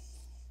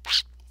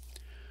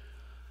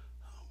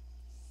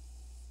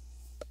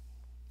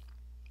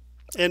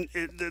 And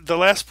the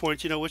last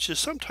point, which is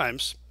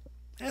sometimes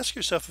ask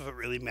yourself if it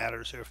really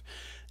matters, or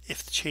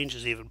if the change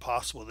is even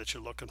possible that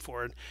you're looking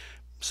for. And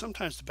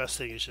sometimes the best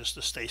thing is just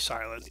to stay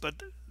silent.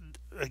 But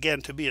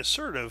again, to be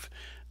assertive,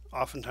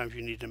 oftentimes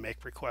you need to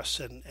make requests,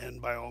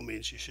 and by all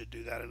means you should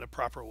do that in a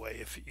proper way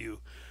if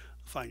you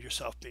find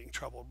yourself being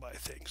troubled by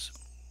things.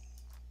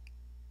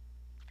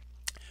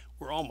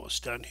 We're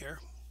almost done here.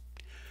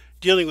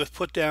 Dealing with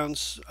put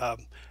downs,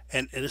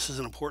 and this is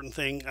an important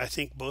thing, I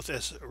think, both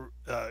as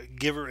a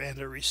giver and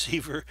a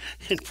receiver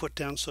in put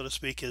downs, so to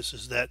speak,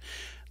 is that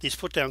these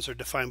put downs are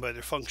defined by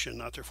their function,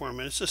 not their form.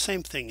 And it's the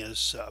same thing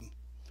as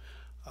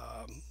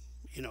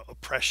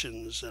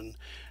oppressions and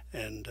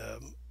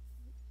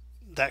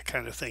that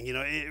kind of thing.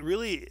 It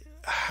really,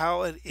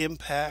 how it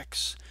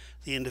impacts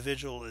the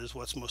individual is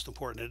what's most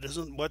important. It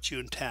isn't what you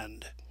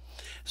intend.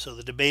 So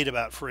the debate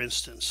about, for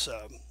instance,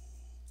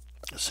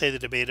 say the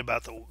debate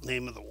about the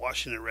name of the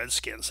Washington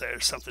Redskins,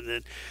 there's something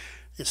that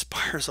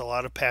inspires a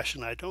lot of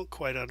passion I don't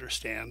quite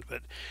understand,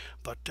 but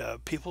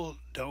people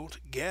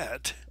don't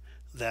get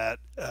that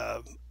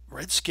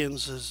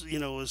Redskins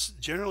is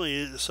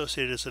generally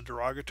associated as a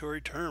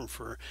derogatory term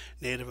for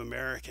Native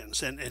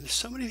Americans, and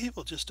so many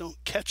people just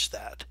don't catch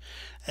that,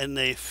 and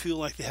they feel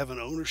like they have an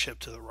ownership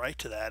to the right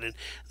to that, and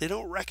they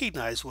don't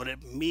recognize what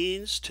it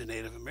means to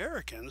Native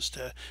Americans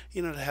to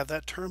have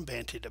that term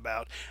bandied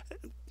about.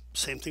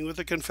 Same thing with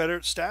the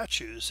Confederate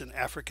statues and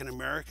African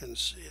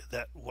Americans.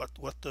 That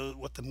what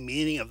the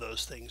meaning of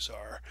those things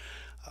are.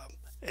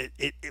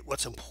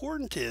 What's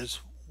important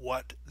is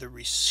what the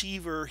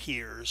receiver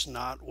hears,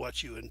 not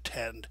what you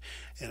intend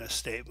in a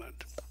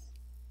statement.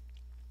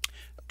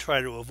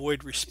 try to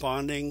avoid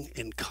responding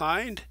in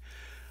kind.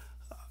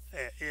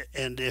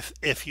 And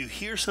if you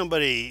hear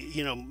somebody,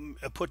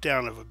 put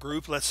down of a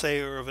group, let's say,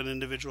 or of an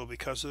individual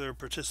because of their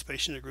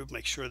participation in a group,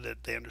 make sure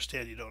that they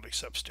understand you don't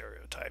accept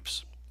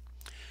stereotypes.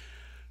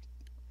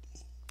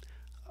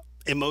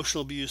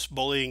 Emotional abuse,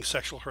 bullying,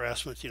 sexual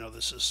harassment,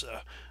 this is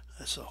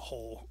a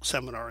whole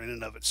seminar in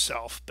and of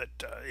itself, but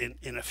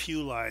in a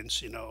few lines,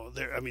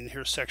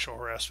 here's sexual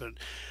harassment: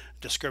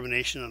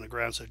 discrimination on the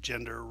grounds of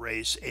gender,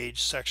 race,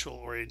 age, sexual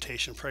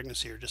orientation,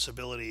 pregnancy, or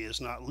disability is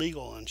not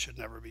legal and should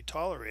never be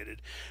tolerated.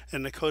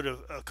 And the code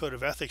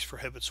of ethics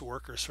prohibits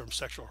workers from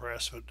sexual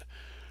harassment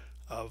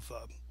of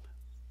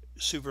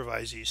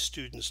supervisees,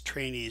 students,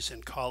 trainees,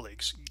 and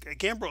colleagues.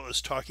 Gambrill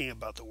is talking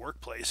about the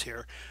workplace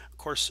here. Of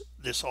course,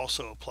 this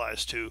also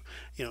applies to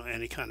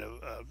any kind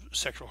of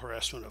sexual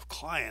harassment of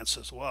clients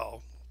as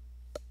well.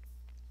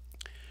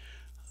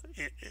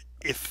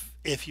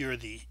 If you're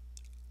the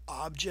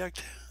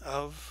object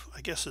of,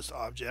 I guess it's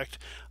object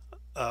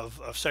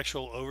of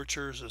sexual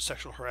overtures and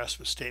sexual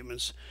harassment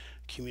statements,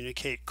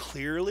 communicate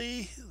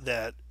clearly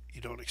that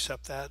you don't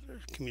accept that.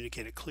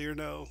 Communicate a clear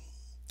no.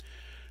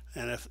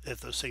 And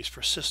if those things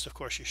persist, of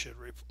course, you should.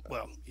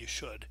 You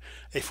should.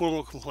 A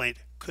formal complaint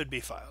could be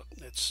filed.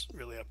 It's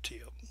really up to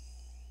you.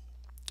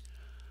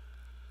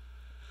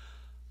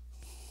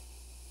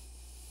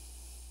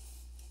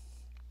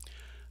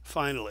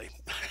 Finally,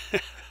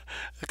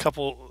 a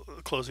couple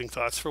closing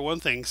thoughts. For one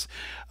thing,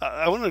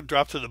 I want to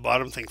drop to the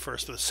bottom thing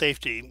first with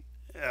safety.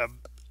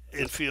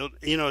 In field,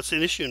 it's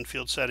an issue in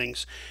field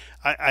settings.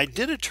 I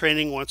did a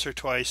training once or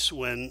twice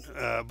when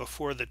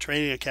before the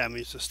training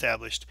academy was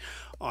established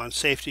on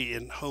safety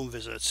in home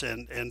visits,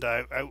 and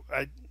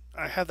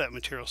I have that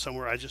material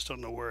somewhere. I just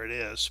don't know where it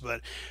is,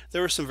 but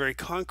there were some very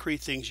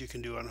concrete things you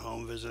can do on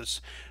home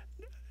visits.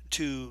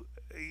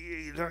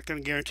 You're not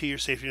going to guarantee your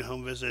safety in a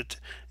home visit,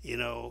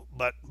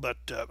 but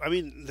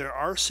there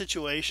are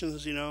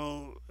situations,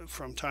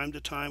 from time to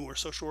time where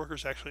social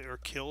workers actually are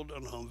killed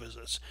on home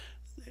visits.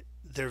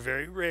 They're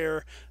very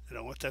rare. I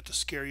don't want that to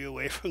scare you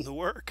away from the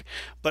work,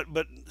 but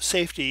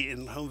safety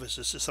in home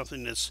visits is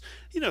something that's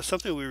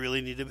something we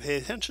really need to pay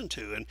attention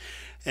to,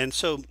 and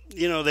so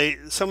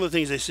some of the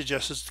things they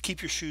suggest is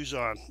keep your shoes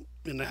on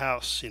in the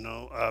house.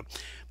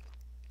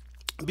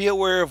 Be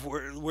aware of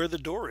where the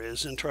door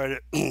is and try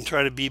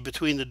to be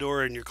between the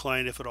door and your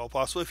client if at all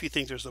possible. If you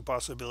think there's a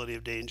possibility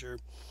of danger,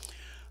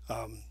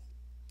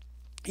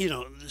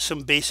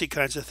 some basic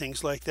kinds of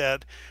things like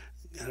that.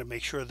 Got to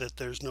make sure that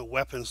there's no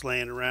weapons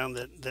laying around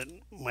that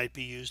might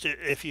be used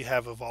if you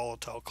have a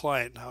volatile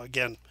client. Now,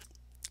 again,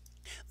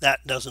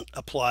 that doesn't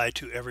apply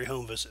to every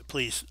home visit.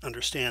 Please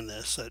understand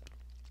this. That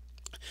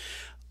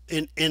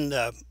in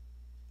the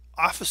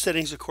office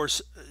settings, of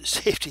course,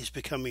 safety is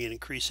becoming an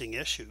increasing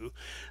issue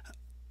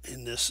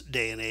in this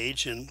day and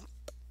age, and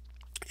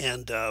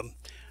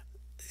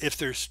if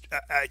there's,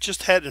 I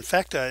just had, in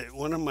fact,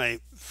 one of my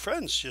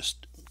friends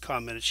just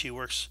commented. She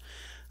works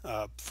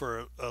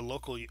for a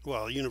local,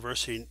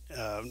 university,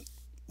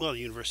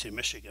 University of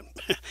Michigan,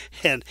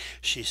 and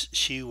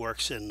she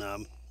works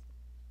in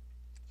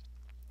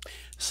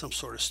some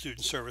sort of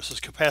student services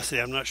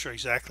capacity. I'm not sure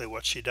exactly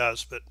what she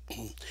does, but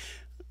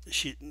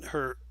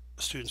her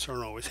students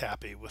aren't always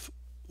happy with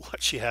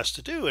what she has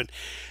to do, and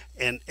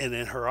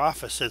in her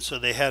office, and so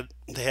they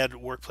had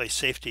workplace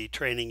safety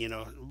training,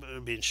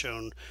 being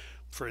shown,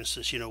 for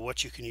instance,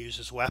 what you can use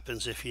as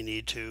weapons if you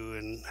need to,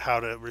 and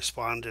how to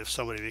respond if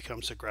somebody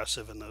becomes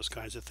aggressive, and those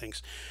kinds of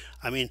things.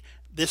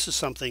 This is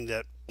something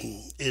that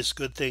is a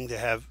good thing to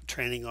have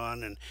training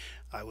on, and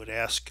I would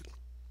ask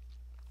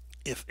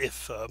if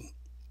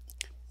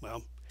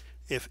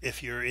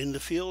you're in the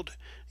field,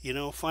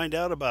 find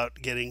out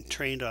about getting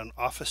trained on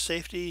office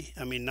safety.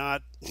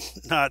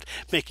 Not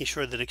making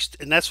sure that,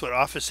 and that's what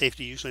office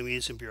safety usually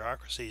means in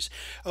bureaucracies.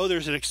 Oh,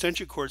 there's an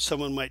extension cord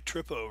someone might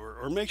trip over,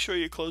 or make sure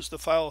you close the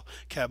file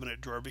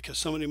cabinet drawer because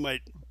somebody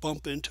might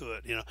bump into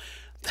it.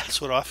 That's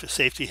what office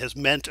safety has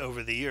meant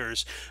over the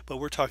years. But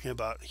we're talking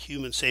about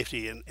human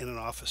safety in an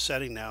office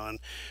setting now, and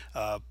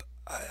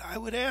I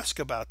would ask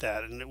about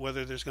that and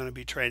whether there's going to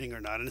be training or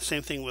not. And the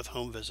same thing with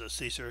home visits.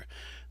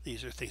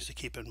 These are things to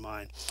keep in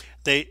mind.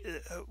 They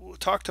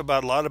talked a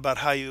lot about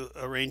how you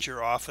arrange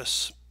your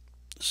office.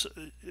 So,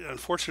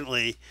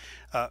 unfortunately,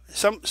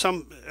 some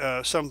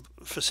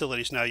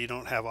facilities now, you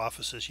don't have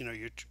offices.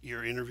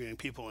 You're interviewing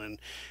people in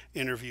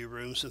interview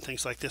rooms and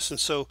things like this. And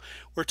so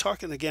we're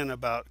talking again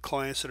about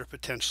clients that are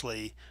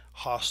potentially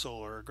hostile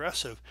or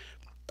aggressive.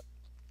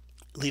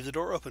 Leave the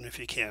door open if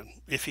you can.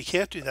 If you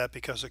can't do that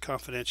because of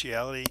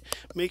confidentiality,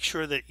 make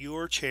sure that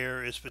your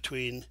chair is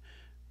between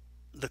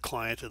the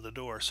client and the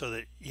door, so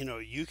that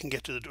you can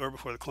get to the door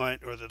before the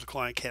client, or that the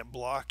client can't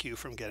block you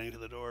from getting to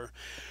the door.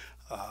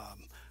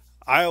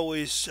 I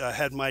always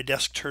had my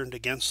desk turned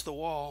against the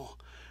wall.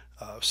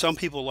 Some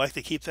people like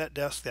to keep that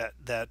desk,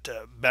 that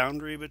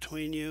boundary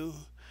between you,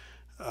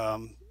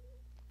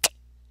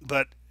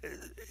 but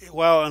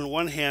while on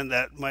one hand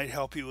that might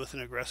help you with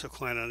an aggressive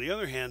client, on the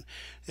other hand,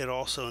 it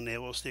also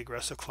enables the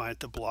aggressive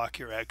client to block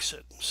your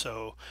exit.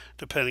 So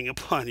depending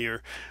upon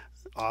your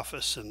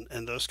office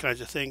and those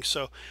kinds of things.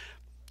 So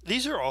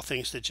these are all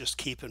things to just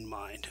keep in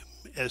mind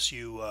as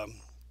you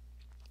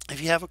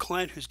if you have a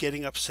client who's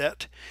getting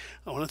upset.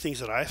 One of the things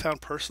that I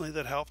found personally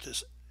that helped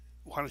is,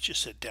 why don't you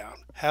sit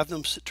down? Have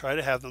them try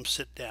to have them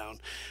sit down,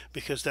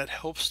 because that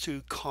helps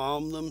to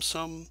calm them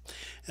some,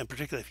 and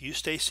particularly if you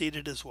stay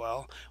seated as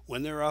well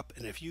when they're up,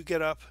 and if you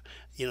get up,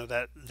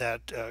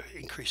 that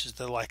increases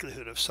the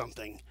likelihood of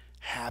something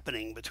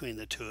happening between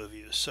the two of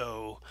you.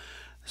 So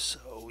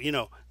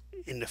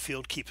in the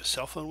field, keep a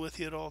cell phone with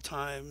you at all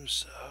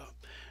times.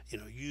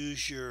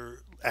 Use your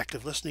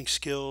active listening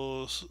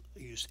skills,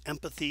 use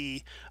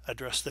empathy,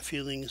 address the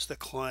feelings the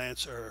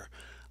clients are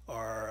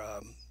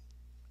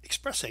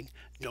expressing.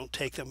 Don't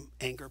take them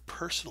anger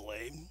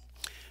personally.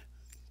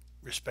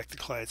 Respect the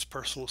client's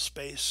personal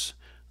space.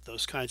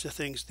 Those kinds of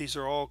things. These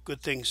are all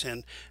good things,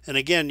 and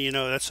again,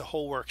 that's a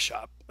whole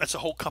workshop. That's a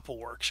whole couple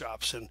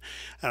workshops, and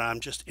I'm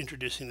just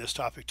introducing this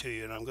topic to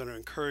you, and I'm going to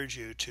encourage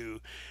you to,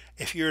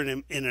 if you're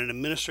in an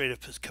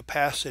administrative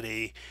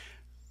capacity,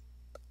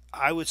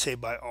 I would say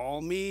by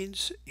all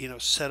means,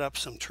 set up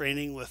some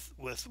training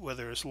with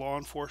whether it's law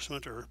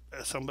enforcement or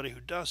somebody who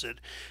does it,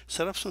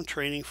 set up some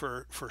training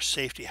for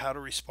safety, how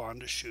to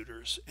respond to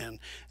shooters and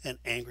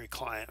angry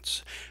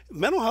clients.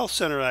 Mental health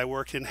center I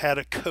worked in had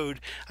a code.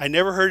 I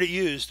never heard it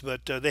used,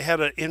 but they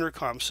had an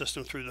intercom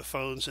system through the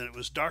phones, and it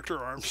was Dr.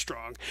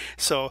 Armstrong.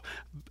 So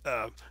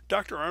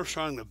Dr.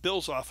 Armstrong, the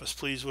Bill's office,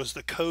 please, was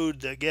the code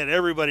to get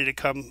everybody to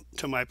come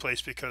to my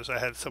place because I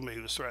had somebody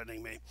who was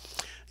threatening me.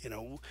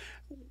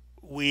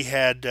 We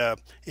had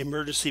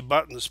emergency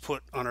buttons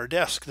put on our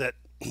desk that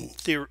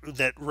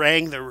that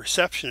rang the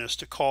receptionist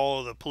to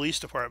call the police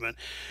department.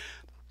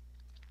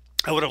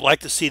 I would have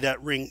liked to see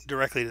that ring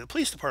directly to the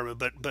police department,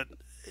 but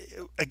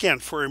again,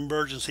 for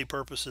emergency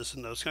purposes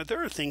and those kinds,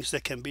 there are things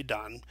that can be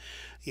done,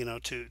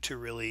 to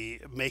really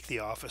make the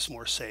office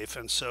more safe.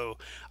 And so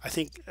I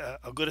think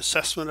a good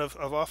assessment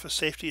of office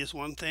safety is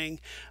one thing.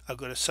 A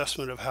good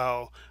assessment of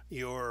how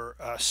your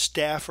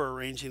staff are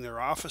arranging their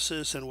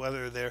offices and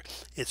whether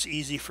it's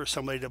easy for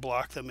somebody to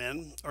block them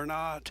in or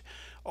not.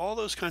 All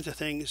those kinds of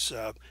things.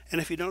 And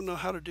if you don't know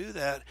how to do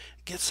that,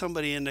 get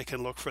somebody in that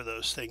can look for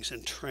those things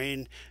and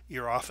train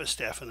your office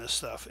staff in this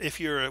stuff. If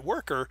you're a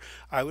worker,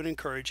 I would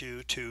encourage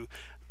you to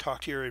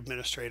talk to your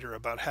administrator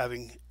about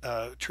having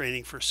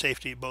training for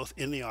safety both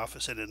in the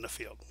office and in the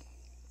field.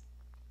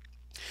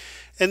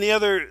 And the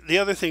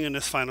other thing in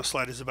this final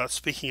slide is about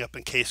speaking up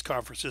in case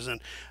conferences.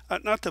 And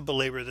not to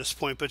belabor this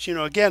point, but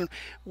again,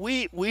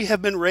 we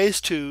have been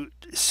raised to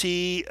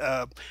see,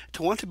 to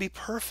want to be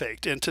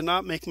perfect and to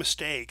not make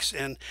mistakes,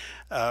 and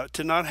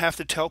to not have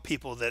to tell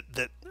people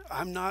that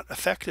I'm not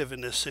effective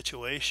in this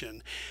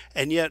situation.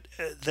 And yet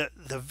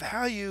the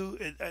value,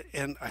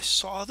 and I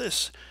saw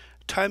this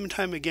time and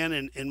time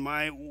again in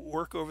my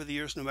work over the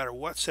years, no matter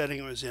what setting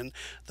I was in,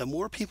 the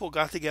more people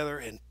got together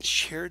and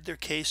shared their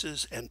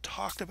cases and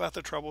talked about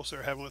the troubles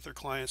they're having with their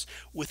clients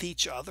with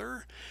each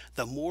other,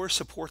 the more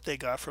support they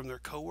got from their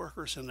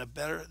coworkers, and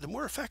the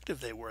more effective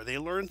they were. They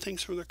learned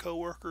things from their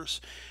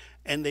coworkers,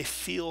 and they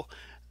feel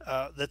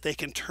that they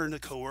can turn to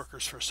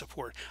coworkers for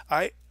support.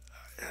 I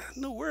don't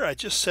know where I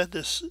just said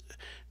this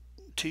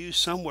to you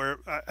somewhere.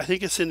 I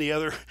think it's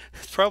it's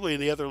probably in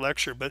the other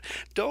lecture, but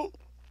don't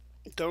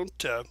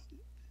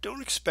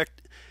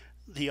expect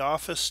the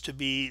office to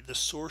be the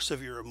source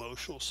of your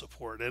emotional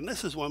support. And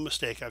this is one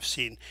mistake I've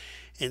seen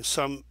in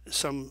some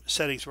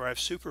settings where I've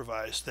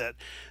supervised, that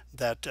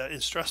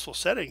in stressful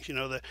settings,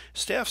 the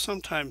staff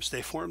sometimes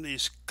they form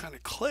these kind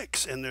of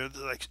cliques, and they're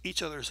like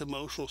each other's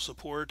emotional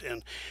support,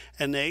 and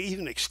they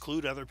even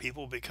exclude other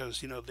people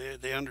because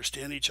they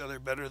understand each other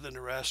better than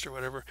the rest or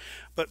whatever.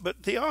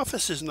 But the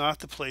office is not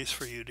the place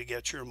for you to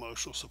get your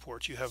emotional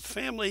support. You have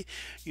family,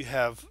 you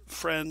have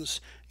friends,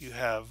 you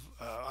have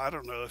I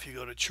don't know, if you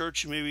go to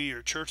church, maybe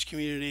your church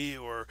community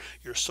or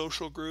your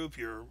social group,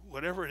 your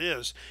whatever it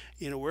is,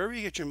 wherever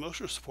you get your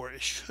emotional support, you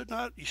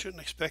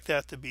shouldn't expect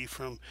that to be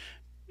from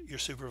your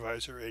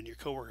supervisor and your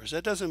coworkers.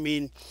 That doesn't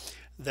mean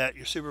that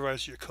your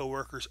supervisor, your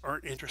coworkers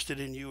aren't interested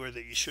in you, or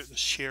that you shouldn't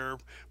share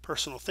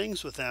personal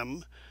things with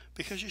them,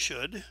 because you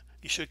should.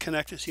 You should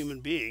connect as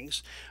human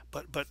beings,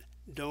 but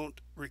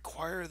don't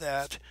require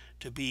that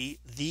to be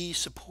the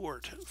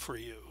support for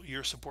you,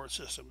 your support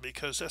system,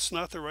 because that's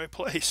not the right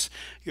place.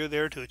 You're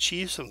there to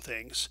achieve some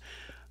things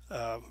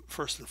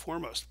first and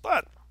foremost,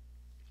 but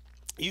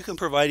you can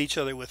provide each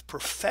other with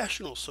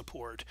professional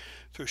support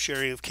through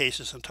sharing of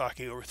cases and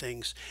talking over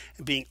things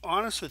and being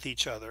honest with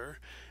each other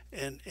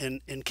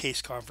in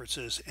case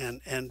conferences,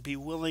 and be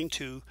willing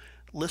to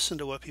listen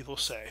to what people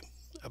say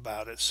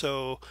about it.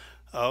 So,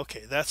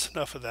 okay, that's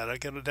enough of that. I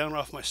got it down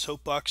off my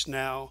soapbox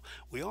now.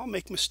 We all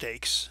make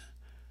mistakes.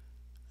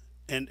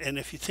 And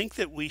if you think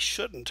that we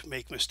shouldn't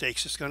make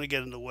mistakes, it's going to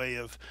get in the way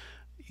of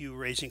you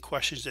raising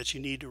questions that you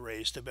need to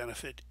raise to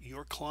benefit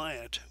your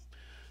client.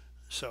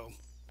 So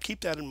keep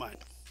that in mind.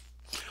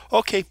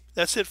 Okay,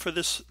 that's it for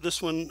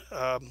this one.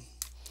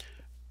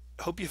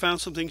 Hope you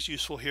found some things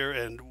useful here,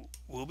 and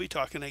we'll be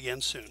talking again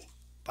soon.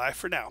 Bye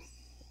for now.